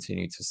going to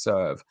continue to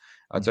serve.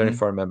 I don't know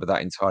if I remember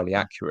that entirely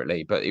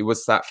accurately, but it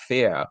was that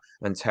fear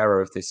and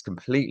terror of this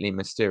completely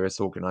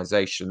mysterious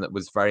organization that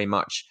was very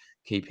much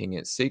keeping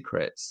its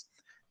secrets.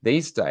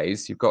 These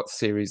days, you've got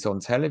series on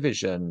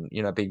television,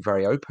 being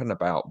very open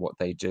about what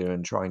they do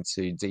and trying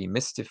to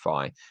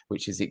demystify,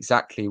 which is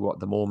exactly what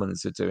the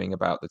Mormons are doing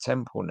about the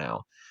temple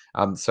now.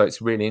 So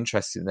it's really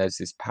interesting. There's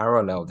this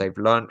parallel. They've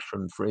learned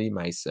from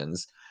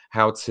Freemasons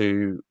how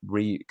to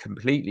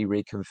completely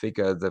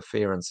reconfigure the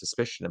fear and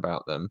suspicion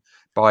about them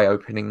by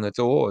opening the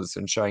doors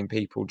and showing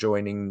people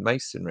joining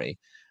Masonry.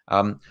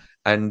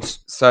 And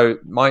so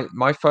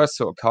my first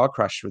sort of car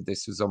crash with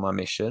this was on my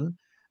mission,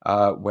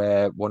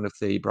 where one of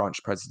the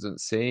branch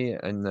presidency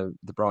and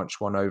the branch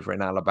one over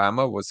in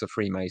Alabama was a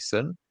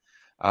Freemason.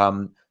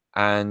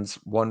 And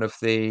one of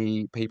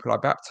the people I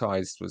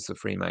baptized was a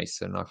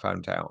Freemason, I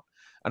found out.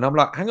 And I'm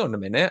like, hang on a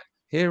minute.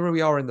 Here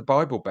we are in the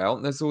Bible Belt,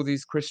 and there's all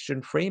these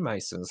Christian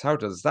Freemasons. How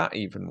does that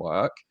even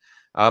work?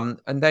 And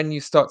then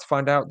you start to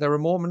find out there are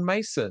Mormon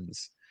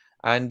Masons.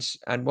 And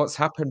what's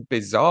happened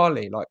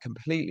bizarrely, like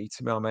completely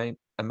to my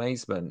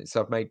amazement, is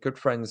I've made good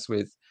friends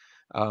with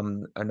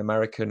an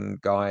American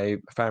guy,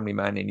 family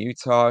man in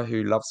Utah,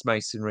 who loves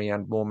Masonry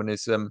and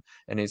Mormonism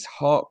and is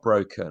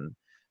heartbroken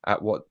at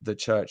what the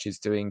church is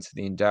doing to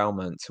the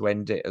endowment, to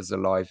end it as a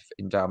live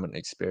endowment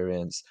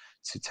experience,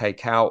 to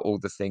take out all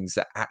the things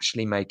that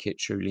actually make it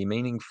truly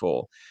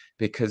meaningful,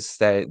 because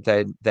they're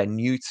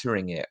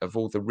neutering it of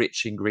all the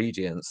rich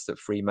ingredients that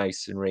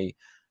Freemasonry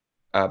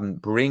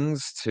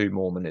brings to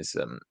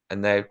Mormonism,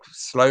 and they're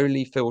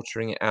slowly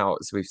filtering it out,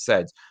 as we've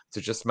said, to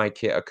just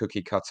make it a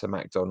cookie cutter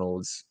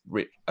McDonald's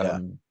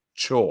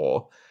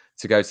chore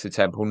to go to the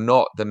temple,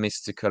 not the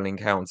mystical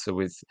encounter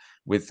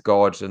with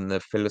God and the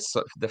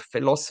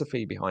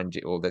philosophy behind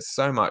it all. There's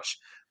so much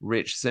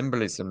rich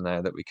symbolism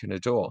there that we can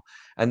adore.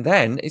 And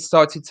then it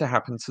started to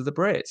happen to the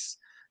Brits.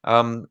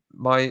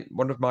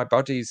 One of my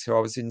buddies who I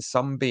was in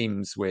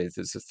Sunbeams with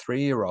as a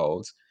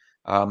 3-year-old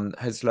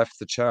has left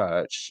the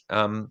church.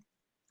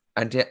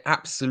 And it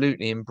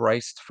absolutely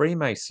embraced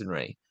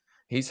Freemasonry.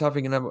 He's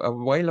having a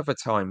whale of a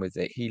time with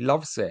it. He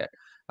loves it.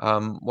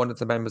 One of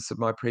the members of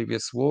my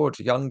previous ward,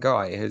 a young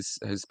guy,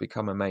 has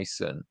become a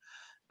Mason,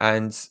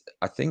 and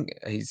I think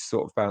he's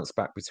sort of bounced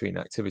back between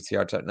activity.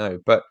 I don't know,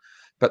 but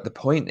the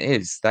point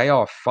is, they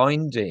are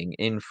finding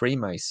in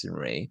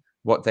Freemasonry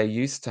what they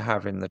used to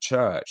have in the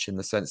church, in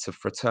the sense of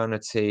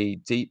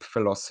fraternity, deep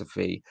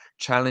philosophy,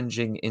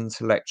 challenging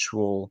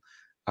intellectual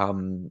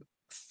um,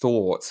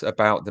 thought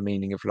about the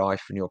meaning of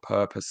life and your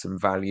purpose and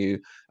value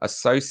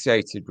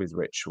associated with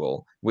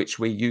ritual, which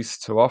we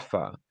used to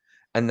offer.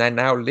 And they're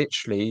now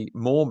literally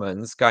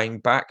Mormons going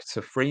back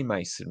to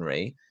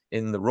Freemasonry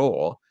in the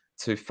raw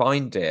to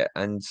find it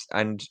and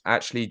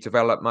actually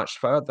develop much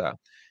further.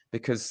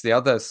 Because the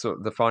other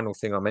the final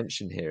thing I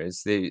mentioned here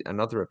is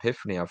another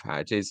epiphany I've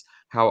had is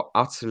how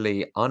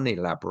utterly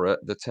unelaborate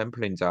the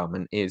temple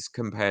endowment is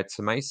compared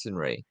to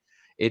Masonry.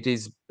 It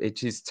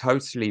is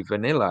totally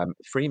vanilla.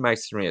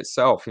 Freemasonry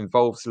itself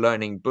involves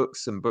learning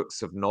books and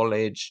books of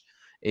knowledge,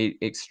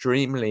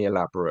 extremely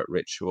elaborate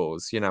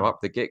rituals, up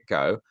the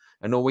get-go,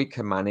 and all we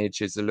can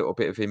manage is a little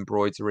bit of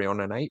embroidery on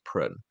an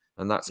apron,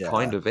 and that's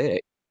kind Yeah. of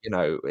it.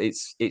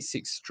 It's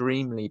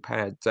extremely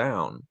pared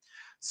down.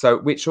 So,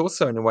 which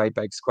also in a way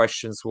begs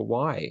questions, well,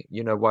 why?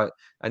 What?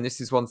 And this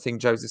is one thing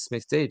Joseph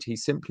Smith did. He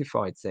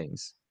simplified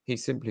things. He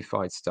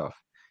simplified stuff.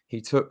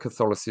 He took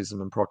Catholicism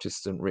and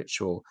Protestant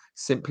ritual,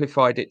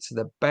 simplified it to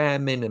the bare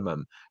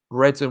minimum: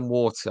 bread and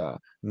water,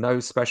 no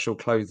special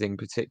clothing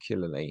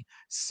particularly,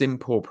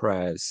 simple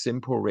prayers,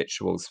 simple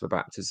rituals for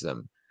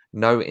baptism,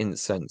 no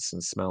incense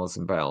and smells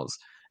and bells.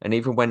 And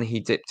even when he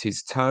dipped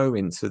his toe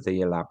into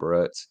the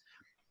elaborate,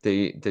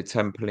 the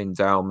temple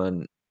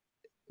endowment,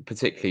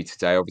 particularly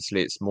today,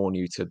 obviously it's more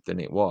neutered than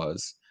it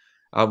was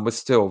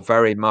still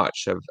very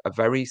much a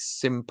very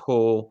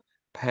simple,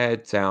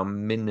 pared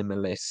down,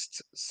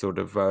 minimalist sort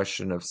of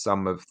version of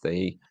some of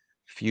the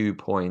few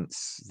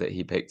points that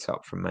he picked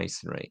up from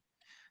Masonry.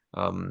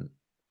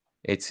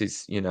 It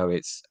is,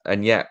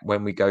 and yet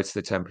when we go to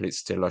the temple, it's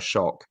still a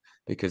shock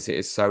because it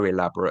is so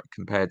elaborate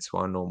compared to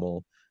our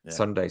normal Yeah.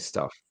 Sunday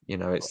stuff.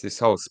 It's this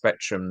whole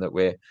spectrum that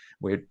we're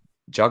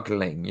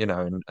juggling,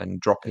 and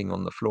dropping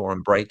on the floor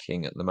and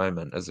breaking at the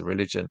moment as a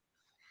religion.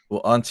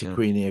 Well, Auntie Yeah.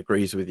 Queenie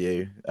agrees with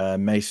you.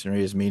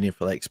 Masonry is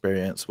meaningful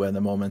experience when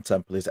the Mormon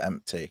temple is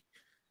empty.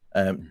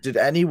 Did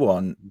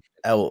anyone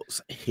else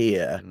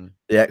hear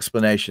the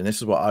explanation? This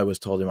is what I was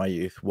told in my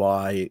youth,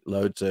 why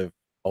loads of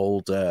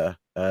older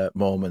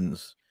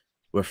Mormons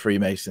were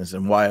Freemasons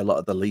and why a lot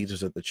of the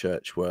leaders of the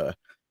church were.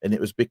 And it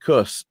was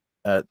because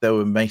there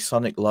were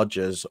Masonic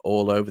lodges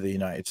all over the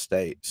United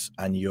States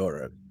and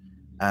Europe.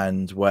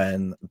 And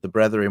when the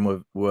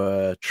brethren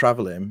were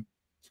traveling,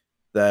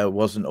 there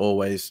wasn't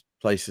always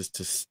places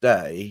to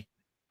stay.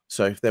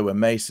 So if they were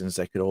Masons,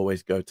 they could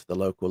always go to the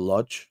local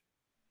lodge.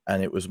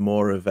 And it was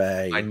more of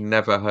a... I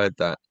never heard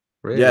that.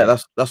 Really? Yeah,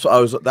 that's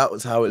what that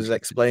was how it was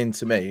explained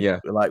to me. Yeah.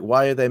 Like,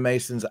 why are they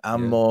Masons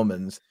and Yeah.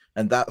 Mormons?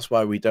 And that's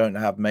why we don't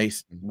have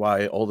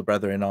why all the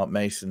brethren aren't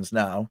Masons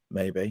now,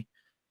 maybe.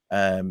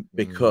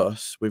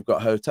 Because we've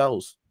got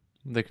hotels.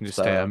 They can just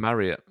stay at a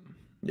Marriott.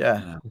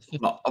 Yeah.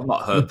 I've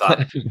not heard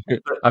that.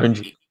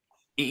 It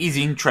is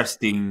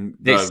interesting,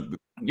 though.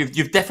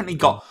 You've definitely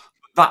got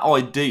that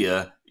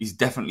idea. Is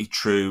definitely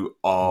true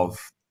of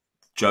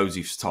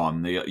Joseph's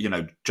time.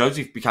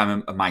 Joseph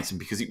became a Mason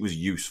because it was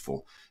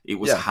useful. It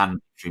was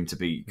handy for him to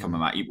become a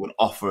Mason. It would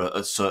offer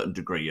a certain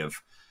degree of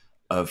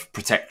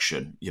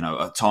protection.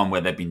 A time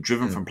where they've been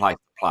driven from place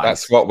to place.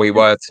 That's what we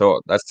were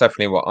taught. That's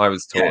definitely what I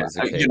was taught as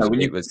a kid.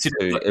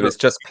 It was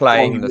just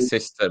playing the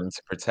system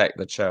to protect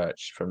the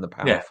church from the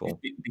powerful.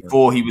 Yeah,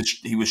 before he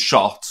was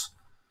shot,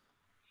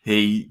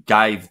 he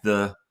gave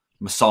the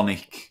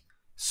Masonic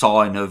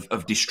sign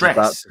of distress.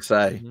 About to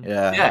say,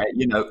 yeah,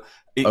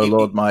 oh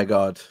Lord, my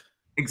God.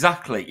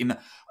 Exactly.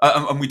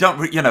 And we don't,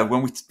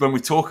 when we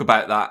talk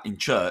about that in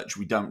church,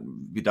 we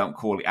don't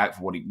call it out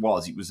for what it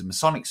was. It was a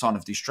Masonic sign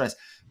of distress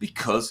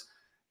because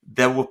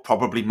there were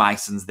probably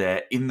Masons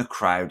there in the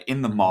crowd,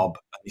 in the mob.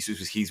 This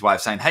was his way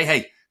of saying,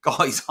 "Hey,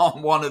 guys,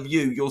 I'm one of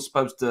you. You're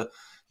supposed to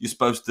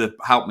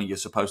help me. You're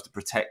supposed to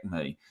protect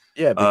me."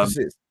 Yeah, because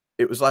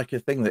it was like a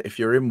thing that if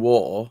you're in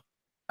war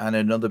and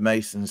another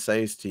Mason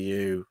says to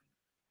you,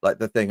 like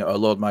the thing, "Oh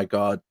Lord, my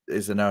God,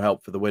 is there no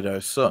help for the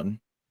widow's son?"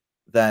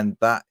 then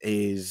that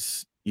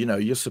is,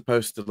 you're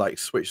supposed to like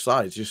switch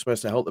sides. You're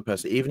supposed to help the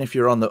person, even if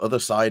you're on the other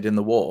side in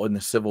the war, in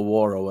the Civil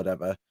War or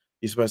whatever.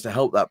 You're supposed to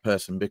help that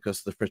person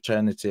because the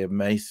fraternity of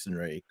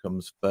Masonry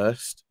comes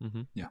first.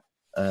 Yeah,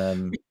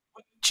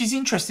 which is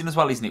interesting as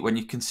well, isn't it? When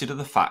you consider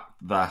the fact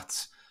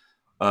that,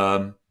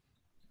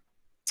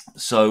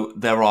 so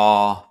there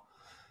are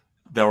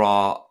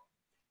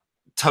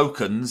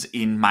tokens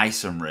in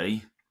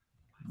Masonry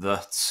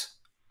that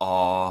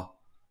are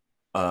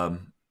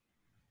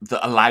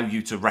that allow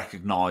you to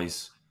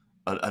recognize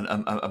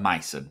a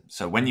Mason.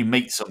 So when you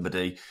meet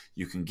somebody,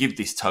 you can give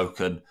this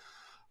token.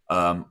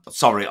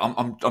 Sorry,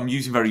 I'm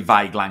using very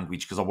vague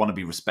language because I want to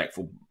be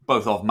respectful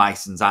both of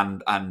Masons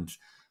and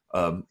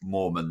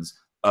Mormons.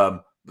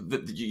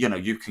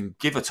 You can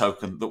give a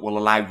token that will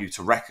allow you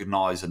to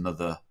recognize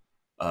another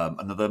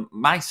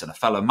Mason, a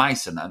fellow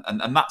Mason,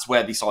 and that's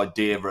where this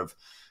idea of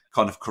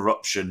kind of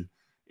corruption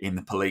in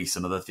the police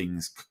and other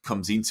things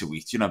comes into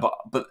it.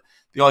 But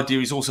the idea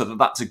is also that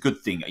that's a good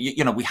thing.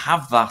 We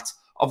have that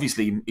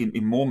obviously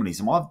in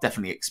Mormonism, I've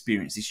definitely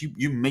experienced this.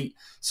 You meet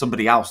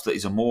somebody else that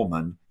is a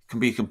Mormon, can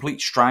be a complete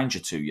stranger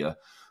to you,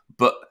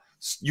 but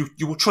you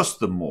will trust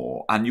them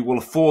more, and you will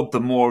afford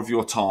them more of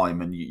your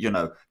time, and you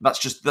know that's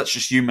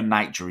just human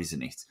nature,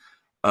 isn't it?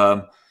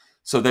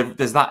 So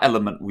there's that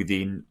element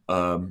within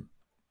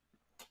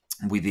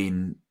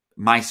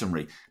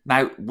Masonry.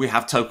 Now we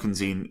have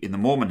tokens in the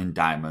Mormon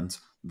Endowment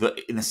that,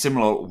 in a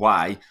similar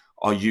way,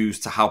 are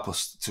used to help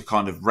us to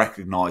kind of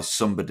recognize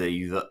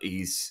somebody that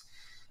is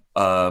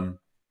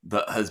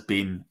that has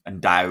been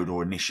endowed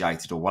or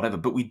initiated or whatever,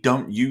 but we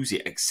don't use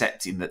it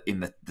except in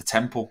the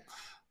temple.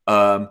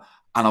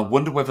 And I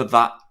wonder whether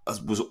that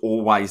was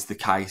always the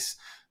case,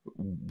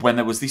 when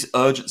there was this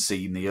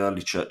urgency in the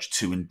early church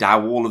to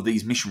endow all of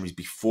these missionaries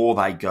before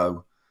they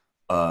go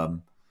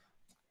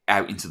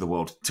out into the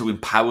world, to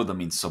empower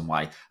them in some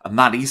way. And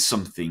that is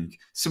something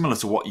similar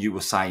to what you were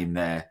saying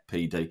there,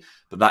 PD,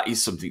 but that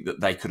is something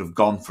that they could have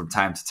gone from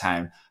town to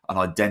town and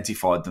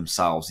identified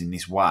themselves in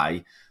this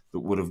way that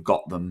would have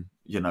got them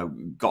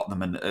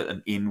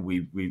an in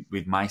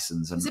with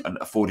Masons and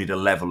afforded a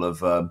level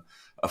of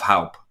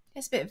help.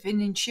 It's a bit of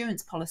an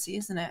insurance policy,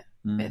 isn't it?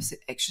 A bit of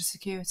extra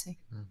security.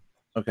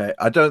 Okay,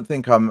 I don't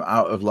think I'm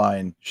out of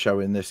line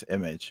showing this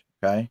image.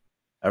 Okay,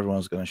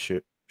 everyone's going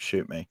to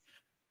shoot me.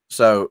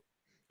 So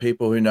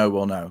people who know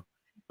will know.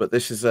 But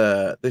this was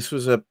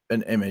an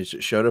image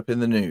that showed up in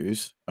the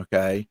news.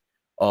 Okay,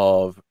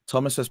 of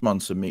Thomas S.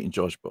 Monson meeting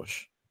George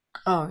Bush.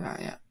 Oh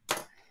yeah.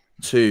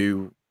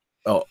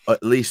 Or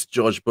at least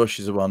George Bush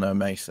is a well-known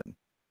Mason,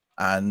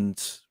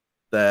 and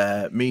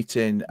they're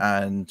meeting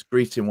and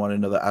greeting one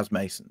another as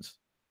Masons.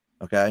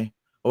 Okay,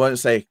 I won't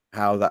say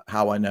how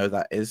I know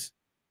that is.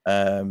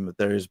 There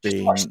has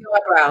been watch the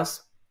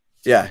eyebrows.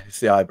 Yeah, it's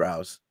the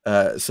eyebrows.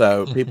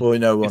 So people who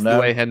know will it's know.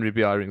 The way Henry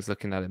B. Eyring's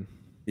looking at him.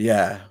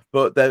 Yeah,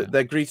 but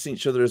they're greeting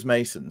each other as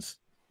Masons,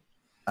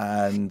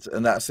 and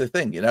that's the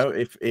thing, you know.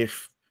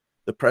 If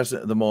the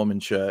president of the Mormon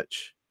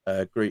Church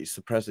greets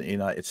the president of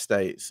the United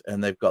States,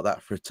 and they've got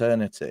that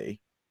fraternity,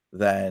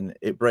 then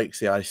it breaks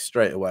the ice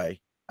straight away,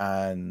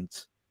 and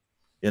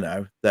you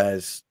know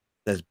there's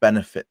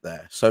benefit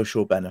there,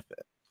 social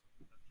benefit.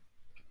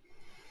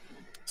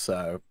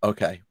 So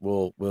okay,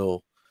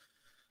 we'll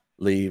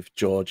leave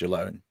George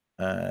alone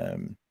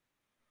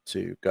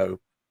to go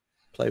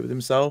play with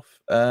himself,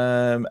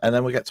 and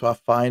then we get to our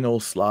final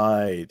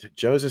slide,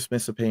 Joseph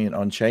Smith's opinion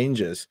on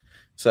changes.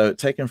 So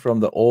taken from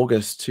the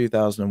August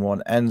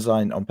 2001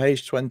 Ensign on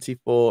page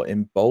 24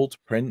 in bold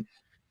print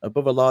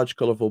above a large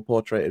colorful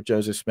portrait of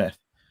Joseph Smith.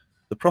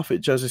 The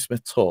prophet Joseph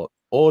Smith taught,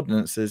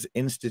 ordinances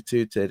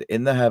instituted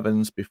in the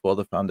heavens before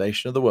the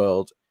foundation of the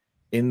world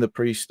in the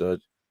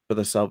priesthood for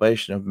the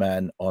salvation of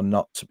men are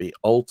not to be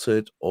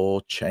altered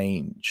or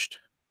changed.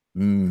 I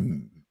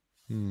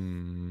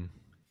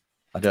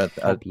don't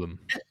problem.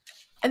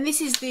 And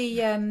this is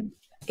the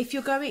if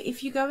you're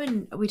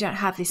going, we don't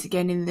have this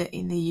again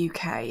in the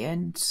UK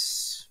and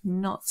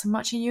not so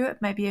much in Europe,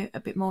 maybe a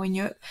bit more in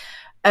Europe,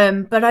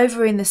 but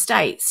over in the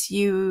States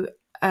you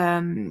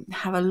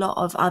have a lot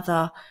of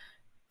other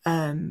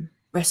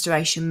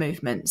restoration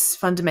movements,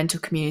 fundamental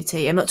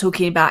community. I'm not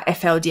talking about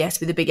FLDS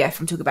with a big F,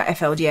 I'm talking about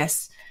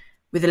FLDS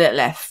with a little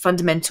f,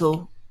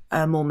 fundamental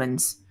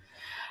Mormons.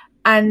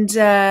 And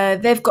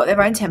they've got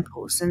their own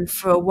temples, and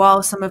for a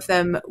while some of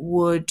them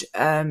would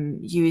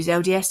use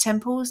LDS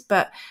temples,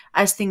 but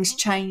as things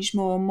change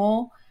more and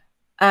more,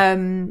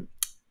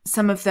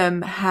 some of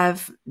them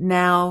have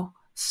now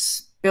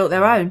built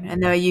their own,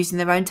 and they're using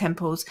their own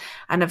temples,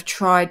 and have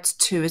tried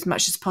to, as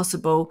much as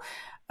possible,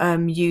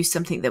 use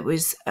something that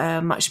was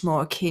much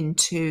more akin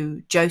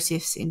to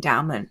Joseph's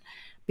endowment,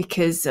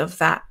 because of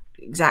that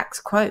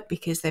exact quote,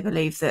 because they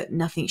believe that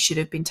nothing should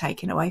have been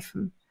taken away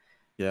from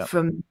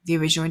the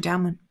original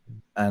endowment.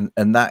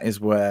 And that is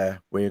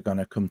where we're going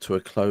to come to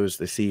a close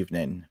this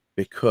evening,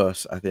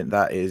 because I think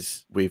that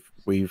is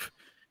we've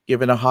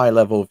given a high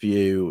level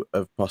view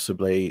of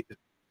possibly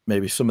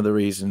maybe some of the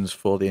reasons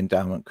for the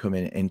endowment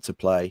coming into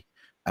play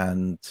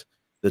and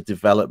the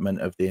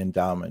development of the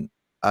endowment.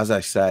 As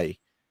I say,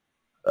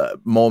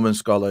 Mormon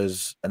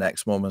scholars and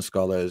ex-Mormon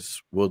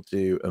scholars will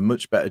do a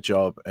much better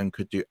job and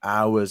could do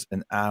hours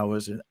and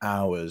hours and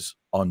hours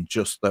on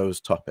just those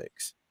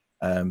topics.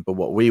 But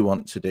what we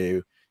want to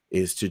do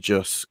is to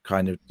just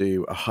kind of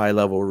do a high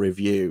level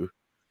review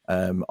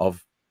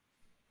of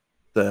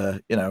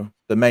the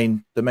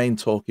main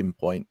talking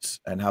points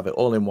and have it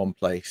all in one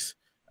place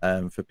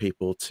for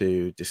people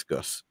to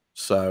discuss.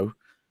 So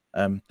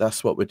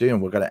that's what we're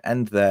doing. We're going to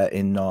end there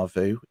in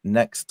Nauvoo.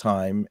 Next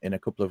time, in a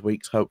couple of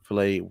weeks,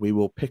 hopefully, we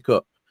will pick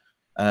up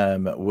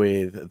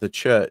with the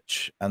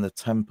church and the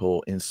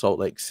temple in Salt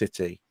Lake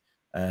City,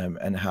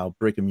 and how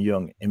Brigham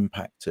Young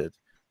impacted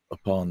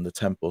upon the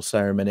temple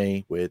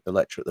ceremony with the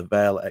lecture at the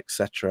Veil,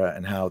 etc.,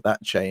 and how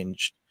that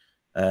changed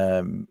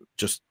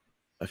just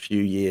a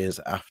few years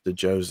after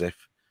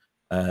Joseph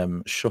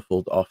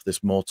shuffled off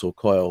this mortal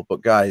coil.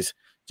 But guys,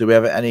 do we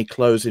have any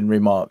closing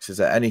remarks? Is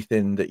there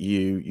anything that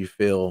you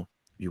feel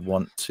you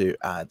want to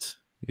add?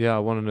 Yeah, I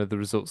want to know the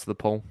results of the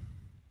poll.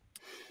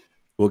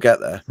 We'll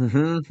get there.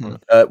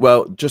 Mhm.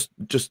 Well,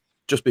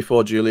 just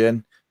before,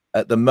 Julian,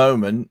 at the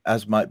moment,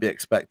 as might be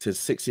expected,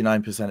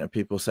 69% of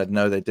people said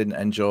no, they didn't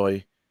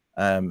enjoy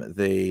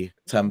the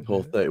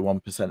temple.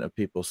 31% of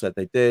people said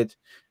they did.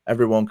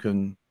 Everyone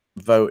can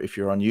vote. If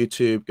you're on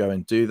YouTube, go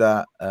and do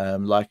that.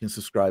 Like and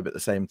subscribe at the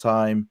same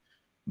time.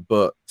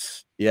 But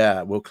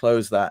yeah, we'll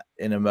close that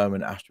in a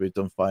moment after we've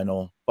done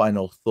final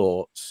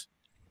thoughts.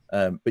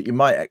 But you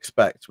might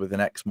expect with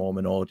an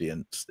ex-Mormon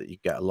audience that you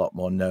get a lot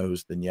more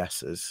no's than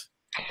yeses.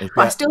 But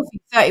I still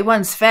think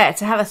 31's fair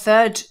to have a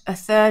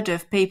third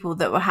of people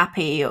that were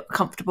happy or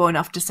comfortable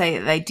enough to say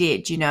that they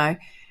did, you know.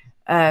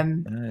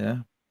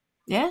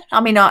 Yeah.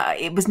 I mean,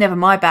 it was never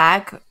my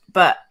bag,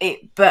 but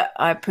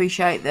I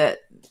appreciate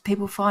that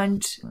people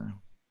find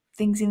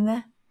things in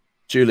there.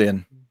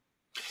 Julian.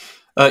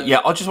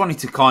 Yeah, I just wanted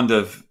to kind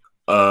of,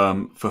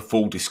 for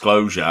full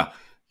disclosure,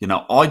 you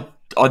know, I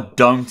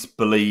don't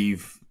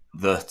believe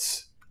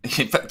that.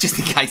 In fact, just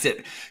in case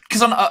it,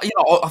 because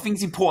I think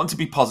it's important to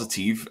be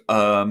positive,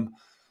 and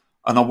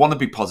I want to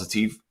be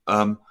positive.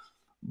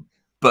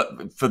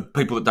 But for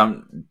people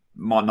that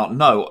might not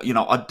know, you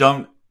know, I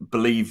don't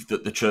believe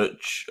that the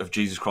Church of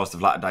Jesus Christ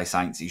of Latter-day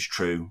Saints is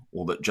true,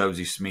 or that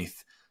Joseph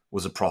Smith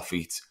was a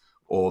prophet,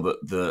 or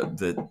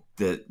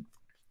that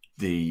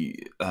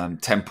the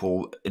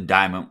temple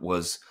endowment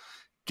was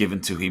given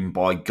to him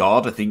by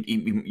God. I think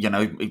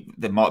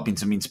there might have been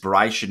some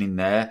inspiration in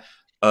there.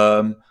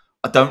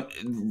 I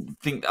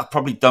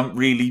probably don't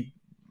really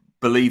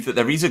believe that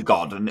there is a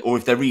God, or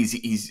if there is,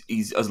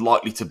 he's as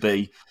likely to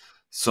be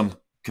some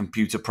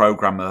computer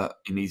programmer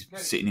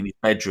sitting in his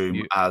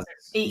bedroom as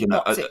you've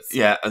like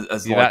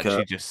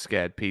actually just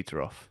scared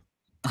Peter off.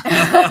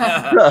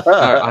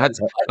 I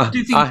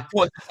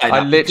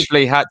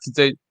literally had to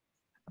do.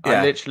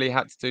 I literally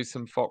had to do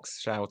some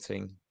fox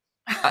shouting.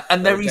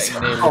 And there is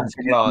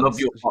I love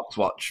your fox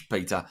watch,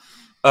 Peter.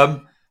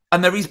 And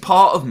there is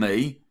part of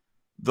me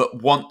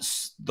that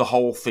wants the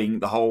whole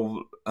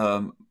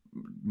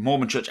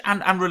Mormon Church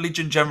and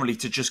religion generally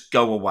to just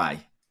go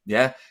away.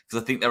 Yeah,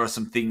 because I think there are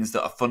some things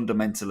that are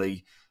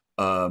fundamentally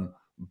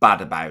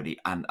bad about it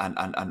and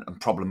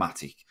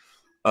problematic.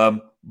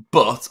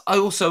 But I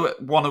also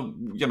want to,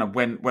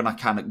 when I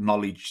can,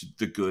 acknowledge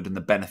the good and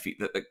the benefit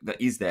that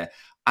is there.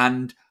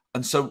 And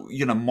so,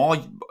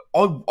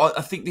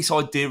 I think this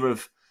idea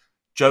of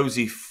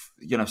Joseph,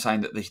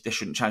 saying that they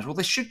shouldn't change. Well,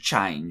 they should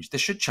change. They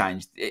should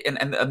change. And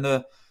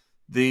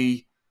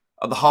the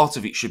at the heart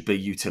of it should be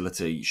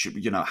utility. It should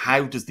be,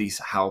 how does this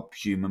help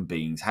human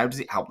beings? How does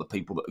it help the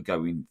people that are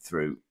going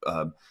through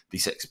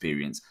this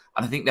experience?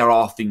 And I think there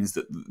are things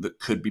that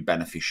could be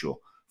beneficial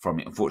from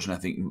it. Unfortunately,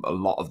 I think a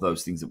lot of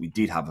those things that we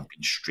did have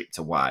been stripped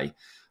away.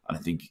 And I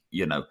think,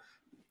 it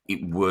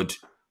would,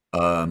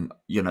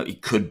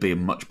 it could be a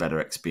much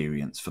better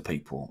experience for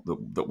people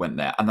that went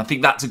there. And I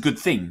think that's a good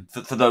thing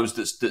for those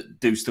that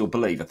do still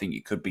believe. I think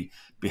it could be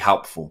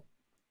helpful.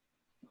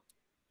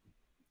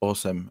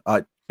 Awesome.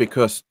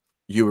 Because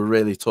you were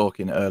really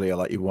talking earlier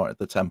like you wanted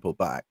the temple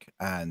back,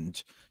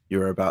 and you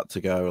were about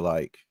to go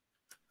like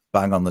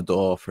bang on the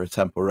door for a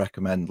temple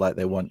recommend like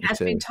they want you to. I've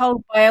been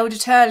told by Elder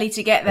Turley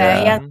to get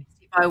there. Yeah,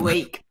 by a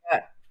week.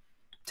 But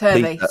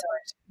Turley,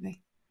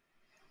 sorry.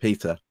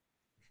 Peter.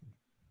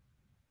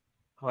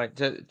 Hi,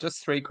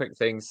 just three quick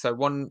things. So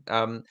one,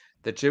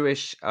 the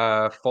Jewish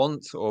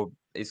font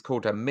is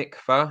called a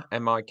mikveh,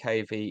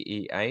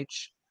 Mikveh,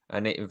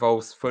 and it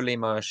involves full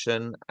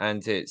immersion,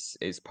 and it's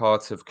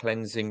part of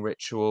cleansing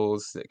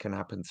rituals that can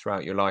happen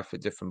throughout your life at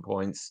different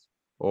points,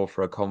 or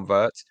for a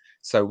convert.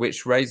 So,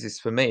 which raises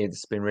for me,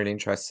 it's been really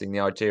interesting,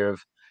 the idea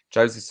of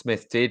Joseph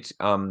Smith did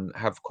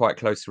have quite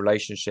close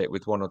relationship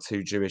with one or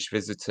two Jewish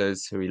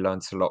visitors who he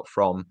learnt a lot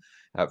from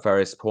at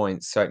various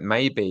points. So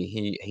maybe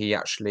he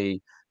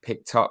actually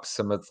picked up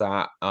some of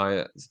that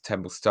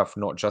temple stuff,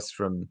 not just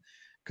from,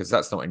 because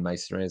that's not in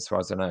Masonry as far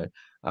as I know.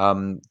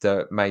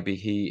 That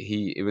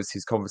maybe it was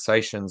his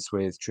conversations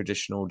with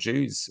traditional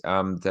Jews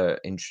that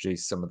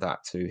introduced some of that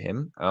to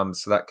him.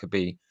 So that could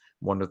be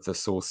one of the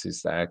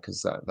sources there,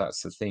 because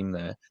that's the theme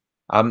there.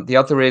 The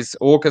other is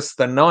August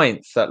the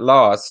 9th at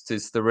last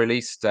is the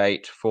release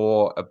date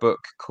for a book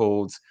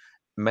called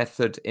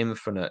Method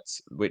Infinite,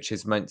 which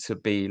is meant to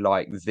be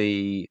like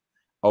the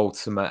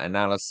ultimate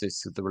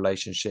analysis of the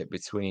relationship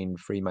between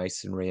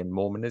Freemasonry and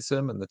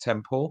Mormonism and the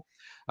temple.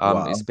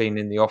 Wow. It's been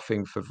in the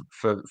offing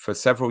for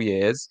several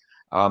years.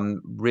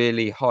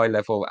 Really high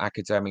level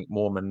academic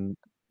Mormon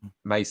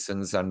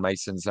Masons and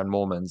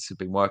Mormons have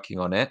been working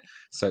on it.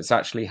 So it's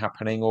actually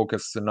happening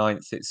August the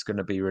 9th. It's going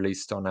to be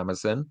released on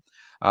Amazon.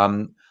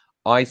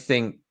 I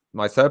think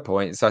my third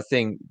point is I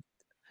think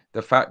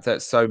the fact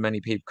that so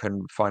many people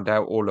can find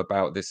out all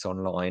about this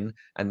online,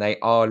 and they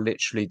are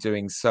literally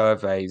doing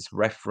surveys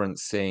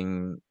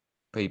referencing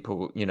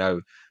people,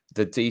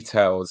 the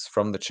details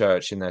from the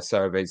church in their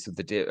surveys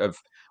of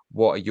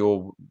why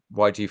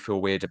do you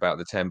feel weird about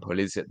the temple?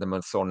 Is it the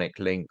Masonic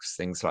links,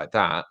 things like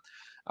that?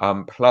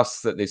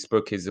 Plus that this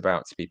book is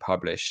about to be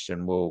published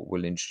and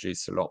will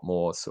introduce a lot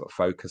more sort of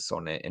focus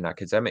on it in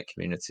academic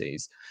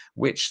communities,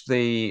 which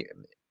the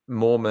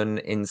Mormon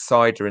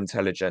insider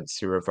intelligence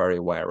who are very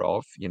aware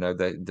of, you know,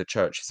 the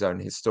church's own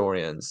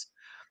historians.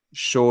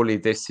 Surely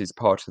this is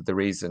part of the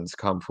reason to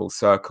come full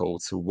circle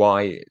to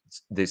why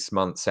this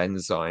month's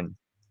ensign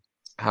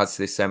has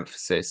this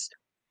emphasis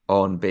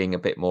on being a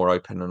bit more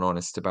open and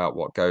honest about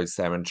what goes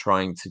there and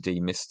trying to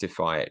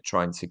demystify it,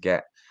 trying to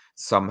get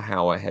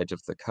somehow ahead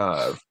of the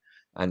curve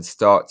and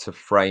start to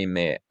frame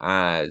it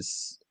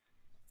as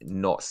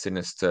not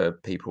sinister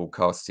people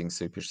casting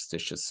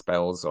superstitious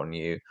spells on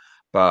you,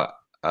 but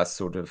a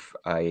sort of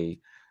a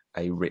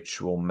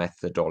ritual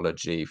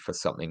methodology for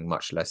something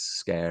much less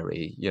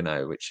scary, you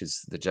know, which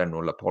is the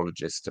general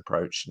apologist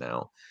approach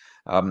now.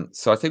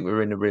 So I think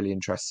we're in a really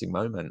interesting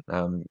moment,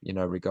 you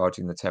know,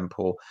 regarding the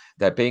temple.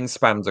 They're being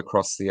spammed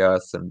across the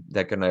earth and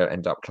they're going to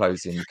end up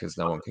closing because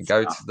no one can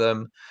go to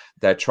them.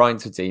 They're trying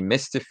to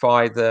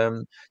demystify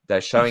them.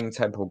 They're showing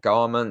temple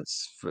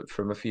garments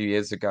from a few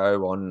years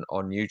ago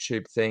on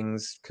YouTube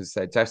things because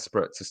they're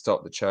desperate to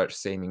stop the church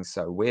seeming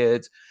so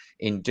weird.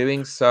 In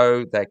doing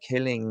so, they're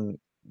killing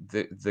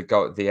the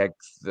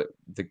eggs,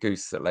 the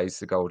goose that lays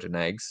the golden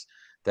eggs.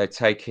 They're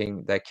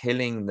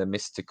killing the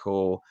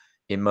mystical,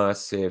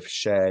 immersive,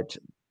 shared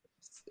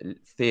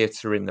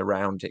theatre in the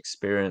round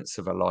experience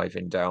of a live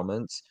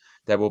endowment.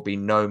 There will be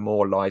no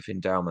more live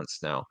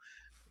endowments now.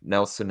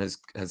 Nelson has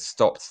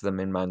stopped them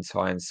in Manti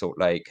and Salt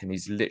Lake, and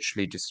he's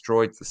literally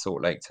destroyed the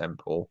Salt Lake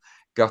Temple,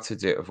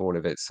 gutted it of all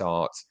of its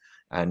art,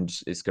 and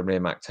it's going to be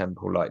a Mac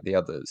Temple like the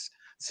others.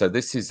 So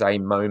this is a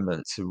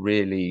moment to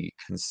really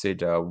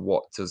consider,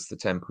 what does the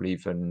temple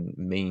even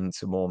mean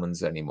to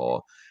Mormons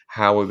anymore?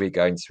 How are we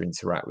going to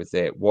interact with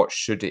it? What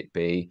should it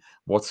be?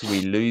 What are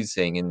we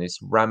losing in this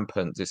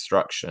rampant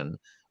destruction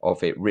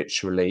of it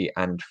ritually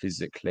and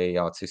physically,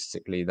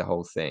 artistically, the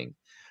whole thing?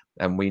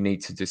 And we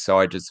need to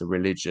decide as a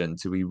religion,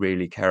 do we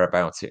really care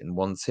about it and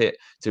want it?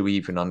 Do we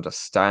even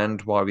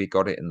understand why we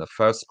got it in the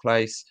first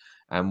place?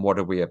 And what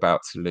are we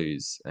about to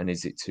lose? And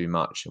is it too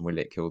much? And will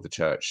it kill the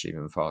church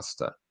even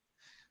faster?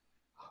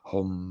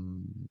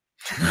 Good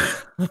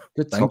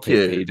Thank topic,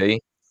 you. PD.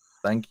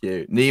 Thank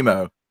you.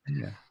 Nemo.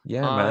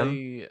 Yeah,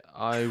 man.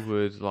 I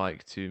would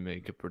like to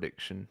make a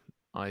prediction.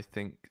 I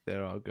think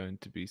there are going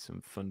to be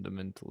some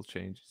fundamental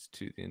changes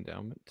to the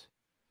endowment.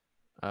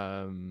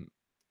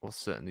 Or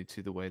certainly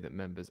to the way that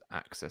members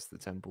access the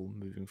temple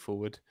moving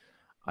forward.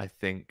 I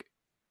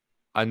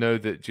know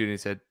that Julian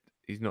said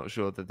he's not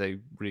sure that they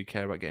really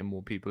care about getting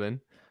more people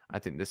in. I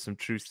think there's some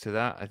truth to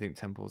that. I think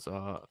temples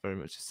are very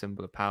much a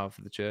symbol of power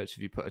for the church.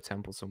 If you put a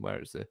temple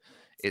somewhere,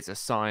 it's a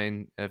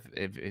sign of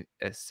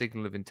a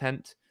signal of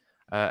intent.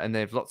 And they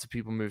have lots of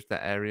people move to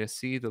that area.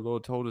 See, the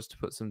Lord told us to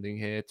put something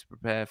here to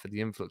prepare for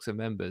the influx of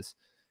members,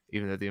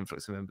 even though the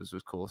influx of members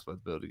was caused by the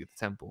building of the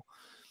temple.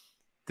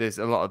 There's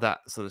a lot of that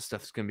sort of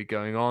stuff is going to be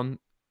going on.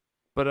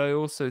 But I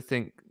also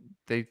think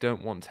they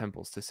don't want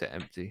temples to sit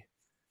empty.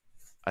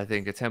 I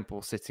think a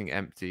temple sitting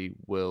empty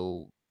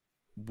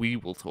we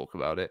will talk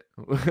about it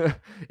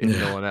if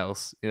no one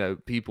else. You know,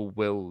 people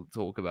will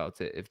talk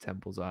about it if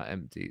temples are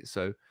empty.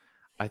 So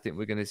I think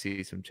we're going to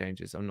see some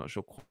changes. I'm not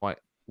sure quite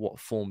what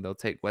form they'll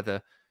take,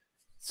 whether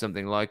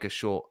something like a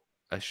short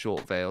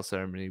veil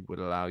ceremony would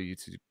allow you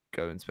to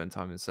go and spend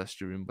time in the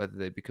ancestral room, whether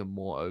they become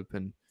more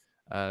open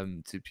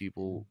to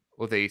people,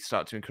 or they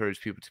start to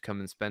encourage people to come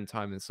and spend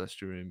time in the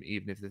ancestral room,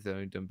 even if they've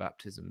only done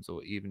baptisms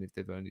or even if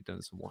they've only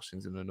done some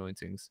washings and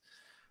anointings.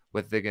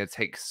 Whether they're going to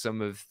take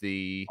some of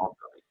the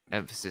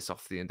emphasis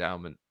off the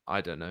endowment, I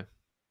don't know.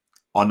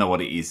 I know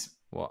what it is.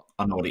 What?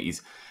 I know what it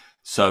is.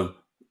 So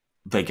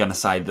they're going to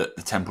say that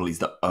the temple is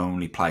the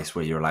only place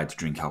where you're allowed to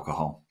drink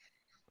alcohol.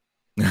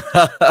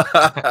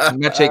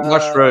 Magic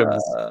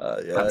mushrooms.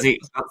 That's it.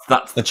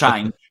 That's the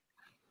change.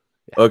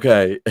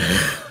 Okay.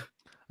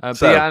 But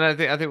yeah, and I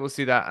think we'll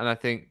see that, and I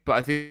think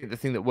the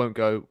thing that won't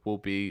go will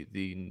be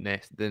the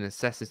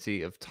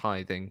necessity of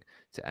tithing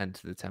to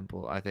enter the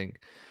temple. I think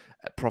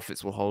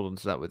prophets will hold on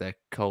to that with their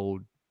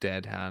cold,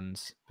 dead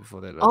hands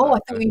before they look. Oh, I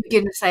thought you were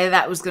going to say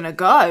that was going to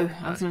go.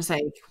 I was going to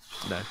say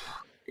no.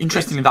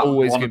 Interestingly, that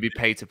always going to be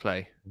pay to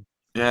play.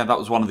 Yeah, that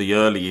was one of the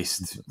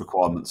earliest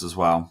requirements as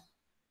well.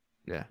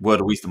 Yeah,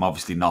 word of wisdom,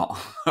 obviously not,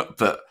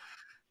 but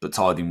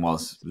tithing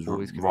was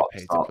always right pay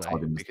to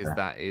play, because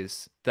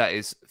that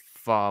is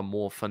far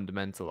more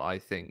fundamental, I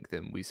think,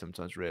 than we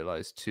sometimes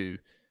realize to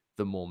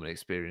the Mormon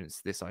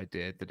experience. This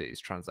idea that it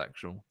is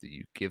transactional, that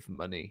you give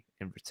money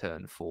in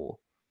return for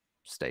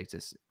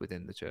status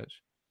within the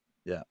church.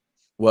 Yeah.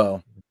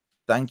 Well,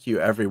 thank you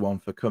everyone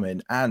for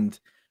coming, and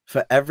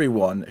for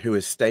everyone who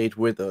has stayed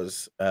with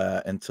us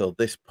until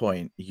this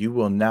point. You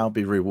will now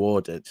be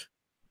rewarded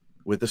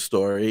with a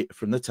story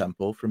from the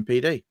temple from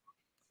PD.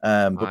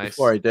 But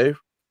before I do,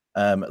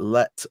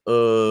 let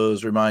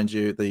us remind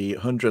you, the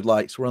 100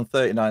 likes, we're on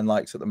 39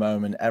 likes at the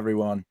moment.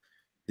 Everyone,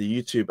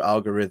 the YouTube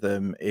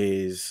algorithm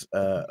is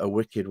a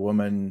wicked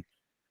woman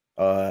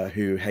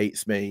who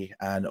hates me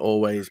and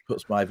always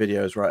puts my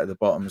videos right at the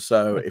bottom.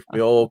 So if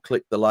we all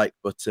click the like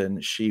button,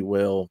 she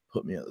will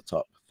put me at the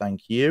top.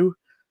 Thank you.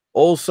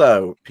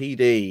 Also,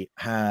 PD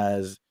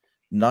has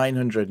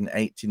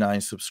 989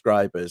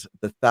 subscribers.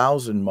 The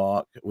 1,000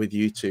 mark with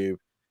YouTube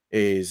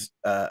is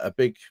a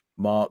big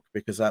mark,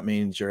 because that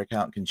means your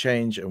account can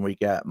change and we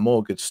get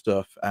more good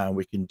stuff and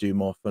we can do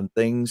more fun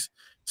things.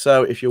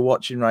 So if you're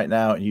watching right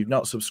now and you've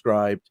not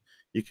subscribed,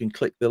 you can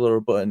click the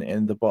little button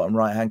in the bottom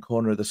right hand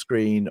corner of the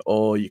screen,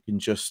 or you can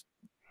just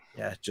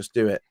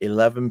do it.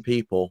 11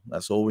 people,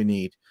 that's all we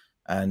need,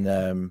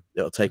 and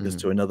it'll take us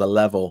to another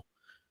level.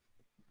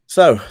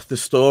 So the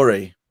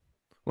story.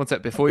 One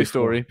sec, before your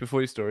story,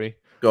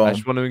 Go I on.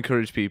 just want to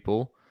encourage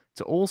people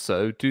to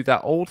also do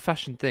that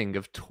old-fashioned thing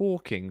of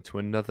talking to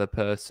another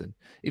person.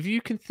 If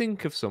you can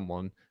think of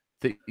someone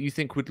that you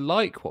think would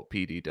like what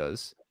PD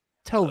does,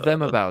 tell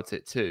them about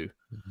it too.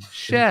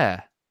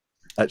 Share.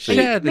 Actually,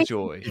 Share the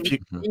joy. You're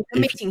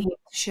committing him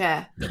to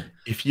share.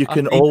 If you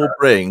can all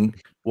bring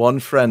one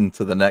friend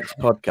to the next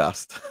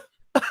podcast.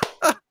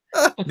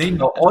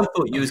 Nemo, I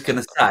thought you was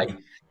going to say,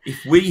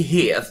 if we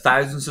hit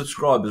 1,000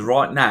 subscribers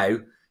right now,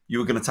 you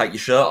were going to take your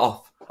shirt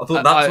off. I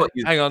thought that's what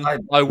you. Hang on,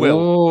 saying. I will.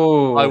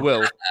 Ooh. I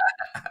will.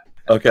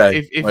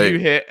 Okay. If you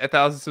hit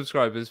 1,000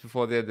 subscribers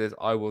before the end of this,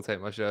 I will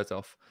take my shirt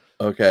off.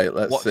 Okay,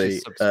 let's Watch us see.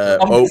 subscribe.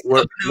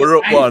 We're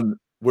up one.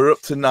 We're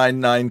up to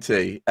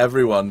 990.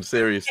 Everyone,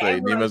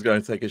 seriously, Nemo's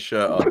going to take his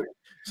shirt off.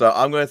 So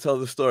I'm going to tell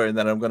the story and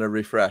then I'm going to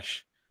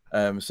refresh.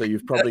 So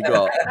you've probably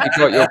got You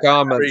got your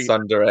garments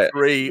under it.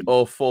 3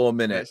 or 4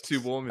 minutes. It's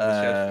too warm in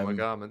the shed for my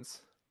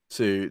garments.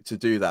 To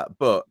do that.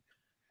 But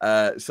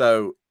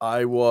so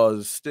I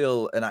was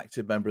still an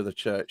active member of the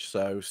church,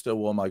 so still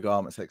wore my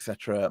garments,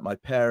 etc. My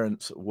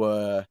parents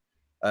were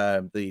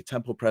the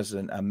temple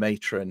president and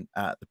matron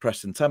at the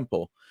Preston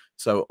Temple,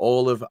 so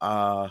all of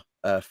our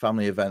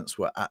family events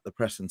were at the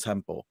Preston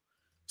Temple.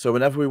 So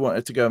whenever we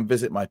wanted to go and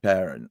visit my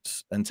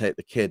parents and take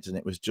the kids, and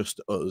it was just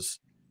us,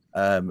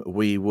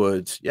 we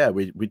would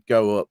we'd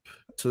go up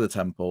to the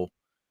temple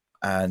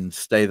and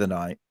stay the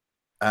night.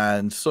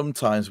 And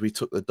sometimes we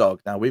took the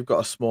dog. Now we've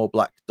got a small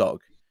black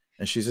dog,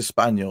 and she's a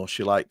spaniel.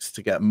 She likes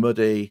to get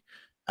muddy.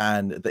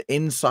 And the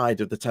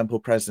inside of the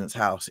temple president's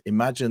house,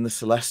 imagine the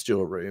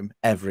celestial room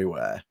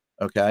everywhere.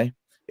 Okay,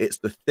 it's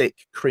the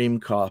thick cream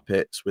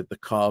carpets with the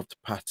carved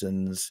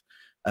patterns.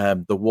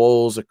 The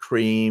walls are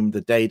cream.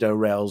 The dado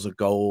rails are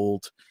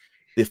gold.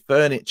 The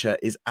furniture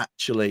is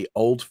actually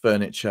old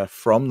furniture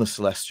from the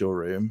celestial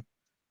room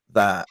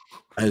that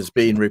has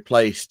been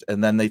replaced,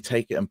 and then they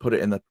take it and put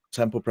it in the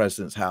temple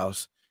president's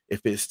house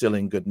if it's still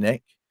in good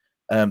nick.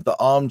 The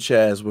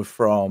armchairs were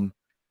from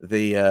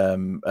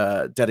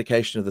the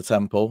dedication of the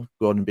temple,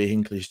 Gordon B.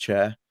 Hinckley's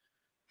chair.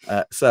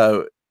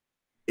 So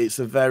it's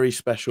a very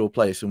special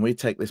place, and we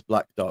take this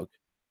black dog,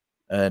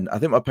 and I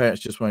think my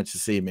parents just wanted to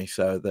see me,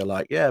 so they're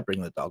like, yeah,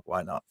 bring the dog,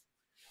 why not?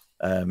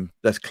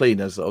 There's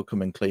cleaners that'll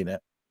come and clean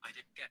it. I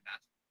didn't get that.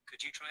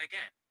 Could you try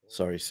again?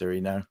 Sorry,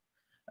 Siri, now.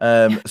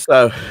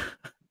 So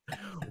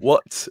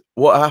what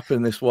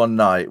happened this one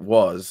night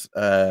was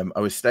I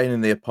was staying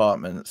in the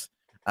apartments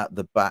at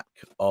the back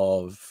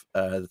of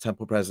the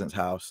temple president's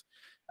house,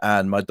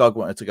 and my dog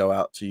wanted to go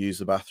out to use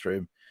the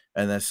bathroom,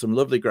 and there's some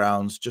lovely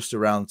grounds just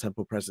around the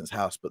temple president's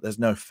house, but there's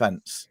no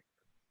fence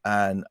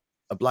and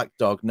a black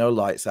dog, no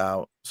lights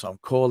out. So I'm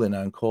calling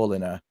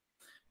her,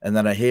 and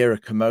then I hear a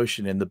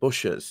commotion in the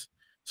bushes.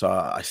 So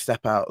I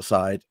step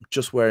outside,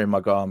 just wearing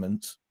my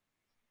garments,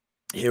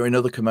 hear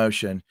another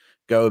commotion,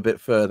 go a bit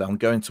further. I'm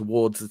going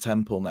towards the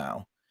temple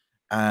now,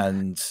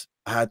 and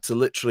I had to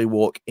literally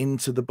walk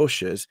into the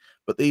bushes.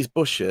 But these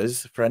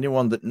bushes, for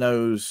anyone that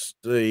knows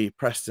the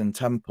Preston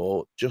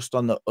Temple, just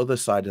on the other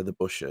side of the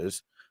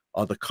bushes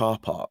are the car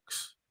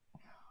parks,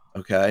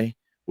 okay,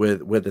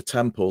 with the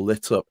temple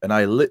lit up. And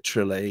I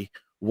literally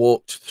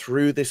walked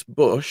through this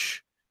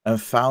bush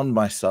and found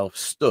myself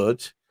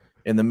stood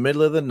in the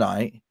middle of the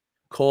night,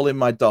 calling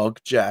my dog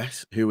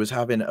Jess, who was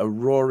having a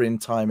roaring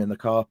time in the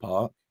car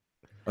park.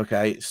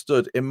 Okay,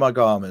 stood in my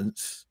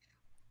garments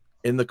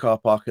in the car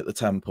park at the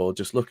temple,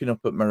 just looking up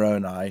at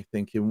Moroni,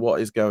 thinking, what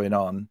is going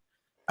on?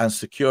 And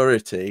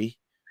security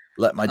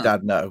let my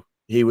dad know.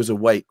 He was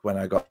awake when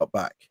I got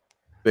back,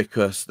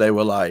 because they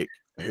were like,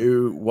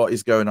 what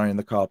is going on in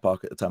the car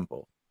park at the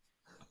temple?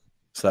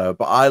 So,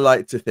 but I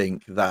like to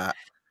think that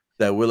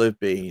there will have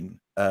been,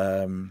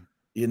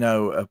 you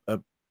know, a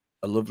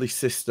lovely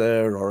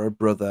sister or a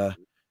brother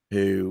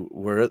who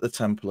were at the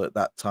temple at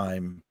that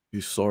time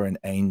who saw an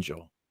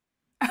angel.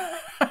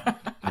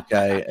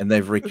 Okay, and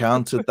they've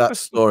recounted that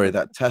story,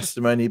 that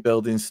testimony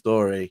building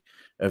story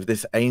of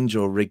this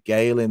angel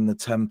regaling the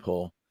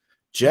temple.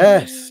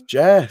 Jess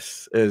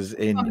is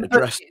in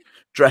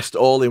dressed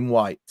all in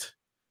white,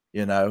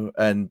 you know,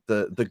 and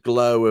the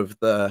glow of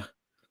the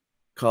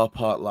car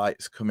park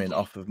lights coming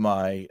off of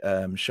my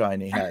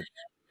shiny head.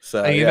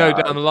 So And you know,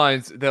 down the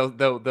lines,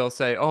 they'll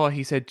say, "Oh,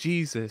 he said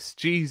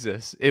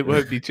Jesus." It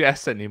won't be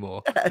Jess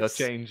anymore. Yes.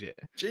 They'll change it.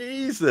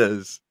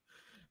 Jesus.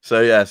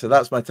 So yeah, so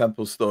that's my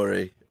temple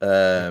story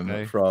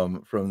Okay.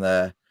 from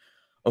there.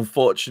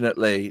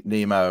 Unfortunately,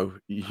 Nemo,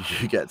 you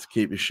get to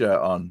keep your shirt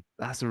on.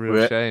 That's a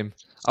real shame.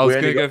 I was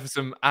we going to only go for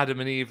some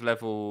Adam and Eve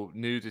level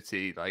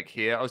nudity, like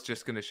here. I was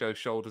just going to show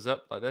shoulders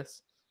up like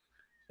this.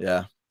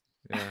 Yeah.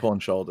 Yeah.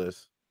 Porn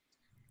shoulders.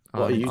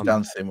 What are you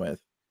dancing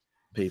with?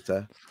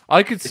 Peter.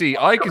 I could see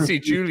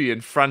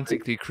Julian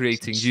frantically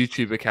creating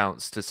YouTube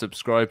accounts to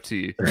subscribe to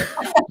you.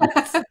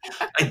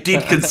 I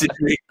did consider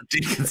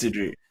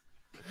it.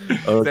 They're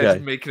just Okay.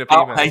 making up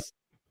Oh, emails.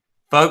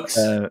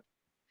 hey,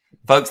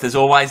 folks, there's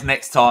always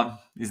next time,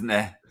 isn't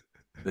there?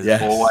 There's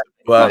Yes. always.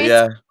 Well,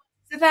 yeah.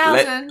 It's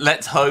 1,000.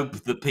 Let's hope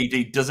that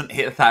PD doesn't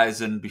hit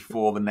 1,000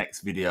 before the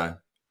next video.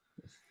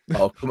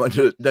 Oh, come on.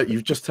 No,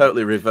 you've just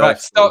totally Right,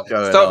 reversed stop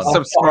what's going on.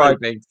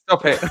 subscribing.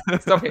 Stop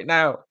it. Stop it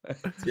now.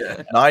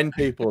 Yeah. 9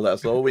 people,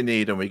 that's all we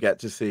need, and we get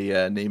to see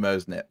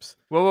Nemo's nips.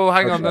 Whoa,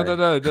 hang on. Okay.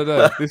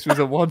 No. This was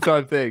a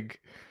one-time thing.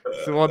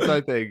 It's a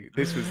one-time thing.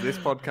 This was this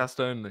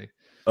podcast only.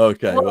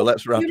 Okay, well,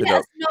 let's wrap you it let up.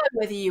 us know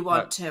whether you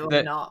want to or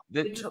the- not.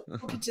 the- We're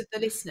talking to the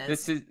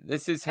listeners.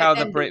 This is how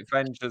the then- Brit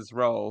Vengers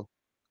roll.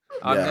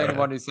 I'm the Yeah. only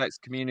one who's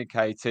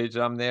excommunicated.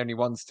 I'm the only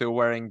one still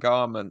wearing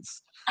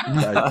garments.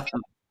 No,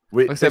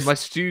 Like I said, my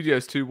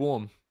studio's too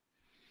warm.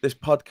 this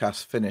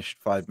podcast finished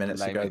 5 minutes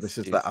Lame ago. This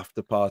is excuse. the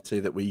after party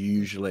that we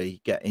usually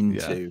get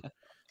into.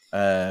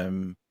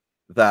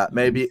 That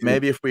maybe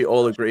if we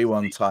all agree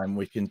one time,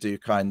 we can do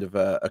kind of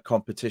a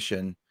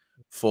competition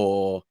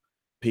for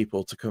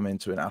people to come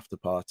into an after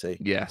party.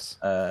 Yes.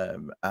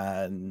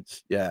 And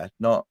yeah,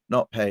 not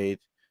paid,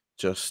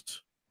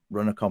 just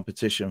run a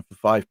competition for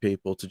 5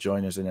 people to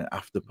join us in an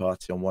after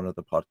party on one of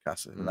the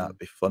podcasts, and that'd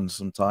be fun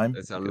sometime.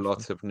 There's a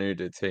lot of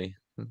nudity.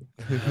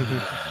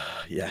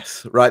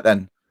 Yes, right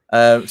then.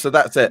 So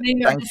that's it.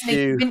 Thank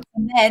you.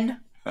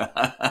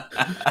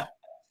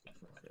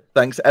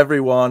 Thanks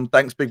everyone.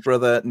 Thanks Big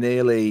Brother.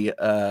 Nearly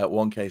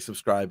 1K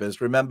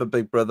subscribers. Remember,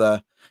 Big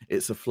Brother,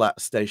 it's a flat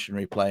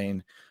stationary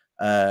plane.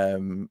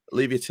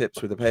 Leave your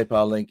tips with the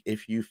PayPal link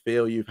if you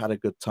feel you've had a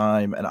good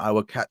time, and I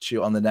will catch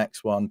you on the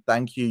next one.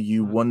 Thank you,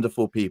 you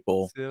wonderful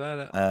people. See you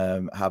later.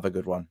 Have a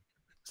good one.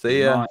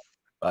 See ya.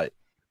 Bye.